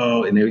is,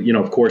 and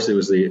of course it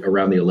was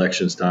around the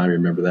elections time. You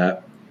remember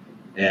that?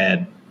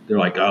 And they're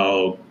like,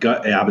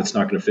 Abbott's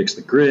not going to fix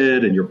the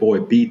grid. And your boy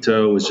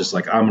Beto was just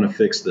like, I'm going to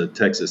fix the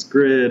Texas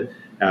grid.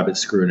 Abbott's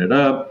screwing it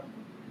up.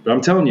 But I'm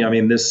telling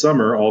you, this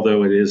summer,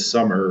 although it is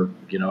summer,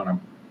 and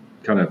I'm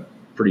kind of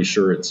pretty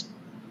sure it's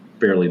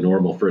fairly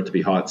normal for it to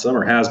be hot,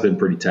 summer has been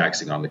pretty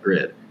taxing on the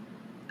grid.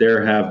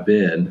 There have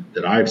been,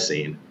 that I've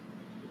seen,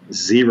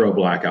 0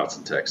 blackouts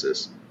in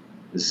Texas,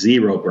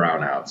 0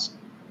 brownouts.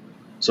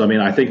 So,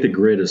 I think the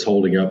grid is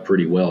holding up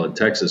pretty well in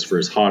Texas for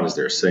as hot as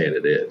they're saying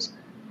it is.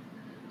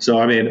 So,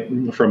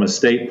 from a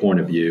state point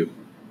of view,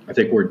 I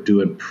think we're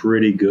doing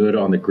pretty good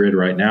on the grid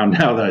right now.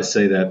 Now that I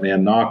say that,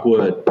 man, knock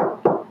wood.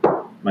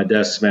 My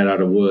desk's made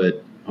out of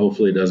wood.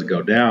 Hopefully it doesn't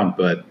go down,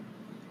 but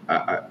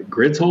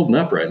grid's holding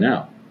up right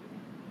now.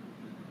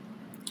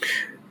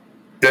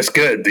 That's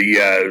good.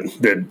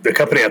 The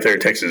company out there in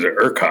Texas is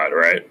ERCOT,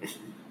 right?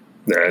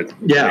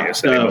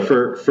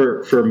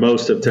 For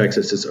most of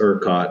Texas, it's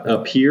ERCOT.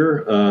 Up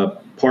here,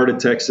 part of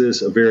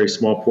Texas, a very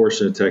small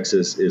portion of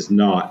Texas, is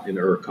not in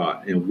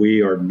ERCOT, and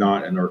we are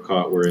not in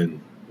ERCOT.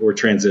 We're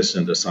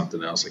transitioning to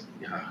something else.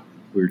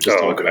 We were just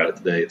talking about it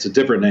today. It's a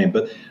different name,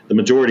 but the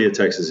majority of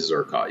Texas is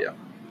ERCOT. Yeah.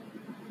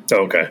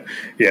 Okay.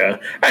 Yeah.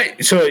 I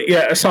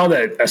saw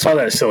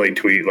that silly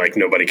tweet, like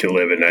nobody can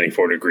live in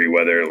 94-degree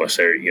weather unless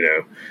they're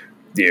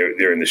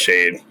they're in the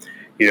shade.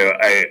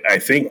 I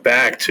think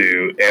back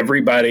to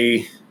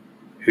everybody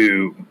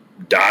who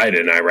died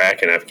in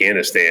Iraq and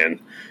Afghanistan,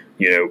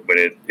 when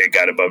it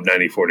got above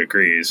 94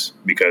 degrees,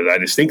 because I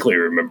distinctly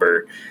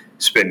remember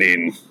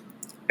spending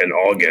an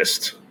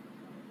August,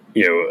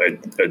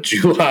 a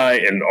July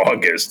and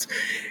August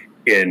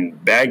in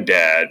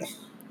Baghdad,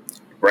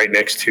 right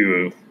next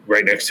to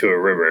a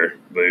river.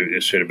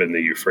 It should have been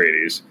the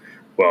Euphrates.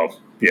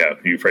 Well, yeah,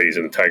 the Euphrates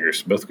and the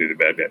Tigris both go to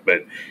Baghdad,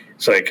 but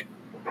it's like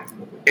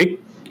it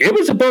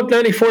was above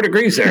 94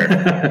 degrees there.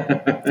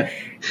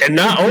 And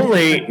not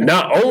only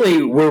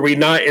were we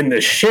not in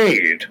the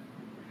shade,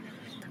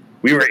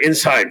 we were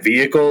inside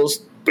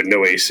vehicles with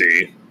no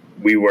AC.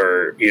 We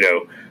were,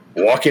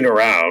 walking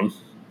around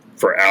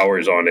for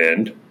hours on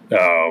end.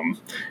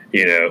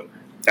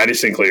 I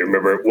distinctly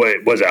remember,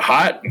 was it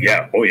hot?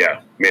 Yeah. Oh,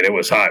 yeah. Man, it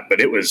was hot, but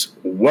it was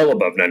well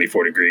above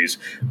 94 degrees.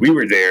 We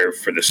were there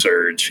for the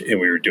surge, and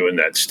we were doing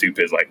that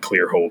stupid,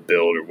 clear hole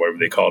build or whatever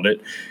they called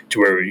it, to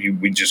where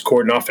we just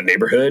cordoned off a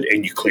neighborhood,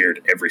 and you cleared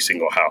every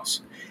single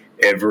house.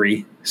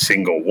 Every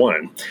single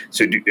one.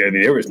 So,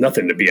 there was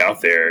nothing to be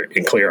out there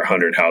and clear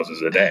 100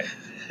 houses a day.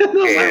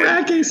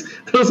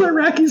 Those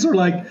Iraqis are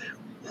like,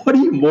 what are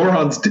you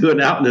morons doing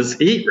out in this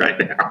heat right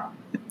now?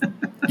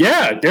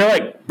 Yeah, they're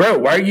like, bro,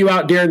 why are you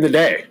out during the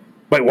day?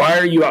 Like, why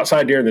are you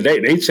outside during the day?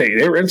 They'd say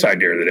they were inside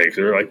during the day because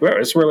they're like, bro,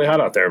 it's really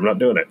hot out there. I'm not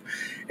doing it.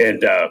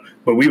 And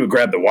but we would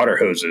grab the water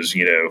hoses.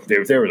 If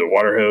there was a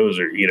water hose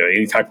or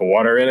any type of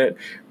water in it,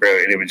 bro,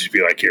 and it would just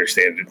be like, here,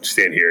 stand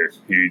here.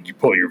 You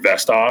pull your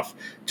vest off,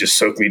 just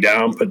soak me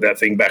down, put that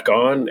thing back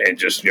on, and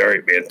just all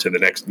right, man. To the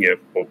next, we're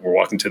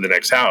walking to the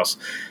next house.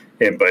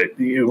 But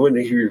when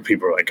you hear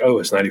people are like, oh,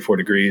 it's 94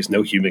 degrees,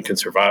 no human can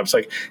survive. It's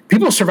like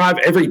people survive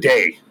every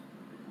day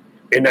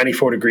in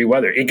 94-degree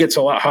weather. It gets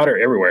a lot hotter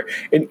everywhere.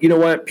 And you know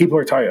what? People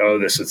are talking, oh,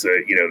 this is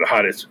the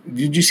hottest.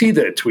 Did you see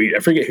the tweet? I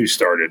forget who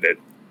started it,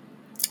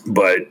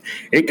 but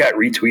it got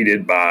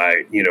retweeted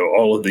by,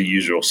 all of the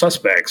usual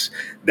suspects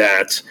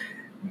that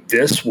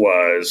it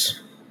was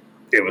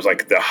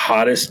like the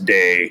hottest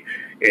day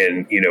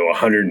in,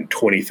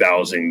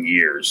 120,000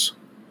 years.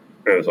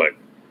 And I was like,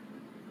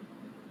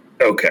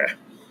 okay.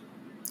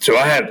 So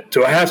I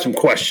have some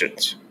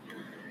questions.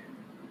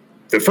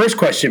 The first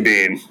question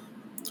being,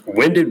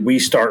 when did we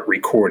start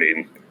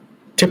recording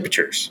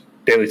temperatures,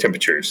 daily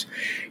temperatures?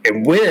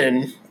 And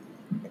when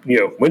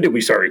did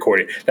we start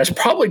recording? That's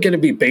probably going to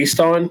be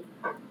based on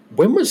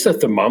when was the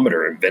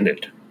thermometer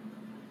invented?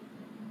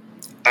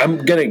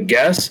 I'm going to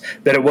guess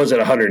that it wasn't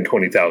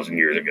 120,000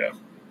 years ago.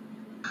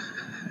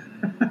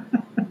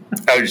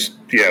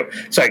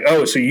 It's like,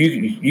 oh, so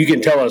you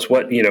can tell us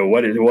what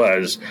it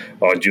was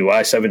on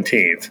July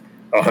 17th,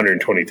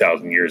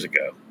 120,000 years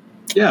ago.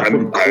 Yeah,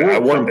 from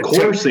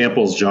core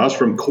samples, Josh,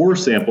 from core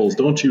samples,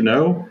 don't you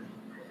know?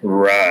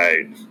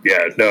 Right.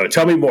 Yeah. No,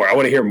 tell me more. I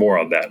want to hear more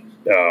on that.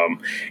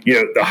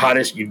 The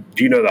hottest, do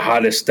you know the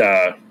hottest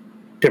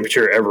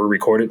temperature ever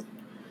recorded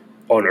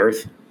on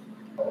Earth?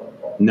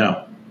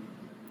 No.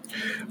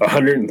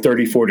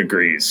 134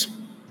 degrees.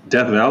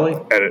 Death Valley?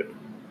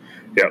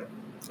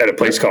 At a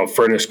place called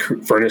Furnace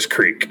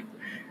Creek.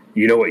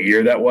 You know what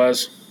year that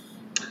was?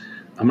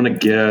 I'm going to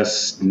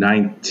guess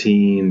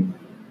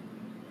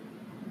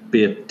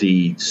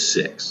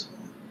 1956.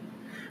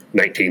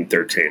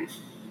 1913.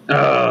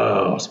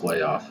 Oh, it's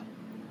way off.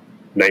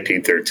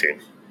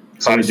 1913.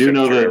 So we do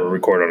know that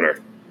record on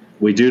Earth.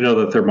 We do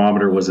know the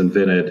thermometer was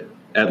invented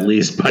at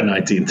least by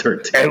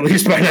 1913. At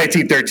least by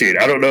 1913.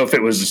 I don't know if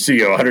it was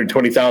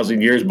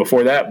 120,000 years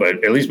before that,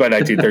 but at least by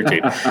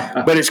 1913.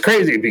 But it's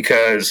crazy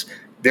because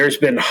there's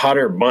been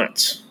hotter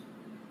months.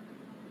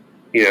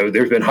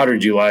 There's been hotter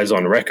Julys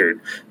on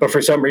record, but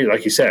for some reason,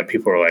 like you said,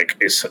 people are like,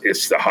 it's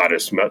the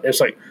hottest month.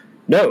 It's like,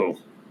 no,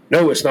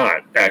 it's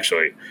not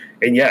actually.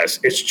 And yes,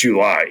 it's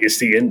July. It's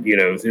the end.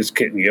 It's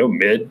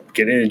mid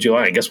getting into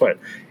July. And guess what?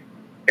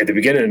 At the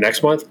beginning of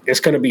next month, it's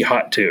going to be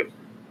hot too.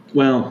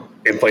 Well,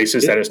 in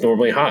places that it's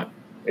normally hot.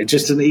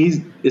 It's an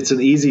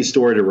easy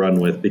story to run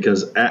with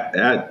because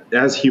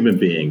as human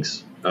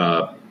beings,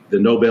 the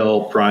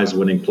Nobel Prize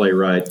winning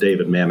playwright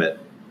David Mamet,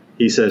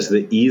 he says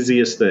the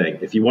easiest thing,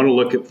 if you want to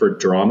look for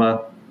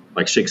drama,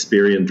 like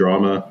Shakespearean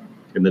drama,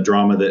 and the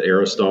drama that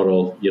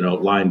Aristotle,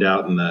 lined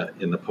out in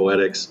the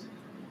Poetics,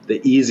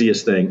 the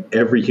easiest thing,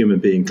 every human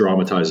being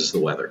dramatizes the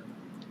weather.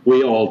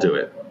 We all do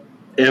it.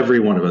 Every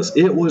one of us.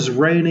 It was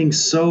raining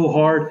so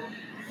hard.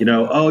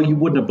 You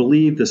wouldn't have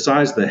believed the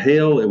size of the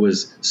hail. It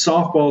was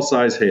softball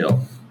size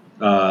hail.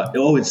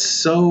 It's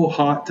so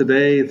hot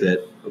today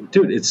that,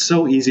 dude, it's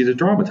so easy to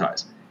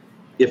dramatize.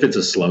 If it's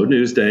a slow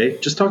news day,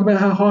 just talk about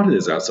how hot it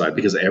is outside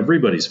because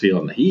everybody's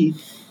feeling the heat.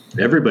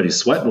 Everybody's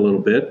sweating a little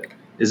bit.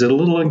 Is it a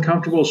little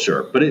uncomfortable?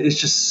 Sure. But it's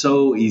just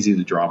so easy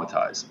to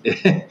dramatize.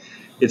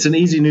 It's an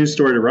easy news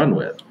story to run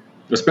with,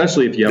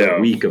 especially if you have a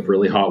week of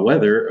really hot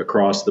weather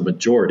across the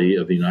majority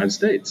of the United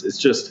States. It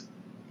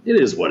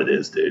is what it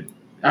is, dude.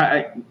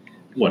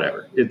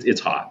 Whatever. It's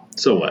hot.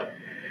 So what?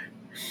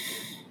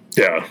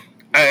 Yeah.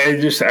 I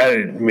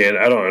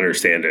don't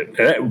understand it.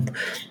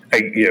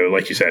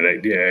 Like you said,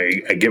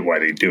 I get why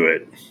they do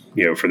it,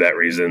 for that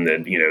reason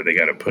that, they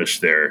got to push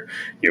their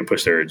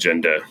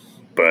agenda.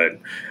 But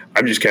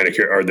I'm just kind of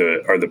curious,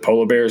 are the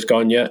polar bears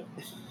gone yet?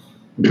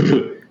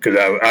 Because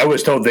I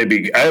was told they'd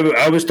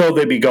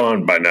be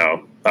gone by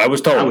now. I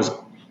was told.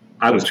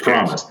 I was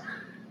promised.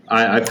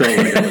 I felt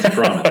like I was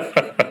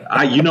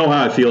promised. You know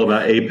how I feel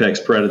about apex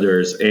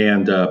predators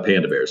and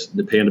panda bears.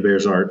 The panda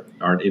bears aren't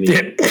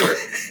any,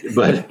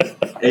 but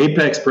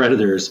apex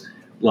predators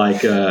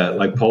like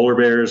polar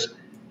bears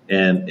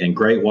and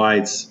great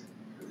whites,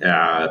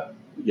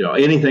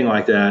 anything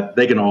like that,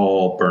 they can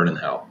all burn in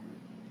hell.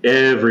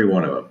 Every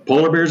one of them.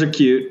 Polar bears are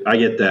cute. I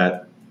get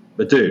that,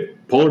 but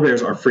dude, polar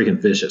bears are freaking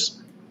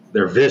vicious.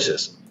 They're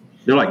vicious.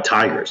 They're like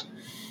tigers.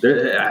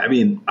 I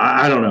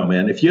don't know,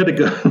 man. If you had to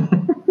go,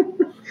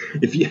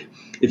 if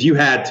you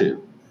had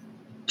to,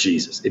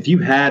 Jesus, if you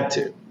had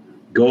to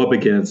go up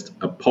against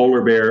a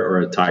polar bear or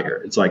a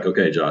tiger, it's like,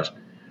 okay, Josh,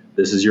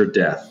 this is your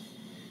death.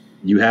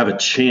 You have a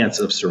chance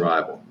of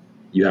survival.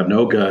 You have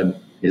no gun.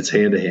 It's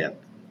hand to hand.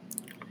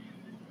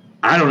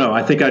 I don't know.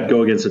 I think I'd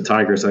go against a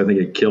tiger, so I think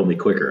it'd kill me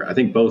quicker. I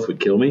think both would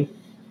kill me,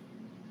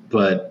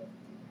 but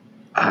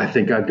I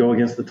think I'd go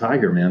against the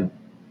tiger, man.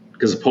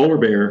 Because a polar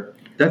bear,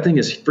 that thing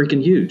is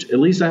freaking huge. At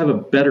least I have a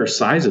better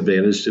size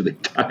advantage to the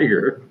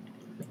tiger.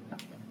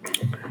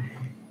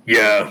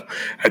 Yeah,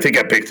 I think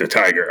I picked the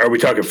tiger. Are we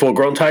talking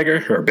full-grown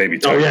tiger or baby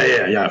tiger?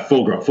 Oh, yeah.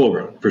 Full-grown,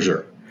 for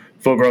sure.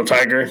 Full-grown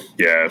tiger?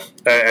 Yeah.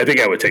 I think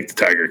I would take the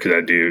tiger because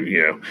I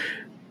do,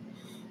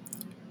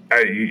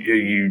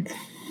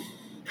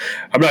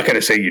 I'm not going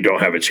to say you don't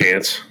have a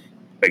chance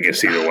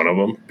against either one of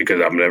them because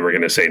I'm never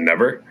going to say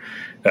never.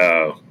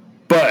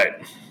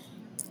 But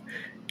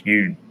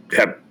you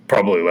have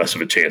probably less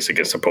of a chance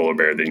against a polar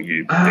bear than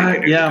you do the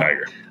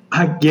tiger.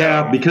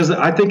 Because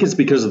I think it's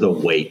because of the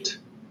weight,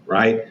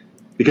 right?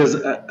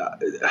 Because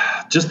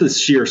just the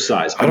sheer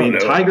size. I don't know.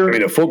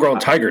 A full-grown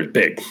tiger is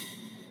big.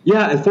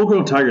 Yeah, a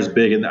full-grown tiger is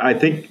big, and I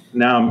think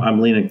now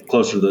I'm leaning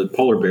closer to the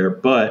polar bear,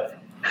 but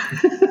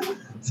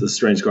it's a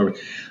strange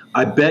conversation.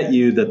 I bet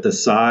you that the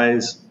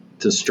size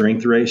to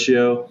strength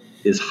ratio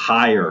is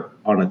higher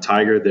on a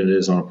tiger than it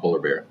is on a polar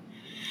bear.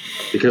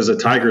 Because a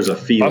tiger is a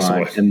feline,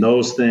 possibly. And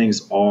those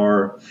things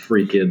are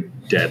freaking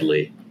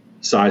deadly.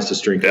 Size to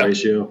strength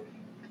ratio,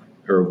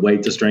 or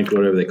weight to strength,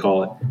 whatever they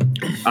call it.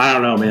 I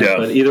don't know, man. Yeah.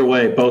 But either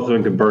way, both of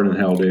them can burn in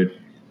hell, dude.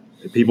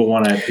 People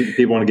want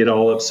to get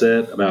all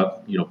upset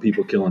about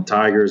people killing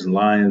tigers and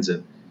lions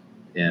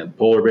and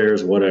polar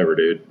bears, whatever,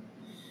 dude.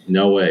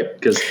 No way.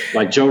 Because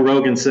like Joe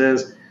Rogan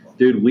says,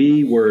 dude,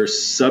 we were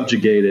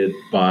subjugated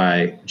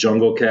by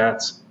jungle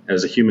cats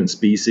as a human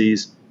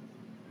species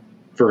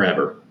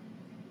forever.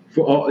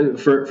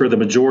 For the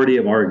majority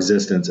of our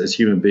existence as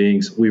human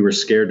beings, we were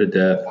scared to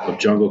death of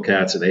jungle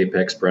cats and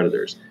apex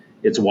predators.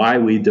 It's why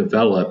we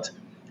developed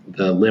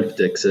the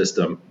limbic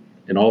system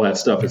and all that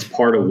stuff. It's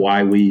part of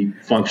why we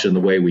function the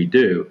way we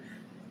do,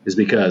 is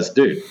because,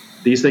 dude,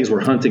 these things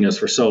were hunting us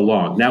for so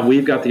long. Now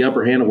we've got the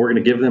upper hand and we're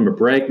going to give them a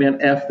break, man.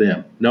 F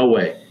them. No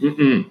way.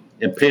 Mm-mm.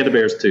 And panda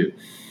bears too.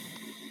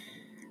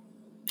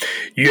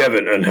 You have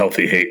an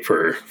unhealthy hate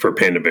for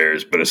panda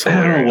bears, but it's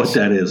hilarious. I don't know what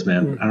that is,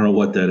 man. I don't know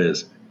what that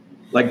is.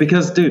 Like,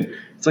 because, dude,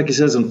 it's like he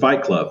says in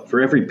Fight Club,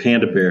 for every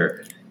panda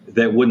bear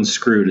that wouldn't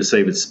screw to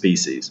save its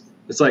species.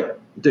 It's like,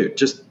 dude,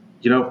 just,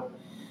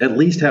 at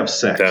least have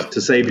sex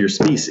to save your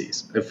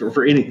species.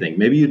 For anything.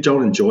 Maybe you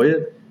don't enjoy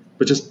it,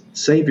 but just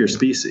save your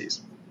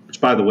species.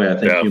 Which, by the way, I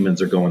think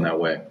humans are going that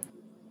way.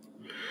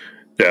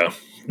 Yeah.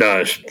 No,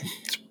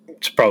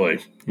 it's probably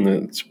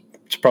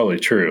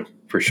true,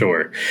 for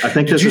sure. I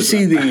think I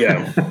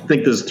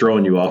think this is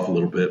throwing you off a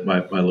little bit, my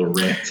little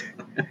rant.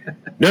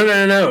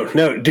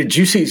 No. Did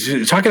you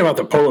see, talking about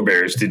the polar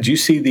bears, did you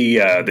see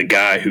the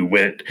guy who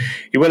went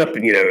up,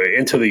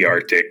 into the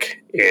Arctic,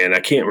 and I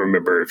can't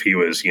remember if he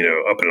was,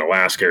 up in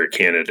Alaska or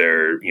Canada,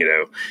 or,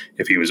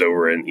 if he was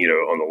over in,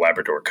 on the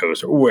Labrador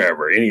coast or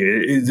wherever.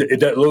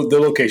 The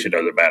location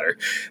doesn't matter.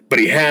 But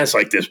he has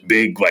like this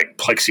big, like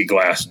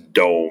plexiglass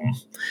dome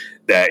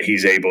that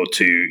he's able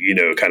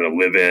to, kind of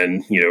live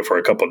in, for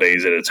a couple of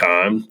days at a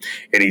time.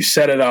 And he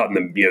set it out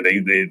in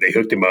the, they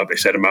hooked him up. They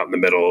set him out in the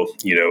middle,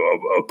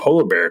 of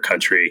polar bear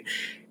country.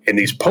 And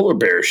these polar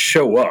bears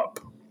show up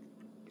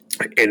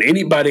And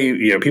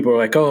anybody, people are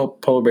like, oh,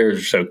 polar bears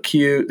are so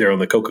cute. They're on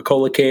the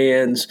Coca-Cola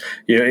cans,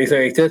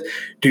 anything like that.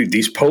 Dude,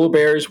 these polar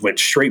bears went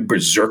straight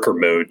berserker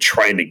mode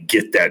trying to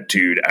get that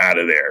dude out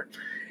of there.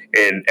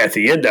 And at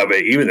the end of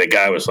it, even the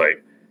guy was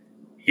like,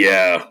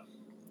 yeah,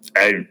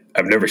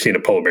 I've never seen a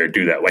polar bear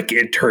do that. Like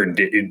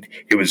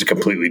it was a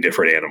completely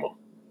different animal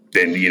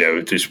than,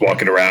 just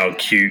walking around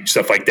cute,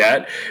 stuff like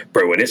that.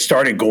 Bro, when it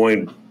started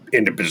going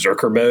into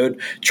berserker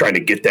mode, trying to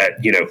get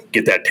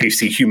that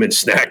tasty human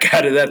snack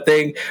out of that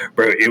thing,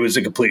 bro, it was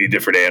a completely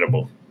different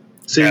animal.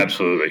 See,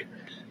 absolutely.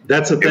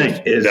 That's the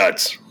thing is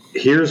nuts.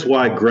 Here's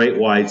why great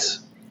whites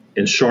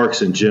and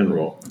sharks in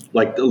general,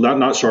 like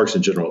not sharks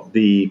in general,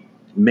 the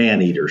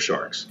man-eater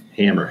sharks,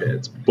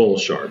 hammerheads, bull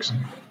sharks,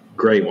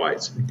 great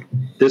whites.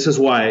 This is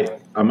why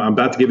I'm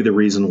about to give you the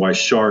reason why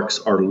sharks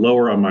are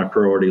lower on my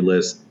priority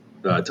list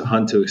to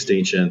hunt to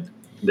extinction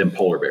than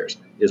polar bears,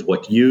 is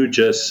what you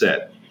just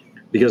said.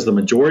 Because the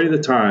majority of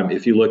the time,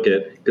 if you look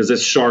at, because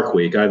it's Shark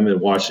Week, I haven't been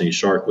watching any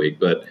Shark Week,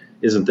 but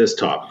isn't this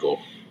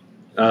topical?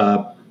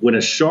 When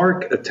a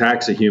shark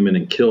attacks a human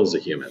and kills a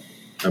human,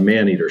 a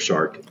man-eater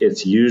shark,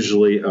 it's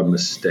usually a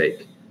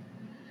mistake.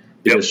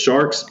 Because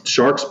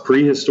sharks'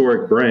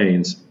 prehistoric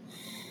brains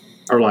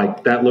are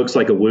like, that looks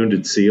like a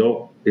wounded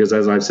seal. Because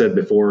as I've said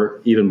before,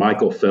 even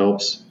Michael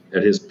Phelps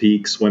at his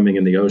peak swimming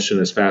in the ocean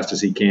as fast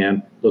as he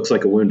can looks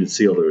like a wounded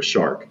seal to a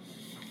shark.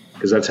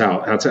 Because that's how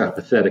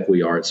pathetic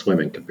we are at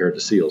swimming compared to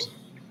seals.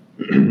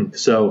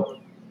 So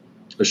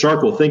the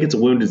shark will think it's a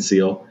wounded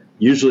seal.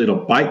 Usually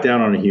it'll bite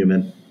down on a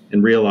human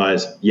and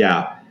realize,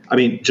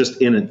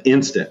 just in an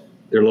instant,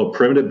 their little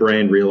primitive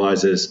brain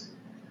realizes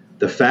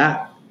the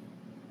fat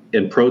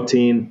and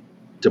protein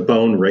to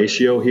bone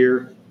ratio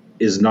here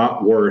is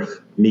not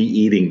worth me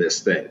eating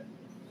this thing.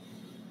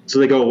 So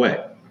they go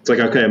away. It's like,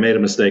 okay, I made a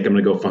mistake. I'm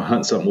going to go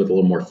hunt something with a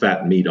little more fat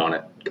and meat on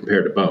it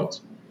compared to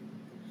bones.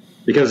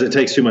 Because it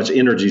takes too much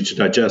energy to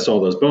digest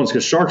all those bones.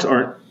 Because sharks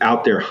aren't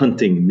out there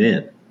hunting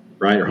men,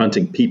 right, or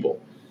hunting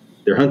people.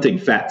 They're hunting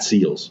fat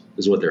seals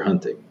is what they're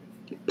hunting.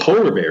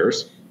 Polar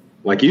bears,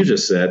 like you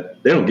just said,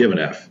 they don't give an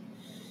F.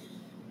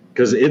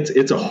 Because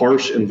it's a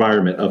harsh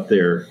environment up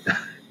there.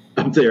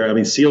 Up there, I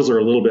mean, seals are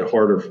a little bit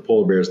harder for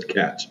polar bears to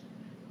catch.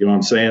 You know what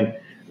I'm saying?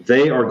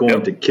 They are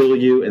going to kill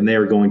you, and they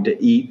are going to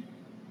eat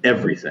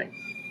everything.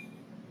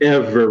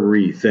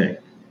 Everything.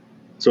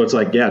 So it's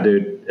like, yeah,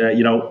 dude,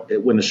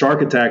 when the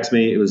shark attacks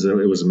me, it was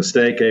a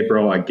mistake. Hey,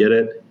 bro, I get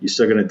it. You're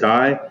still going to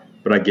die,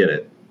 but I get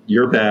it.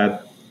 You're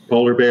bad.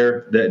 Polar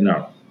bear,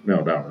 no.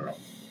 They're going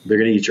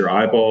to eat your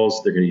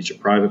eyeballs. They're going to eat your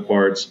private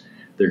parts.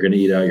 They're going to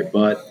eat out your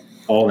butt,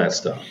 all that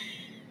stuff.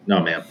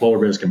 No, man, polar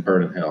bears can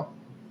burn in hell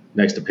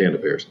next to panda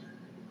bears.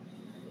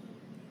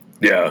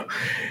 Yeah.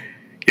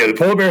 Yeah, the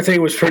polar bear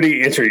thing was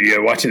pretty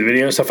interesting. Watching the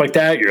video and stuff like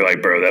that, you're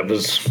like, bro, that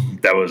was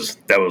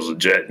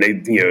legit.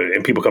 And they,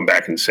 and people come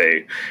back and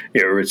say,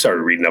 we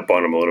started reading up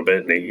on them a little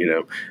bit,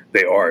 and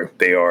they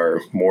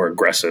are more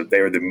aggressive. They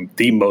are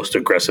the most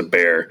aggressive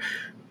bear,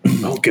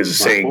 because the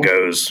saying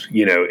goes,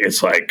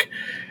 it's like,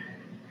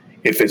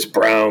 if it's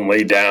brown,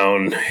 lay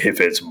down.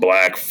 If it's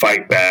black,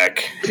 fight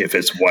back. If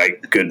it's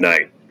white, good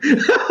night.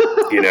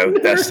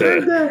 That's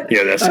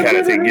the kind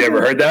of thing. You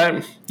ever heard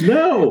that?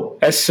 No.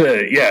 That's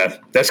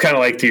that's kind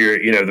of like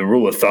the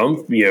rule of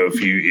thumb.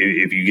 If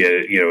you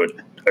get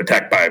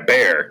attacked by a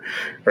bear,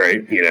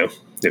 right?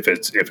 If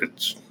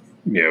it's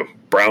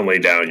brown lay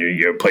down,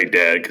 you play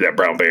dead, because that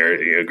brown bear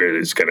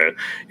it's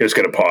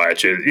gonna paw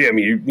at you.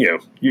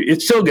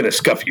 It's still gonna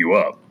scuff you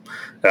up,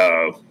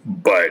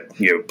 but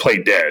play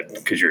dead,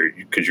 because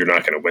you're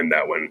not gonna win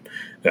that one.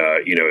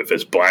 If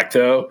it's black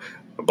though,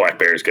 a black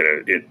bear is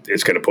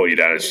gonna pull you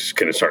down. It's just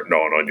gonna start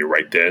gnawing on you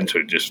right then.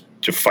 So just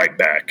to fight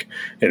back,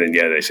 and then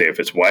they say if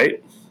it's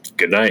white,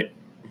 good night.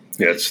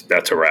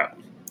 That's a wrap.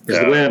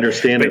 The way I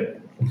understand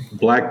it,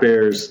 black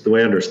bears. The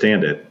way I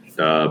understand it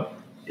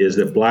is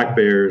that black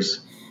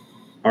bears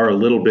are a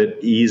little bit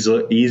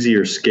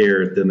easier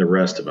scared than the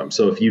rest of them.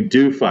 So if you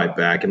do fight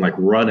back and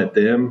run at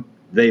them,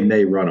 they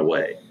may run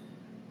away.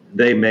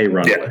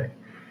 Away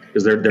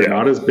because they're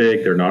not as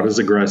big. They're not as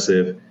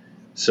aggressive.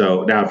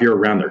 So now if you're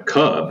around their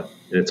cub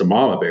and it's a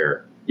mama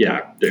bear,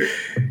 dude.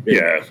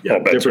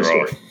 Bets are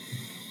off.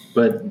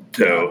 But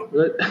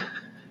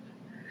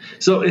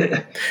so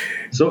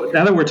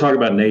now that we're talking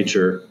about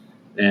nature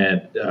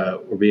and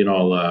we're being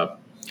all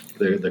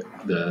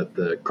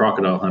the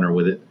crocodile hunter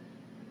with it.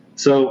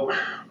 So,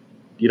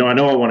 I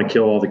know I want to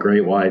kill all the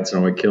great whites and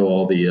I want to kill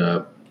all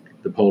the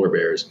polar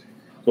bears,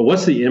 but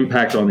what's the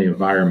impact on the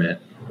environment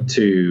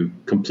to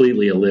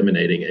completely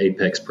eliminating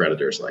apex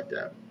predators like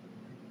that?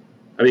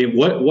 I mean,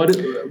 what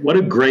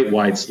do great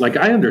whites, like,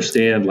 I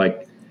understand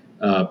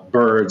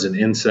birds and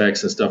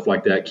insects and stuff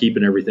like that,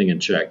 keeping everything in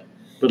check.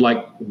 But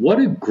what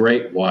do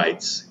great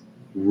whites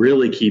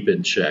really keep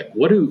in check?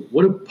 What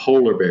do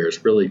polar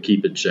bears really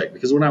keep in check?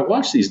 Because when I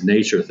watch these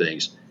nature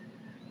things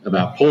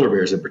about polar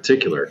bears in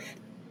particular,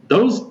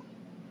 those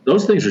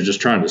things are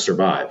just trying to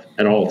survive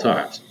at all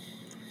times.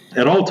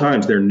 At all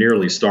times, they're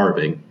nearly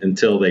starving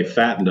until they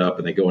fattened up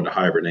and they go into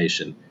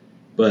hibernation.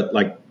 But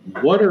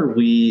what are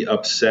we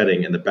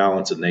upsetting in the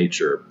balance of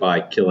nature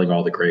by killing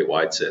all the great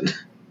whites and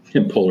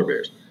polar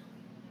bears?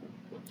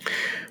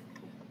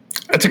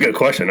 That's a good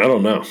question. I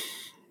don't know.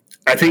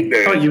 I think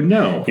that,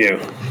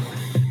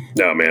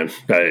 no, man.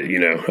 I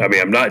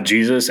mean, I'm not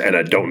Jesus, and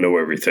I don't know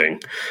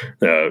everything.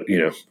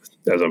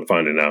 As I'm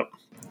finding out.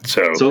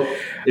 So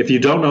if you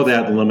don't know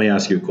that, then let me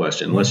ask you a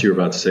question. Unless you're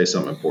about to say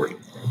something important.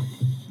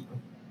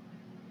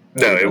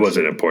 No, it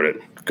wasn't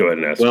important. Go ahead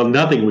and ask. Well,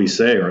 nothing we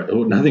say or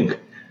nothing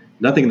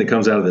that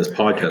comes out of this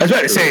podcast. I was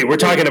about to say we're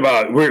talking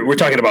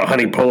about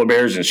hunting polar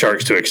bears and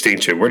sharks to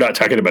extinction. We're not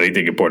talking about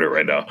anything important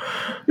right now.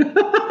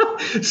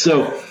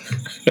 So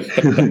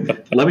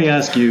let me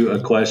ask you a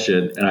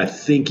question, and I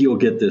think you'll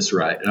get this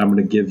right. And I'm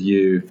going to give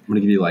you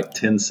like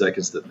 10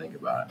 seconds to think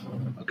about it.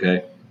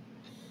 Okay.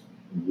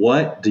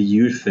 What do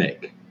you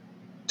think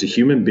to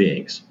human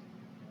beings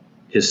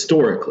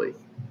historically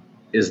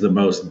is the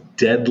most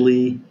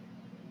deadly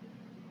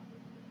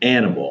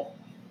animal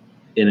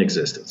in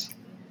existence?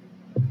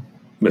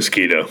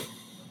 Mosquito.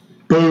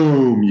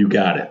 Boom, you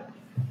got it.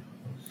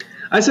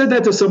 I said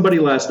that to somebody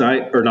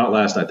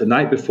the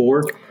night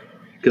before,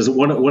 because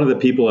one of the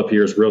people up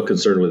here is real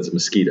concerned with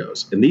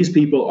mosquitoes. And these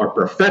people are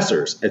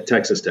professors at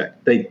Texas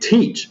Tech. They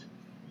teach,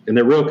 and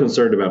they're real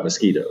concerned about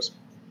mosquitoes.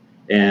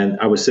 And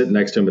I was sitting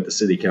next to them at the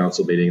city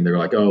council meeting, and they're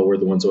like, oh, we're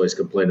the ones always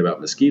complain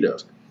about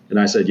mosquitoes. And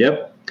I said,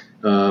 yep,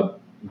 one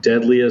of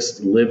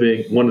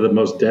the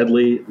most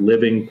deadly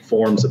living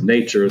forms of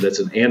nature that's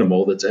an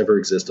animal that's ever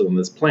existed on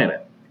this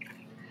planet.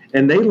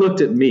 And they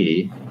looked at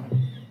me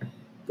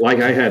like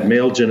I had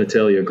male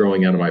genitalia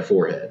growing out of my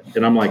forehead.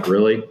 And I'm like,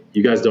 really?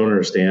 You guys don't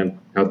understand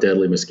how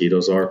deadly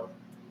mosquitoes are?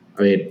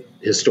 I mean,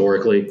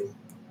 historically,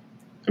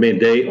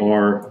 they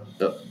are,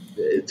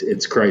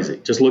 it's crazy.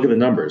 Just look at the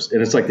numbers.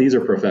 And it's like, these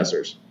are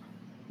professors.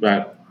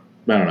 I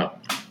don't know.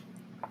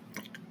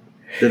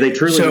 Do they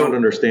truly not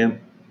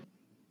understand?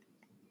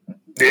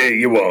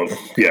 They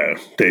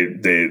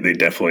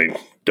definitely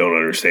don't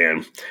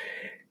understand.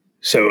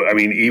 So, I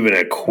mean, even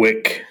a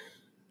quick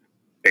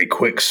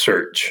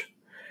search,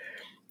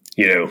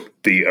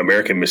 the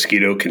American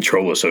Mosquito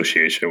Control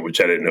Association, which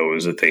I didn't know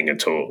was a thing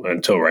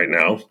until right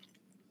now,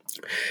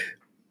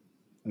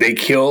 they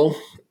kill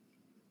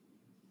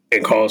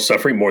and cause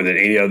suffering more than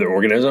any other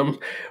organism.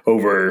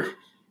 Over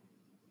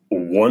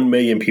 1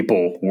 million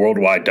people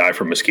worldwide die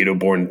from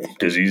mosquito-borne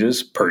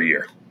diseases per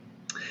year.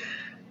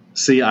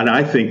 See, and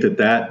I think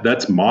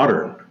that's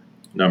modern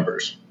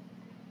numbers.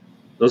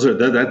 Those are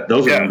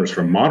numbers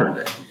from modern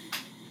day.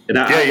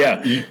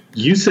 And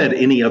you said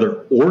any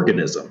other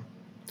organism.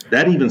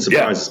 That even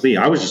surprises me.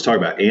 I was just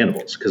talking about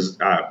animals because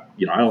I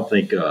don't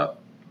think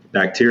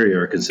bacteria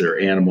are considered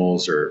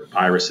animals or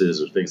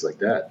viruses or things like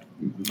that.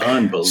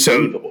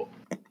 Unbelievable.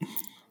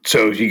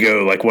 So if you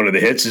go, like, one of the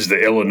hits is the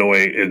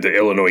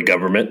Illinois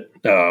government,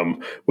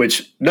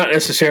 which not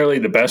necessarily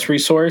the best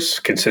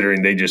resource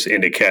considering they just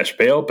ended cash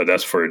bail, but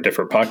that's for a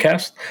different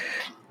podcast.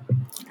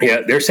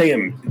 Yeah, they're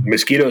saying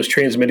mosquitoes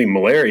transmitting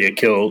malaria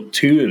kill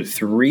 2 to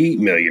 3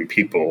 million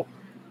people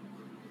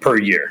per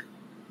year.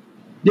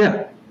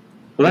 Yeah.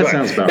 Well, that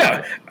sounds about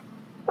right.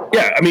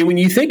 Yeah, I mean, when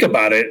you think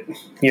about it,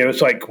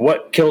 it's like,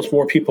 what kills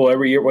more people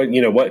every year? What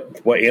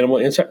animal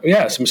insect?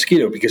 Yeah, it's a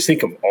mosquito. Because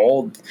think of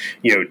all,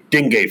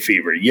 dengue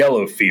fever,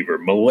 yellow fever,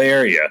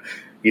 malaria,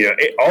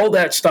 all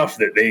that stuff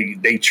that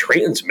they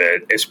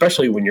transmit,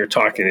 especially when you're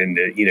talking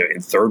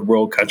in third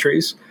world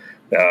countries.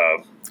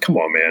 Come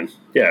on, man.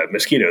 Yeah,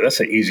 mosquito. That's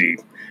a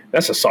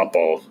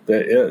softball.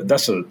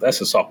 That's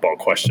a softball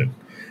question.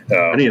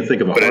 I need to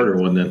think of a harder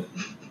one then.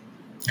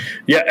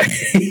 Yeah.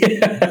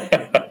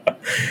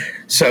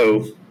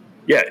 So,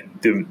 yeah,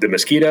 the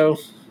mosquito,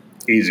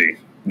 easy,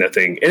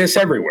 nothing, and it's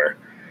everywhere,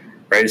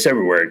 right? It's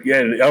everywhere. Yeah,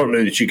 I don't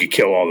know that you could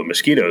kill all the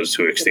mosquitoes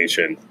to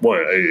extinction.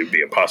 One, it'd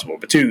be impossible.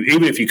 But two,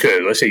 even if you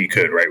could, let's say you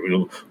could, right?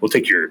 We'll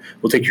take your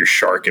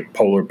shark and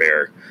polar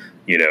bear,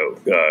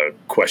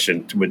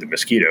 question with the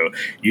mosquito.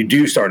 You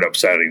do start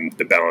upsetting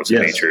the balance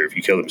of nature if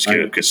you kill the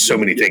mosquito because so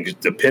many things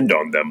depend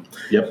on them.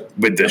 Yep.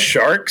 With the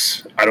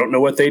sharks, I don't know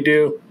what they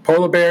do.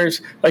 Polar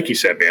bears, like you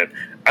said, man,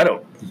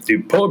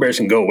 polar bears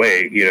can go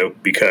away,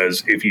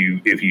 because if you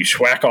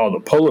schwack all the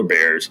polar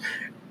bears,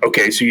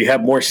 okay, so you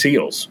have more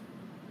seals.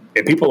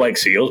 And people like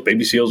seals.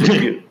 Baby seals are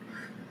cute.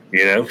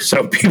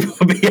 So people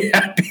will be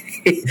happy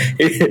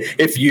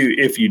if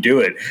you do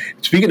it.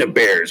 Speaking of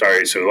bears, all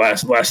right, so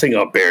last thing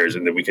on bears,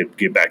 and then we can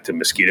get back to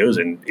mosquitoes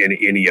and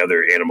any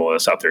other animal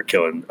that's out there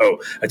killing.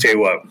 Oh, I tell you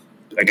what,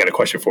 I got a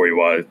question for you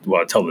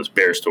while I tell this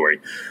bear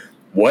story.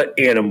 What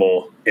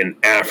animal in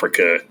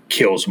Africa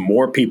kills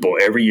more people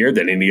every year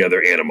than any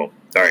other animal?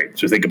 All right,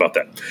 so think about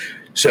that.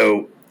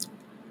 So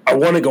I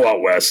want to go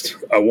out west.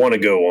 I want to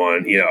go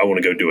on, I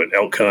want to go do an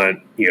elk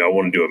hunt. I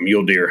want to do a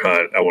mule deer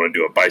hunt. I want to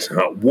do a bison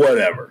hunt,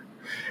 whatever,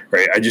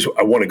 right?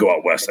 I want to go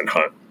out west and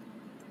hunt.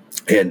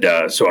 And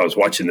so I was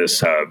watching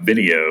this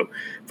video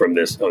on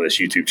this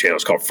YouTube channel.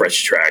 It's called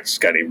Fresh Tracks. It's a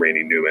guy named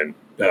Randy Newman.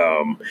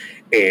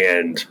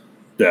 And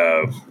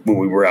when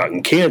we were out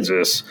in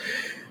Kansas,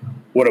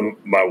 one of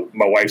my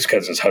wife's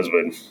cousin's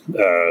husband,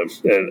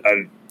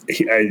 and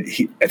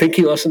I think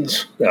he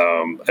listens.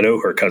 I know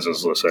her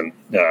cousins listen.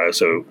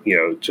 So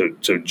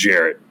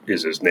Jarrett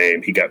is his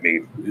name. He got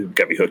me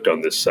hooked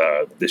on this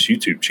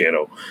YouTube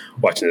channel,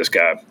 watching this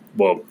guy.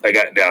 Well, I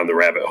got down the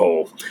rabbit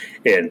hole,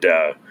 and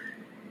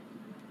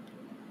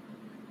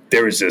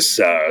there was this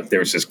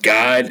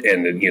guide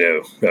and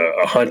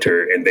a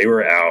hunter, and they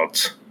were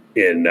out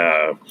in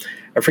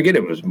I forget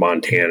if it was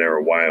Montana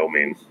or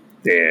Wyoming,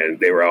 and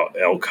they were out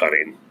elk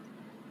hunting.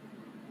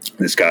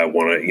 This guy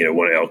won an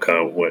elk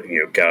hunt.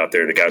 Got out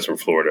there. The guy's from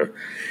Florida,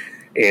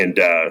 and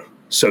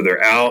so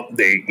they're out.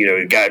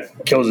 The guy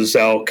kills his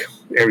elk.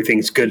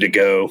 Everything's good to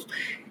go,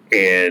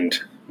 and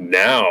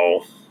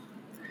now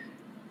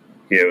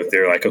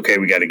they're like, okay,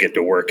 we got to get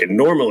to work. And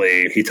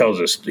normally, he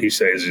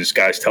says this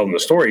guy's telling the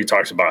story. He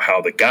talks about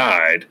how the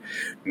guide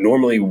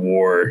normally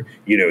wore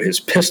his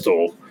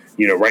pistol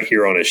right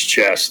here on his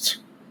chest.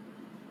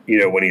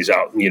 When he's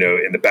out,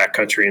 in the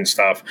backcountry and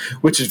stuff,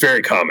 which is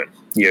very common.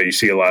 You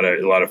see a lot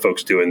of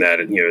folks doing that,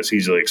 and it's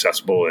easily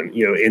accessible.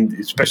 And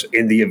especially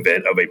in the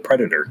event of a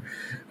predator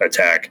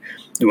attack,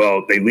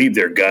 well, they leave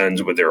their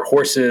guns with their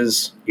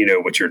horses,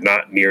 which are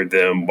not near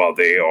them while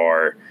they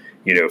are,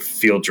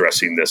 field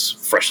dressing this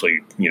freshly,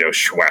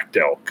 schwacked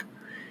elk.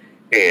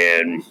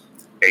 And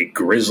a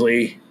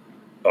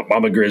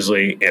mama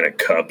grizzly, and a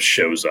cub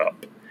shows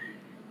up,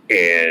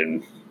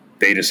 and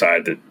they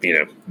decide that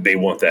they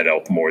want that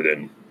elk more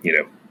than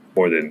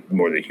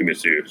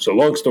humans do. So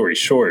long story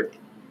short,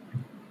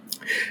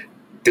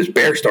 this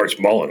bear starts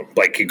mauling him.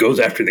 Like, he goes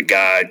after the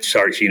guy,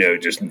 starts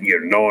just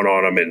gnawing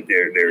on him, and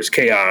there's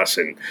chaos,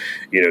 and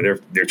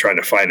they're trying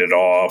to fight it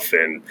off,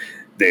 and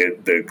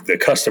the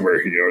customer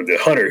or the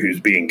hunter who's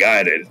being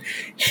guided,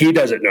 he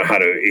doesn't know how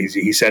to.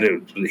 He said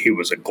he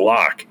was a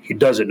Glock. He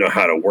doesn't know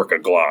how to work a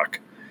Glock.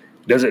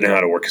 Doesn't know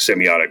how to work a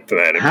semi-automatic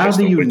pistol. How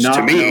do you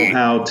not know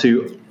how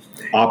to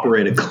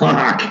operate a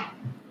Glock?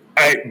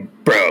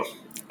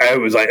 I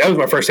was like, that was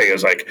my first thing. I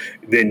was like,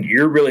 then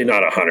you're really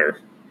not a hunter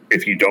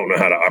if you don't know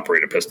how to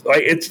operate a pistol.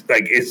 It's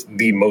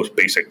the most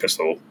basic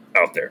pistol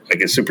out there.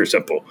 Like, it's super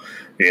simple,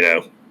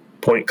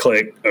 point,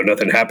 click. Oh,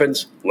 nothing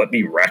happens. Let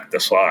me rack the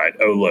slide.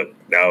 Oh, look,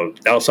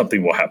 now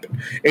something will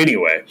happen.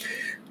 Anyway,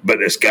 but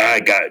this guy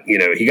got,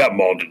 he got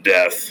mauled to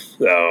death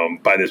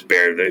by this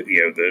bear.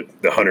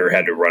 The hunter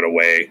had to run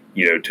away,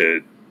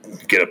 to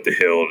get up the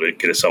hill to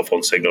get a cell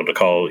phone signal to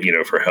call,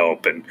 for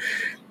help. And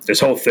this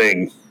whole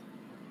thing,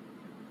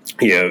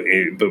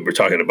 but we're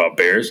talking about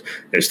bears.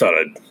 I just thought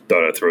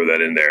I'd throw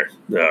that in there,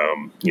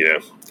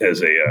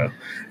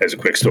 as a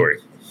quick story.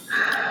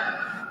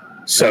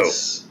 So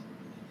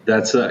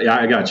that's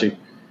I got you.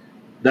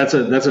 That's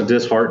a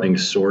disheartening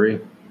story.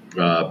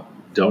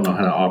 Don't know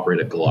how to operate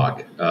a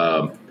Glock.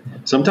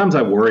 Sometimes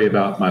I worry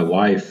about my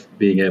wife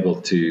being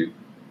able to,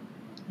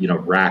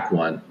 rack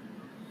one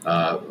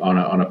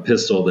on a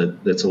pistol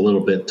that's a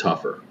little bit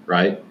tougher,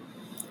 right?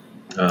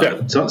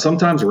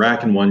 Sometimes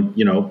racking one,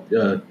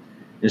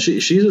 and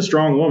she's a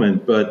strong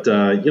woman, but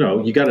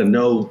you got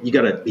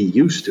to be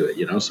used to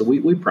it, So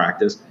we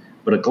practice.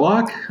 But a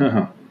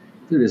Glock,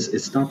 dude,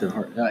 it's not that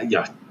hard.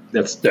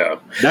 That's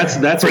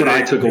what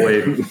I took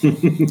away.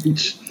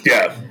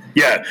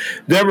 Yeah.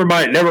 Never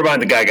mind.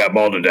 The guy got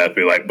mauled to death.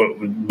 Be like,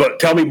 but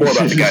tell me more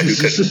about the guy who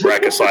could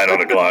rack a slide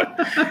on a Glock.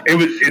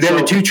 There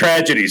were two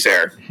tragedies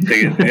there.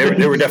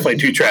 There were definitely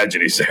two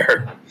tragedies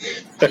there.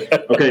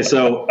 Okay,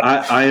 so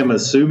I am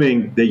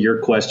assuming that your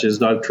question is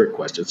not a trick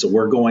question. So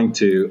we're going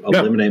to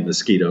eliminate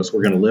mosquitoes.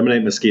 We're going to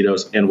eliminate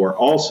mosquitoes, and we're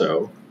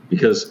also,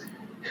 because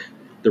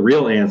the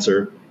real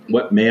answer,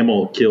 what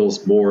mammal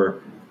kills more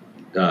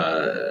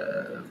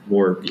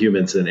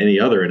humans than any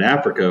other in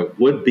Africa,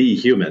 would be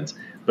humans.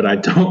 But I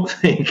don't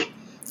think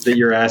that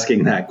you're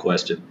asking that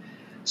question.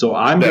 So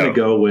I'm going to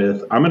go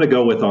with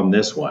on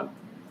this one,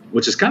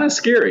 which is kind of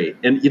scary.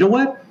 And you know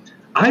what?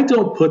 I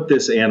don't put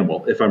this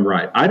animal, if I'm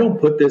right, I don't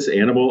put this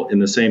animal in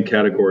the same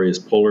category as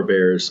polar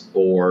bears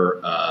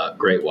or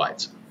great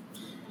whites.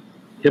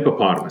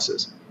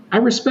 Hippopotamuses. I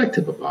respect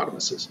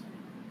hippopotamuses.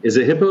 Is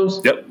it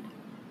hippos?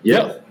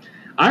 Yep.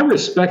 I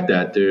respect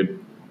that, dude,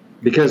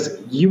 because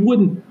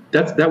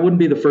that wouldn't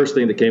be the first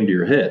thing that came to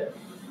your head.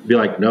 You'd be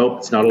like, nope,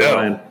 it's not a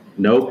lion.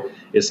 Nope,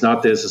 it's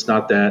not this, it's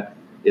not that.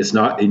 It's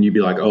not, and you'd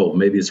be like, oh,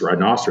 maybe it's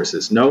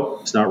rhinoceroses. Nope,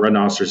 it's not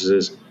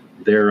rhinoceroses.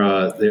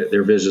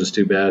 Their vision's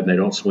too bad, and they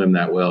don't swim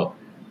that well.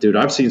 Dude,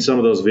 I've seen some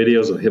of those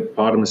videos of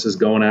hippopotamuses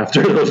going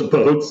after those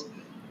boats.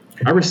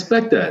 I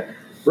respect that,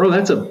 bro.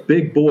 That's a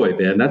big boy,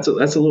 man. That's a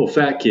little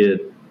fat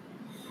kid,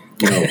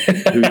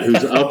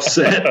 who's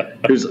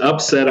upset. Who's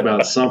upset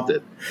about something.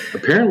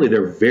 Apparently,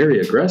 they're very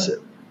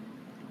aggressive.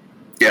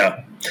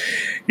 Yeah.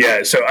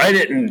 So I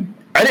didn't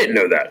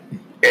know that.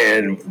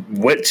 And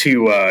went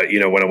to,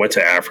 when I went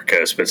to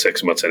Africa, spent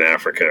 6 months in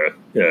Africa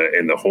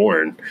in the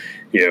Horn,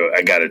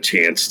 I got a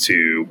chance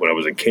to, when I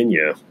was in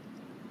Kenya,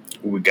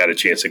 we got a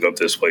chance to go up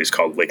to this place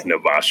called Lake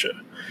Naivasha.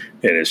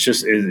 And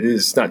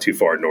it's not too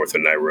far north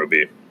of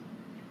Nairobi.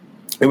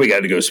 And we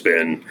got to go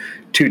spend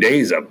 2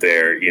 days up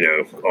there,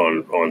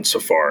 on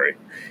safari.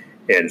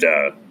 And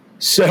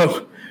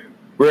so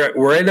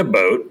we're in a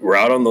boat, we're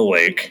out on the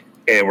lake,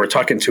 and we're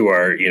talking to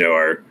our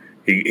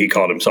he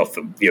called himself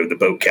the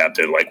boat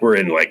captain. Like we're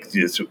in like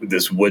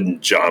this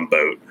wooden John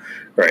boat,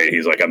 right?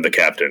 He's like, I'm the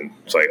captain.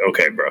 It's like,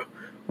 okay, bro,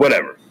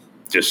 whatever.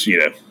 Just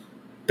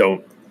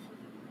don't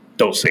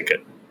sink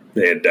it.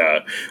 And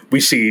we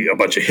see a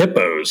bunch of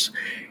hippos,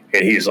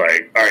 and he's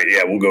like, all right,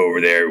 yeah, we'll go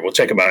over there. We'll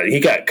check them out. And he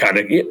got kind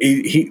of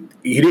he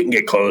didn't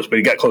get close, but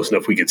he got close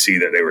enough we could see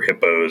that they were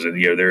hippos,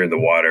 and they're in the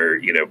water,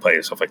 playing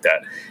and stuff like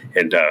that.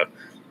 And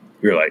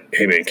we were like,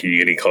 hey man, can you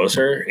get any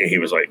closer? And he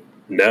was like,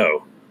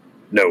 no,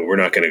 we're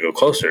not going to go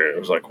closer. And I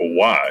was like, well,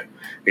 why?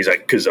 He's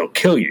like, because they'll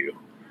kill you.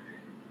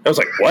 I was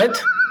like, what?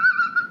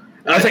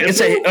 I was like, it's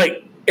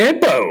a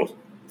hippo.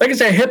 Like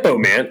it's a hippo,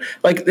 man.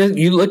 Like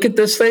you look at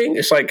this thing,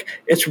 it's like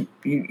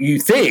you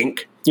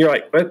think you're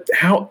like, but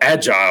how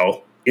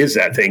agile is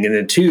that thing? And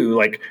then two,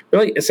 like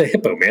really, it's a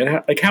hippo,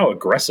 man. How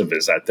aggressive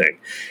is that thing?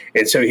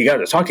 And so he got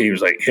to talking. He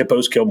was like,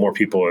 hippos kill more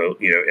people,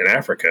 in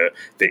Africa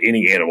than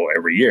any animal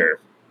every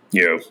year.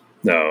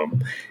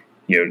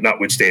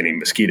 Notwithstanding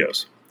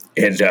mosquitoes.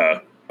 And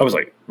I was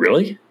like,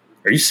 really?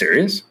 Are you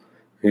serious?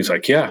 And he's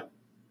like, yeah.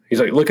 He's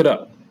like, look it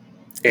up.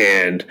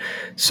 And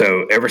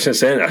so ever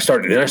since then, I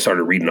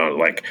started reading on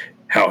like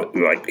how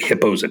like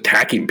hippos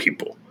attacking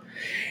people.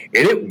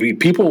 And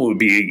people would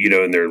be,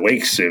 in their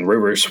lakes and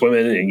rivers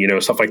swimming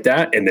and, stuff like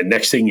that. And the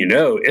next thing you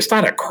know, it's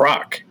not a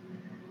croc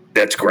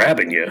that's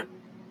grabbing you.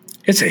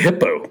 It's a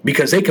hippo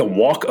because they can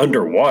walk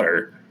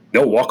underwater.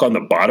 They'll walk on the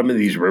bottom of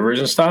these rivers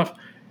and stuff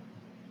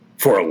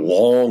for a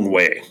long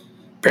way.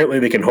 Apparently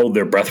they can hold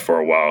their breath for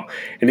a while.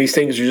 And these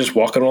things are just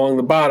walking along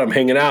the bottom,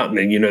 hanging out. And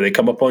then, they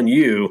come up on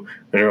you and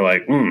they're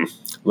like,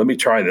 let me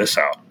try this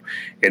out.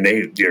 And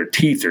their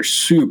teeth are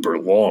super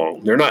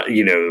long. They're not,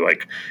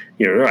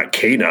 they're not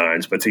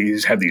canines, but they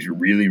just have these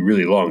really,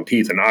 really long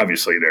teeth. And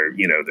obviously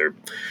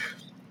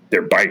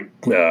their bite,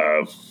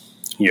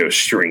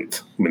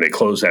 strength when they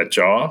close that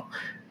jaw,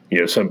 I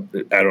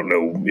don't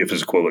know if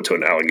it's equivalent to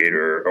an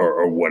alligator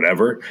or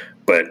whatever,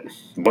 but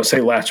once they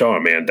latch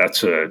on, man,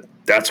 that's a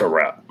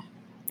wrap.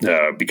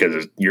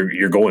 Because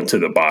you're going to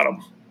the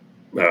bottom,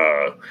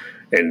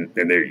 and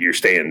you're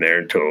staying there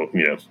until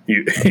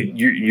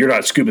you're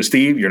not Scuba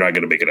Steve. You're not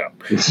going to make it up.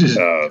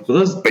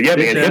 But yeah,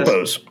 man,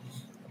 hippos.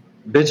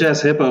 Bitch ass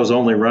hippos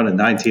only run at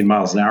 19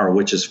 miles an hour,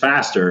 which is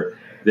faster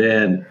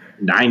than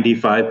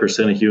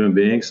 95% of human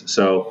beings.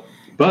 So,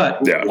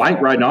 but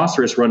white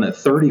rhinoceros run at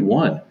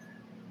 31.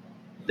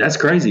 That's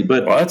crazy.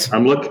 But what?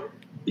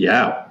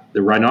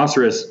 The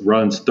rhinoceros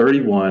runs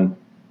 31.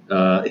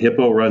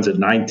 Hippo runs at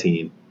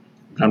 19.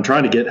 I'm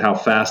trying to get how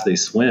fast they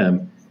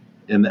swim,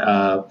 and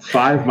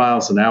 5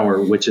 miles an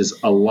hour, which is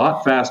a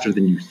lot faster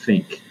than you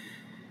think.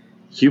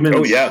 Humans.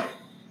 Oh yeah,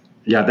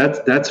 yeah.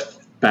 That's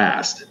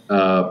fast.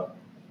 But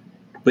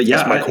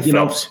yeah, Michael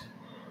Phelps.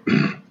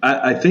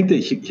 I think that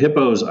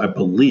hippos. I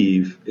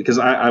believe because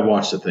I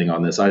watched a thing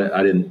on this.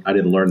 I didn't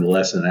learn the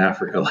lesson in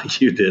Africa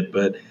like you did,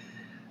 but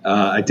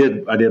I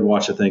did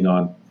watch a thing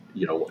on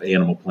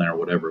Animal Planet or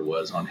whatever it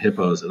was on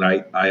hippos, and I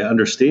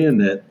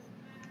understand that.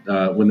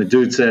 When the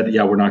dude said,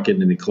 yeah, we're not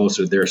getting any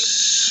closer, they're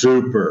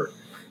super.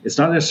 It's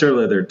not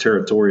necessarily they're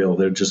territorial.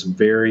 They're just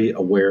very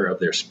aware of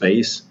their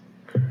space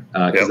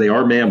because they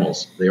are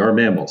mammals. They are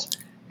mammals.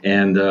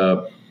 And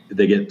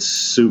they get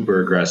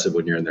super aggressive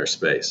when you're in their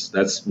space.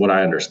 That's what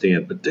I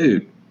understand. But,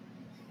 dude,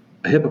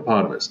 a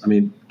hippopotamus. I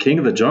mean, king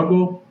of the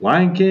jungle,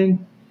 Lion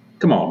King.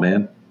 Come on,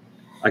 man.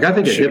 Like, I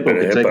think a hippo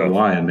could take a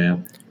lion,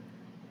 man.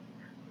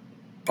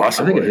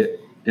 Possibly.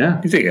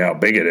 Yeah. You think how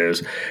big it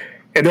is.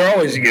 And they're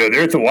always,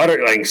 they're at the water.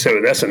 Like,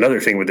 so that's another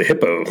thing with the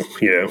hippo.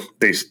 They're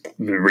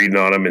reading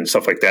on them and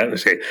stuff like that. And they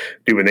say,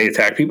 dude, when they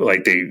attack people,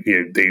 like they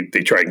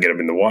try and get them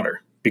in the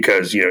water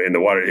because in the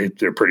water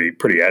they're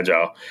pretty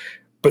agile.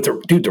 But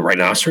the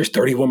rhinoceros,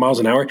 31 miles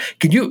an hour.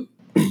 Can you?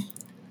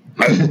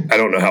 I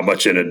don't know how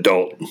much an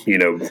adult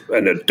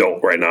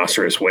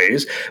rhinoceros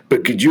weighs,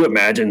 but could you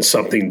imagine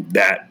something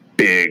that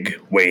big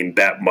weighing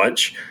that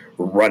much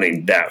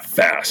running that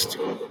fast?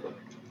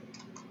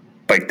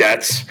 Like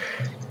that's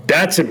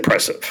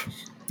impressive.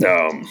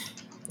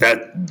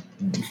 That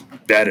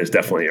is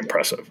definitely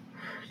impressive.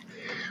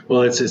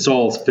 Well, it's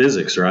all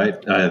physics,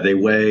 right? They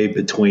weigh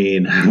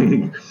between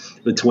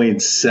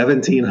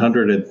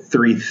 1,700 and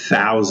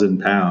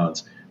 3,000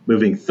 pounds,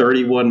 moving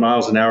 31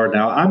 miles an hour.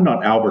 Now, I'm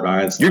not Albert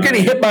Einstein. You're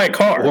getting hit by a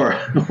car, or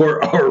Robert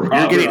you're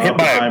getting hit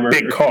by a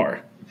big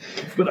car.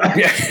 But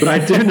I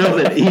do know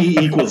that E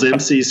equals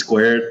MC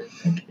squared.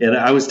 And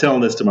I was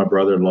telling this to my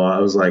brother-in-law. I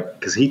was like,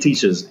 because he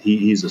teaches,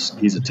 he's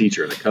a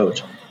teacher and a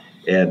coach,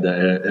 and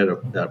at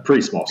a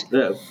pretty small,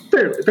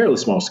 fairly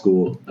small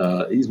school.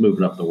 He's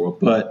moving up in the world,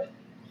 but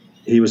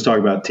he was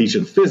talking about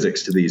teaching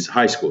physics to these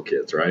high school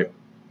kids, right?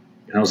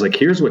 And I was like,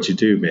 here's what you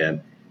do,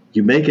 man.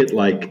 You make it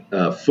like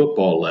a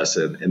football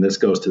lesson, and this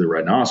goes to the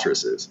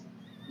rhinoceroses.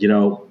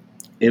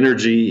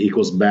 Energy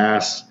equals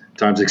mass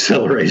times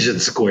acceleration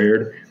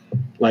squared.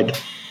 Like,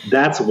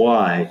 that's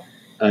why,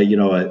 a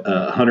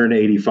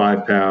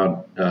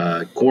 185-pound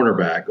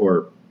cornerback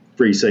or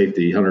free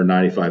safety,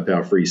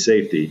 195-pound free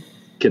safety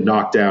can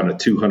knock down a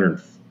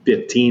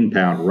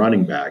 215-pound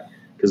running back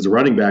because the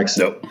running back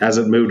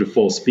hasn't moved at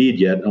full speed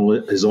yet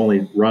and has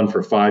only run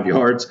for 5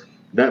 yards.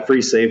 That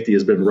free safety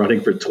has been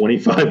running for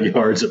 25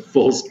 yards at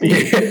full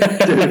speed.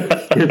 Dude,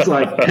 it's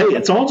like, hey,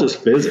 it's all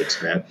just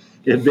physics, man.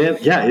 And then,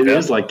 it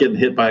is like getting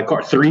hit by a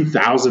car.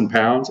 3,000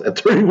 pounds at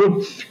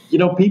 31.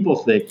 People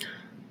think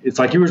it's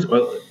like you were,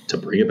 to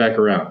bring it back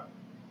around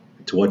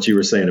to what you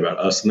were saying about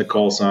us in the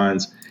call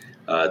signs,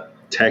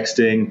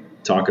 texting,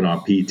 talking on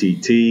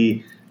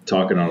PTT,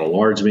 talking on a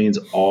large means,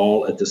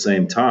 all at the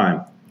same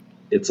time.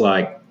 It's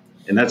like,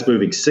 and that's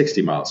moving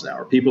 60 miles an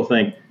hour. People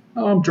think,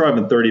 oh, I'm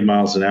driving 30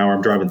 miles an hour.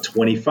 I'm driving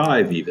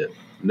 25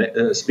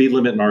 even. Speed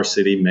limit in our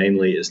city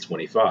mainly is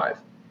 25.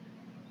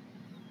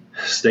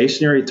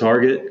 Stationary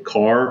target,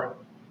 car,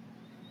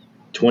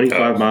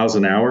 25 miles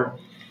an hour,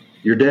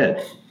 you're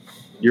dead.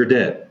 You're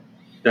dead.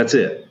 That's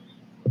it.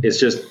 It's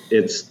just,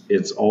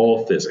 it's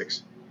all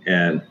physics.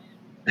 And,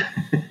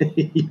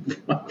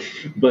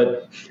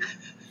 but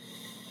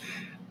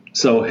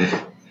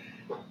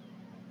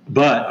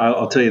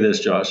I'll tell you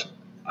this, Josh.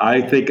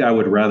 I think I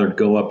would rather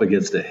go up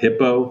against a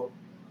hippo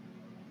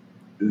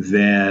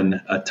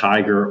than a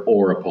tiger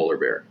or a polar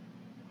bear.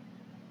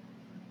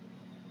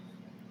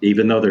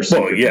 Even though they're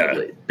super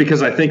deadly.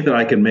 Because I think that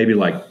I can maybe in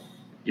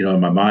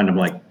my mind, I'm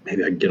like,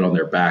 maybe I can get on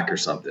their back or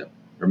something.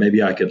 Or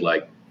maybe I could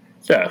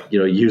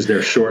use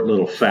their short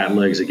little fat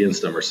legs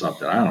against them or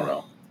something. I don't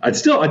know.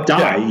 I'd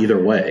die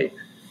either way.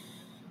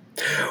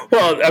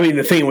 Well, I mean,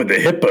 the thing with the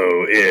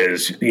hippo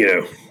is,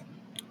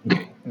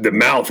 the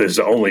mouth is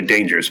the only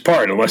dangerous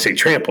part unless they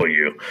trample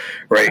you,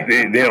 right?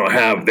 They don't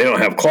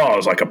have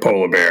claws like a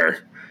polar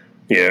bear,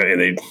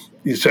 and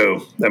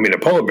a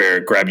polar bear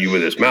grab you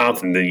with his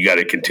mouth, and then you got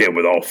to contend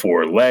with all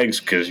four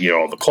legs because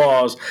all the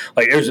claws.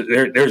 Like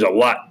there's a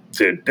lot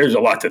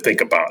to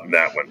think about in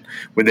that one.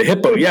 With the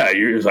hippo,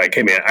 you're like,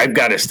 hey man, I've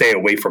got to stay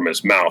away from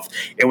his mouth,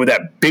 and with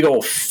that big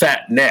old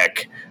fat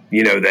neck,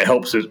 that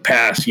helps it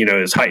pass,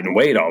 his height and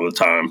weight all the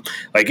time.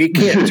 Like it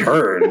can't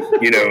turn,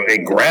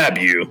 and grab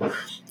you,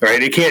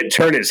 right? It can't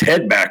turn its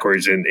head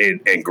backwards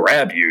and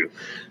grab you.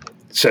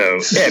 So,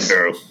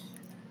 bro.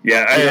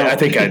 Yeah, I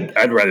think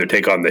I'd rather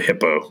take on the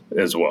hippo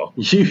as well.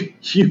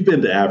 You've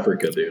been to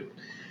Africa, dude.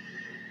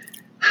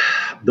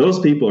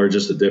 Those people are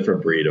just a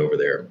different breed over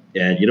there.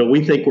 And,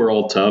 we think we're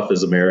all tough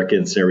as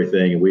Americans and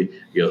everything. And we,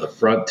 the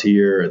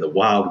Frontier and the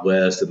Wild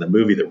West and the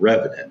movie The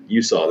Revenant.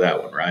 You saw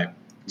that one, right?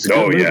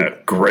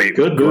 Great.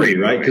 Good movie,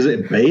 right? Because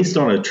it's based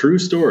on a true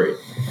story.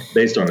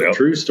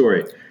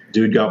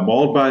 Dude got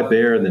mauled by a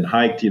bear and then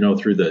hiked,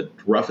 through the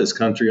roughest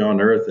country on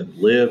earth and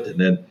lived. And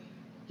then,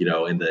 in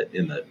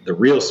the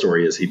real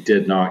story is he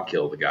did not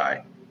kill the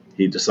guy.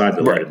 He decided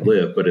to let him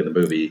live, but in the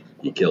movie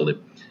he killed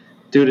him.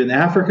 Dude, in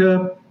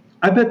Africa,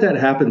 I bet that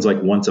happens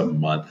like once a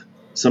month.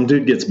 Some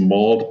dude gets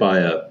mauled by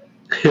a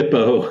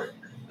hippo,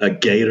 a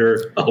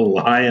gator, a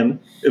lion,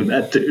 and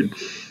that dude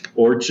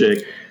or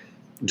chick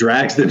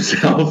drags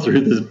themselves through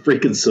the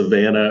freaking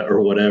savannah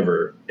or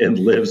whatever and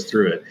lives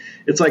through it.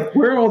 It's like,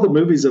 where are all the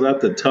movies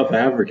about the tough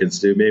Africans,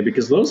 dude, man?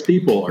 Because those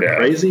people are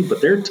crazy,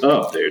 but they're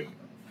tough, dude.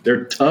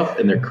 They're tough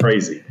and they're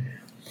crazy.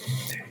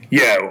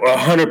 Yeah,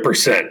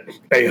 100%.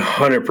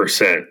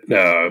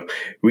 100%.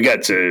 We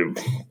got to,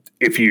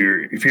 if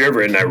you're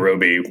ever in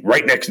Nairobi,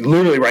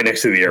 literally right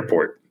next to the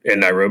airport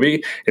in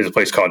Nairobi is a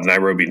place called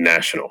Nairobi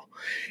National.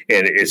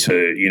 And it's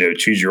a,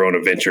 choose your own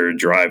adventure,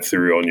 drive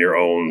through on your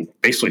own,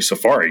 basically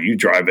safari. You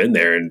drive in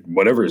there and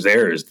whatever's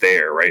there is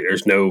there, right?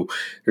 There's no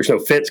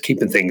fence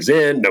keeping things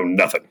in, no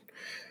nothing.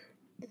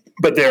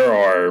 But there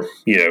are,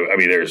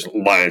 there's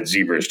lions,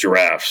 zebras,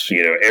 giraffes,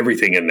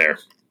 everything in there.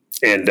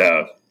 And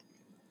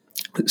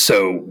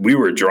so we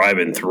were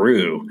driving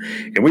through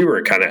and we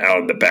were kind of out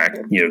in the back,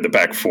 the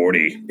back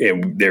 40.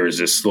 And there was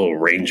this little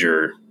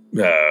ranger,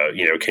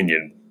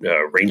 Kenyan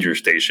ranger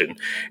station.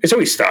 And so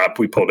we stopped,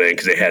 we pulled in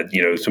because they had,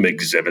 some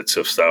exhibits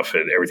of stuff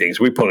and everything.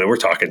 So we pulled in, we're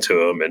talking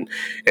to them and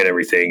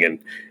everything. And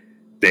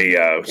they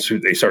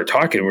started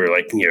talking. We were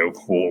like,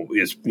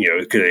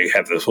 could they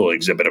have this little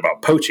exhibit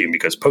about poaching?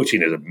 Because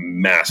poaching is a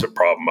massive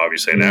problem,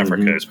 obviously, in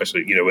Africa,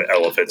 especially, with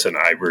elephants and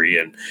ivory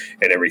and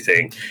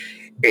everything.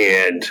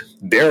 And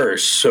there are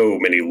so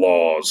many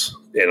laws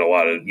in a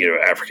lot of,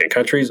 African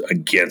countries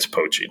against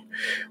poaching.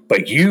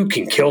 Like you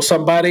can kill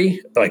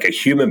somebody, like a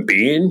human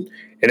being,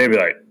 and they'd be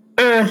like,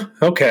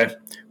 okay.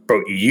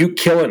 Bro, you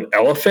kill an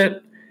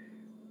elephant,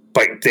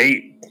 like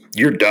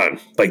you're done.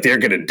 Like they're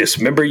going to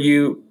dismember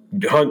you,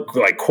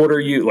 quarter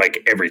you,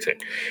 like everything.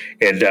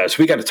 And so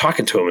we got to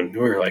talking to them and we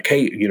were like,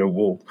 hey,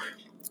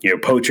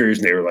 poachers.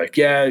 And they were like,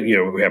 yeah,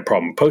 we have a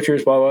problem with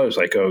poachers, blah, blah. I was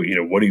like, oh,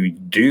 what do you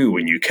do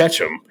when you catch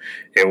them?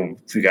 And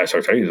the guy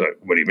started talking, he's like,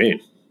 what do you mean?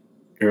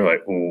 And you're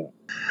like, well,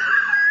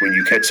 when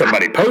you catch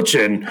somebody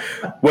poaching,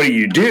 what do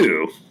you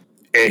do?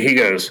 And he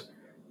goes,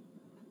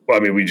 well, I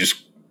mean, we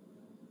just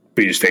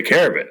take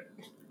care of it.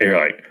 And you're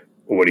like,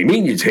 well, what do you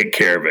mean you take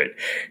care of it?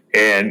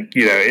 And,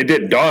 it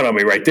didn't dawn on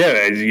me right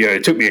there.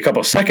 It took me a couple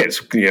of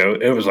seconds,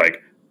 it was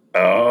like,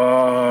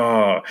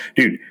 oh,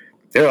 dude,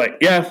 they're like,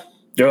 yeah,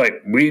 they're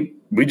like,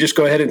 we just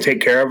go ahead and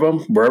take care of them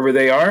wherever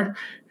they are.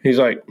 He's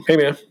like, hey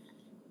man,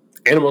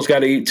 animals got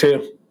to eat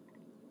too.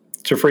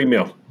 It's a free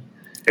meal.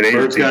 And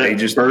Birds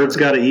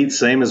got to eat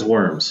same as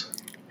worms.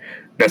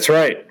 That's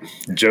right,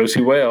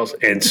 Josie Wales.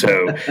 And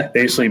so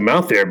they just leave them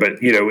out there.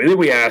 But, and then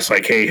we ask,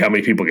 like, hey, how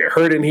many people get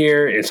hurt in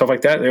here and stuff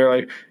like that? And they're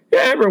like,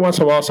 yeah, every once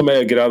in a while somebody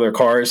will get out of their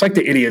car. It's like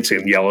the idiots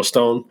in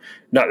Yellowstone.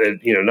 Not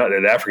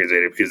that Africans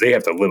idiot, because they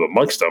have to live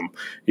amongst them.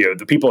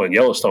 The people in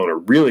Yellowstone are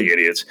really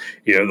idiots.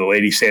 The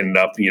lady standing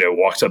up,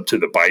 walks up to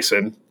the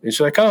bison. And she's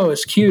like, oh,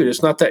 it's cute.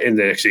 It's not that. And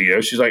the next thing you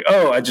know, she's like,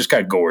 oh, I just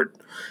got gored.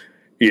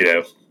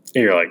 And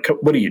you're like,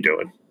 what are you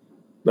doing?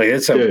 Like,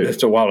 it's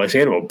a wildlife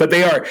animal. But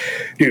they are,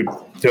 dude.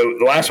 So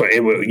the last one,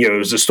 it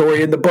was a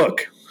story in the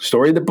book.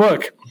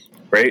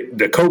 Right?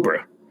 The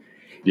cobra.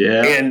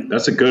 Yeah, and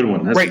that's a good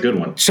one. That's a good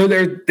one. So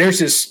there's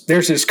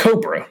this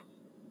cobra,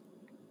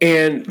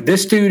 and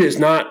this dude is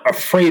not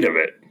afraid of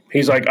it.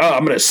 He's like, oh,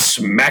 I'm going to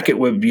smack it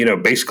with,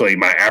 basically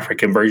my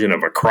African version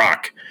of a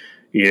croc,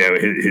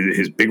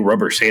 his big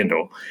rubber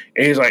sandal.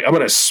 And he's like, I'm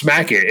going to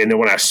smack it. And then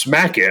when I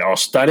smack it, I'll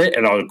stun it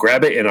and I'll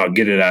grab it and I'll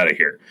get it out of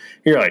here.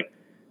 And you're like,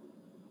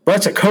 well,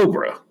 that's a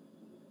cobra.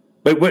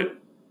 But what?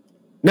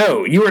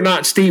 No, you are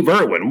not Steve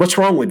Irwin. What's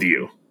wrong with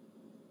you?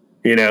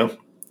 I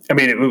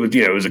mean,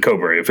 it was a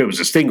cobra. If it was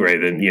a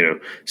stingray, then,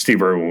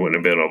 Steve Irwin wouldn't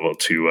have been able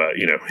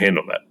to,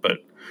 handle that. But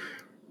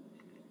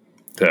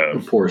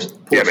poor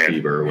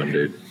Steve Irwin,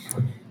 dude.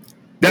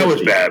 That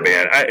was bad,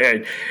 man.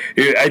 I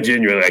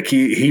genuinely, like,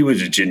 he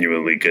was a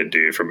genuinely good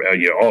dude from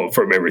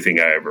everything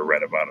I ever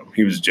read about him.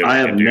 He was a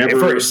genuinely good dude. And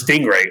for a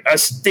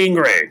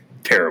stingray,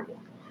 terrible.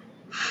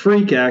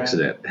 Freak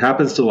accident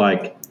happens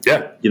to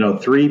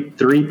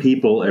three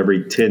people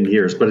every 10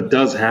 years, but it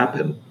does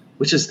happen,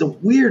 which is the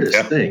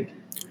weirdest thing.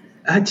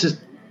 It's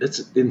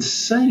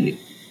insane.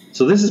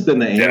 So this has been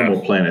the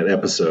Animal Planet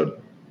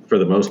episode for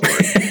the most part.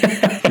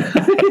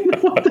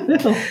 What the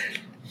hell?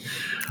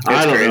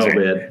 I don't know,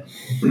 man.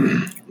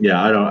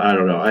 Yeah, I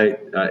don't know.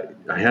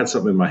 I had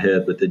something in my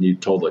head, but then you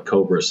told a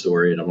cobra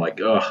story, and I'm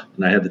like, ugh.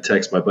 And I had to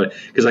text my buddy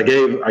because I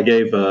gave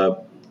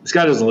this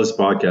guy doesn't listen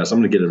to podcasts. I'm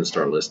going to get him to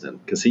start listening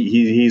because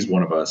he's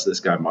one of us. This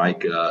guy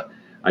Mike.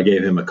 I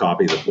gave him a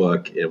copy of the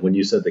book, and when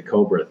you said the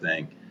cobra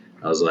thing,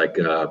 I was like,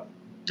 I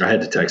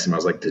had to text him. I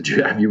was like,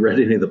 have you read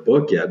any of the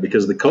book yet?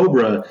 Because the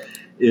cobra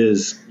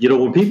is,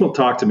 when people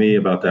talk to me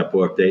about that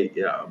book, they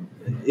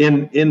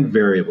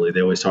invariably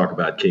they always talk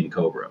about King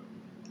Cobra,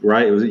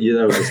 right? That was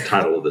the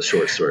title of the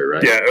short story,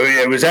 right? Yeah,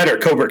 it was that or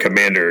Cobra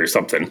Commander or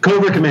something.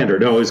 Cobra Commander.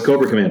 No, it was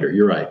Cobra Commander.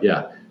 You're right.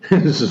 Yeah.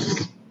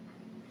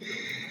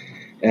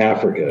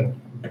 Africa,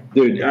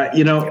 dude.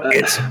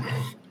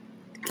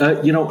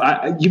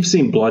 You've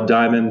seen Blood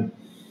Diamond,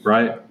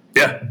 right?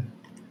 Yeah.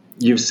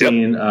 You've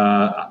seen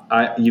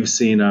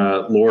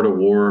Lord of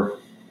War.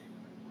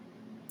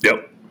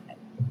 Yep.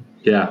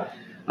 Yeah.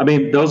 I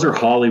mean, those are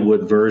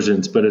Hollywood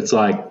versions, but it's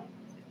like,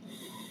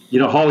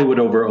 Hollywood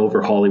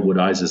over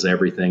Hollywoodizes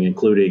everything,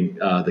 including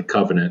The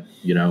Covenant,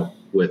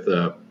 with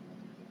the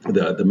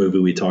movie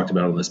we talked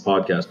about on this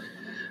podcast.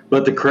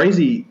 But the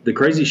crazy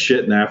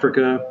shit in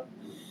Africa,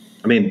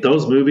 I mean,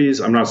 those movies,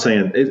 I'm not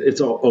saying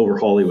it's all over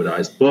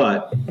Hollywoodized,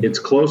 but it's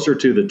closer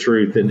to the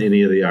truth than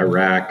any of the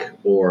Iraq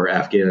or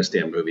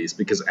Afghanistan movies,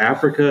 because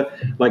Africa,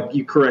 like,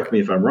 you correct me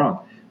if I'm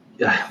wrong,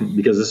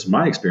 because this is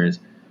my experience.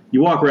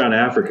 You walk around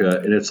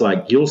Africa and it's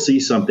like you'll see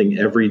something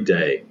every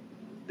day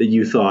that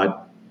you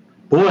thought,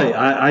 boy,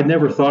 I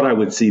never thought I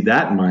would see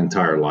that in my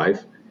entire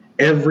life.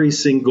 Every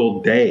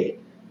single day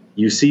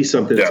you see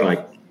something that's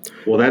like,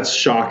 well, that's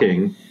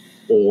shocking,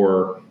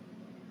 or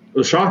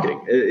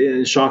shocking.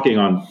 It's shocking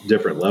on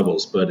different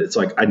levels, but it's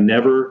like I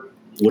never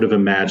would have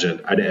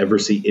imagined I'd ever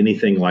see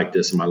anything like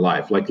this in my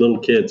life. Like little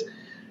kids,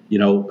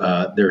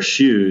 their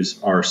shoes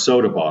are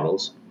soda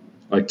bottles,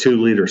 like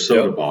 2-liter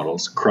soda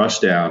bottles,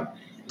 crushed down,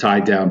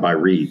 tied down by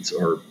reeds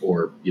or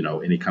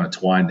any kind of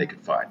twine they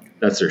could find.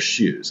 That's their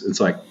shoes. It's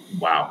like,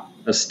 wow.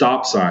 A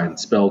stop sign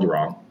spelled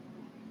wrong,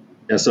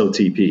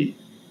 SOTP.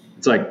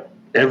 It's like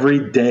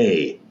every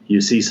day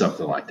you see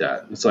something like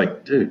that. It's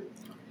like, dude,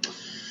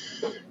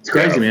 it's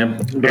crazy, man.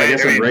 But I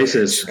guess I'm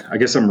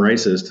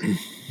racist,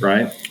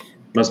 right?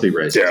 Must be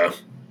racist.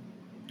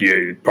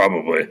 Yeah,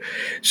 probably.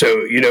 So,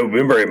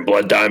 remember in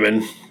Blood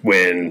Diamond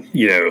when,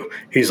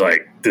 he's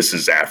like, this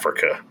is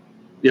Africa.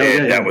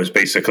 That was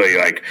basically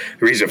like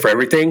the reason for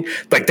everything.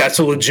 Like, that's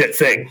a legit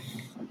thing.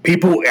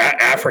 People,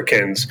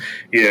 Africans,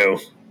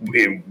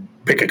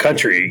 pick a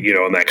country,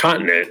 on that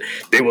continent,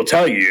 they will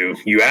tell you,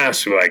 you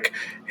ask like,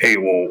 hey,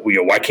 well,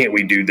 why can't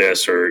we do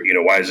this? Or,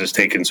 why is this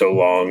taking so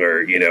long?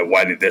 Or,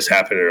 why did this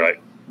happen? Or like,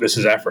 this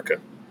is Africa.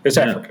 It's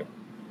Africa.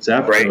 It's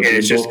Africa. Right. And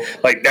it's just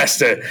like,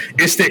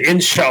 it's the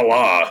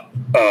inshallah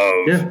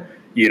of,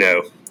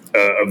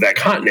 of that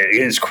continent.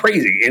 It is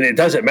crazy. And it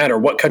doesn't matter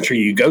what country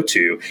you go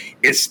to.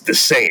 It's the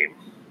same.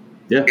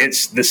 Yeah.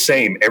 It's the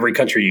same every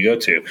country you go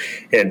to.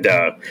 And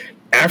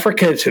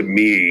Africa to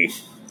me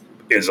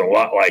is a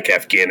lot like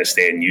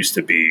Afghanistan used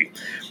to be,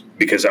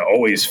 because I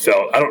always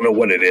felt, I don't know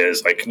what it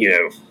is, like,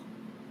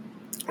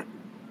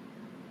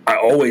 I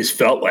always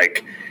felt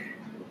like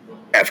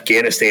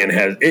Afghanistan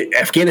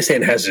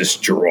has this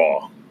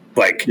draw.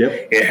 Like,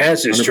 it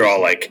has this 100%. Draw.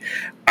 Like,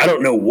 I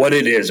don't know what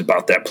it is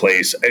about that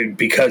place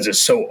because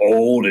it's so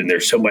old and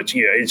there's so much,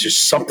 it's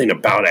just something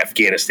about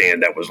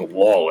Afghanistan that was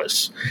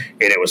lawless.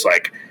 And it was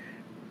like,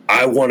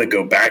 I want to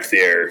go back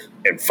there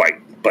and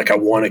fight. Like, I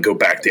want to go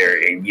back there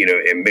and,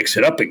 and mix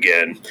it up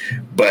again.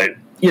 But,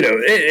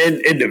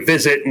 and to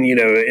visit and,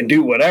 and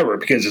do whatever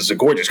because it's a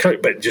gorgeous country.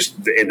 But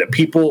and the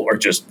people are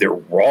they're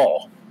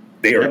raw.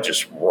 They are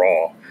just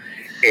raw.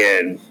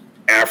 And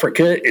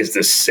Africa is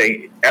the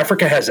same.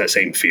 Africa has that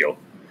same feel.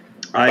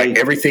 Like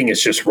everything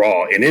is just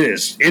raw, and it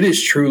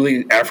is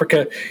truly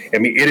Africa. I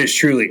mean, it is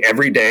truly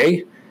every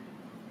day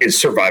is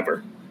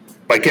Survivor,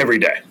 like every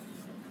day.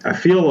 I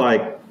feel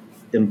like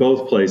in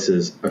both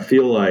places, I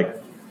feel like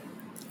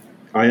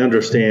I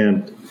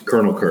understand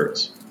Colonel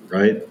Kurtz,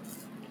 right?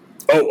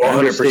 Oh, 100%. I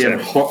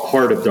understand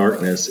Heart of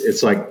Darkness.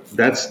 It's like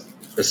that's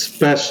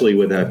especially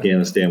with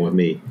Afghanistan with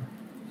me.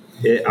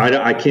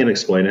 I can't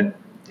explain it.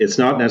 It's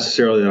not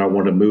necessarily that I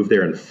want to move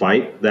there and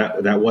fight.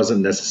 That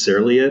wasn't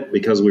necessarily it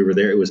because we were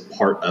there. It was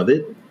part of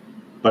it.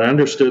 But I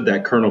understood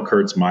that Colonel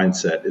Kurt's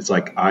mindset. It's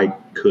like I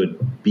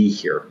could be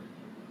here.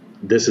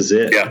 This is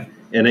it. Yeah.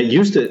 And it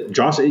used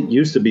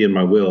to be in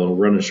my will. I'm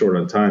running short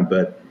on time,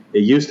 but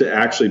it used to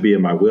actually be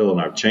in my will, and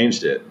I've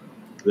changed it.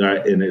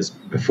 And it's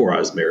before I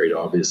was married,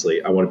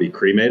 obviously. I want to be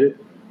cremated,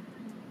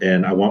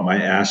 and I want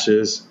my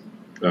ashes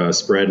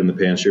spread in the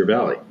Panjshir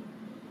Valley.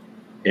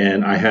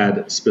 And I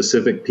had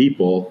specific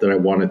people that I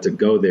wanted to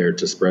go there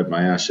to spread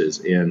my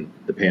ashes in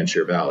the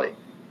Panjshir Valley.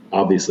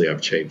 Obviously,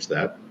 I've changed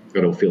that.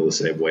 I don't feel the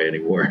same way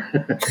anymore.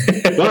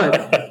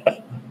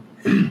 But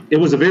it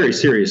was a very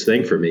serious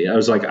thing for me. I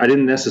was like, I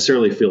didn't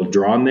necessarily feel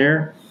drawn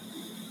there.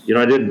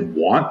 I didn't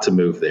want to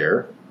move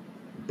there.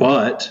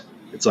 But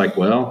it's like,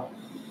 well,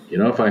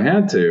 if I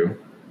had to,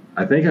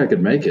 I think I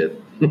could make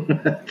it. Yep.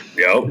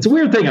 It's a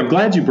weird thing. I'm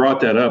glad you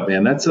brought that up,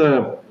 man. That's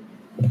a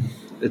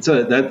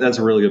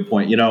really good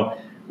point.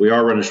 We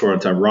are running short on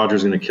time.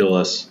 Roger's going to kill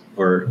us,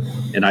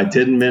 and I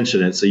didn't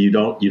mention it, so you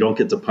don't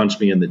get to punch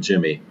me in the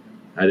Jimmy.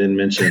 I didn't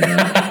mention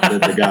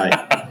the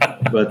guy,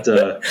 but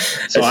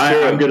so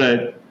I'm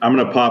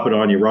gonna pop it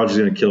on you. Roger's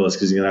going to kill us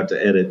because he's going to have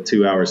to edit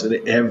 2 hours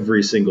and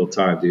every single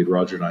time, dude.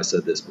 Roger and I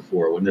said this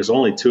before. When there's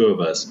only two of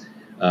us,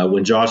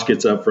 when Josh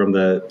gets up from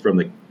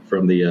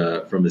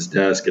his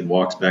desk and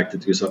walks back to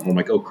do something, I'm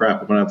like, oh crap,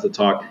 I'm gonna have to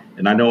talk.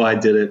 And I know I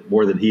did it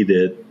more than he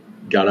did.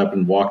 Got up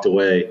and walked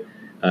away.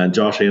 And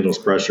Josh handles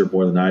pressure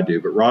more than I do,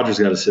 but Roger's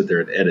got to sit there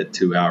and edit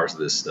 2 hours of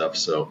this stuff.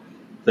 So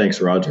thanks,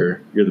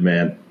 Roger. You're the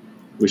man.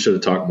 We should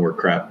have talked more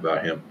crap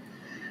about him.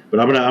 But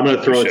I'm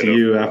gonna throw it to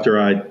you after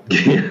I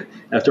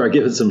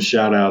give it some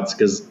shout outs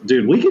because,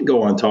 dude, we could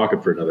go on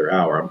talking for another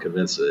hour. I'm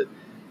convinced of it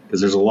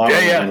because there's a lot of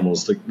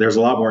animals. There's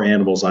a lot more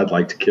animals I'd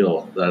like to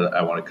kill that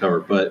I want to cover.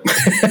 But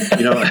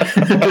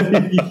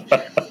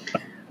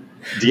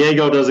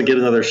Diego doesn't get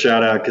another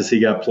shout out because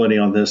he got plenty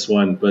on this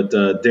one. But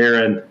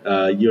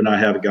Darren, you and I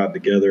haven't gotten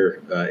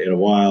together in a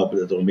while, but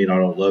it don't mean I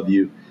don't love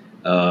you.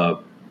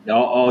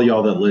 All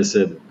y'all that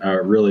listen, I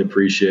really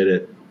appreciate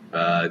it.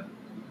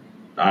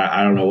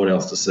 I don't know what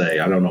else to say.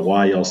 I don't know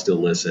why y'all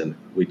still listen.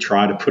 We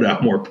try to put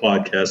out more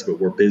podcasts, but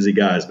we're busy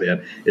guys,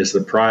 man. It's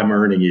the prime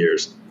earning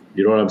years.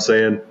 You know what I'm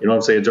saying? You know what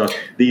I'm saying, Josh?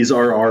 These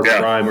are our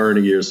prime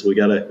earning years, so we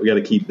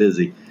gotta keep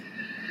busy.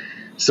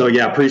 So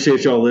yeah,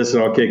 appreciate y'all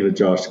listening. I'll kick it to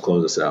Josh to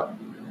close us out.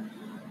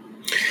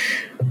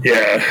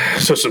 Yeah,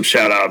 so some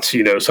shout outs,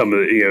 some of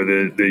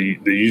the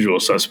usual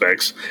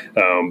suspects,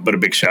 but a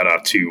big shout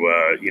out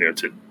to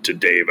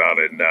Dave out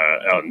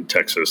in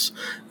Texas.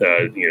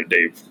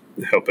 Dave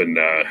helping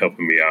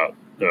me out,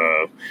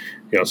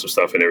 some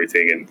stuff and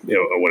everything, and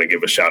I want to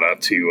give a shout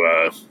out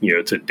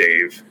to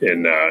Dave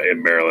in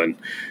Maryland.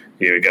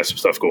 You got some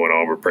stuff going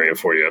on. We're praying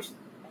for you.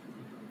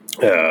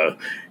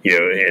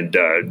 And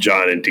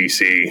John in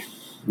DC.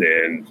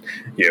 And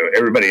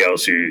everybody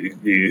else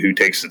who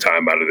takes the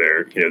time out of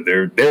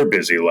their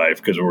busy life,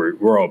 because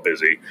we're all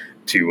busy,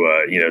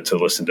 to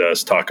listen to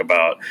us talk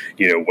about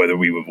whether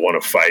we would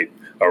want to fight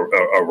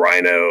a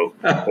rhino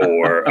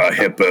or a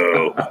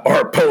hippo or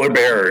a polar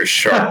bear or a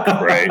shark,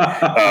 right?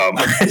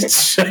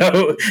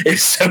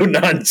 It's so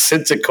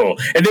nonsensical.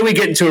 And then we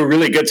get into a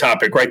really good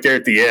topic right there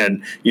at the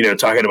end,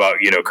 talking about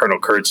Colonel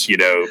Kurtz,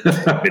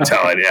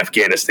 mentality in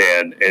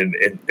Afghanistan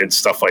and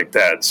stuff like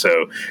that.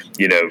 So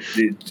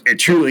it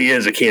truly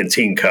is a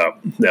Canteen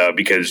Cup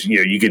because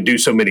you can do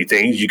so many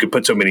things, you can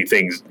put so many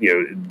things,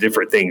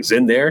 different things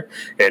in there,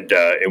 and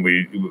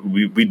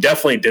we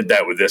definitely did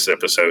that with this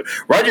episode.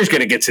 Roger's going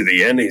to get to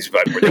the end. He's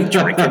like, were they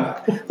drinking?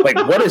 Like,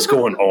 what is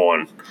going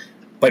on?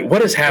 Like,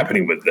 what is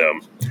happening with them?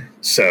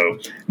 So,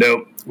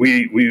 no,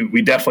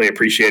 we definitely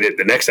appreciate it.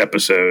 The next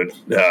episode,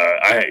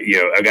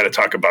 I got to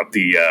talk about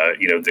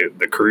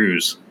the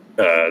cruise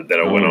that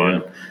I went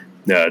on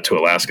to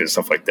Alaska and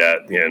stuff like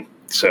that. And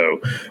so,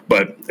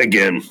 but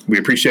again, we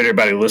appreciate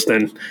everybody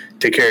listening.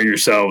 Take care of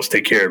yourselves.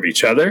 Take care of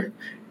each other,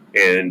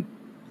 and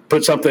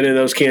put something in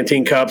those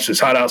Canteen cups. It's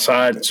hot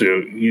outside, so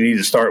you need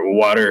to start with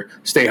water.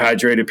 Stay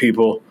hydrated,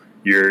 people.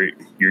 Your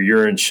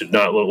urine should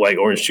not look like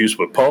orange juice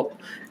with pulp.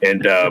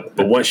 And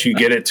but once you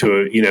get it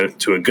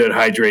to a good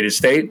hydrated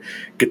state,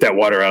 get that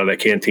water out of that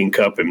Canteen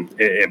cup and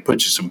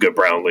put you some good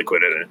brown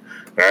liquid in it.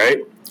 All right.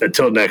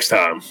 Until next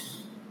time.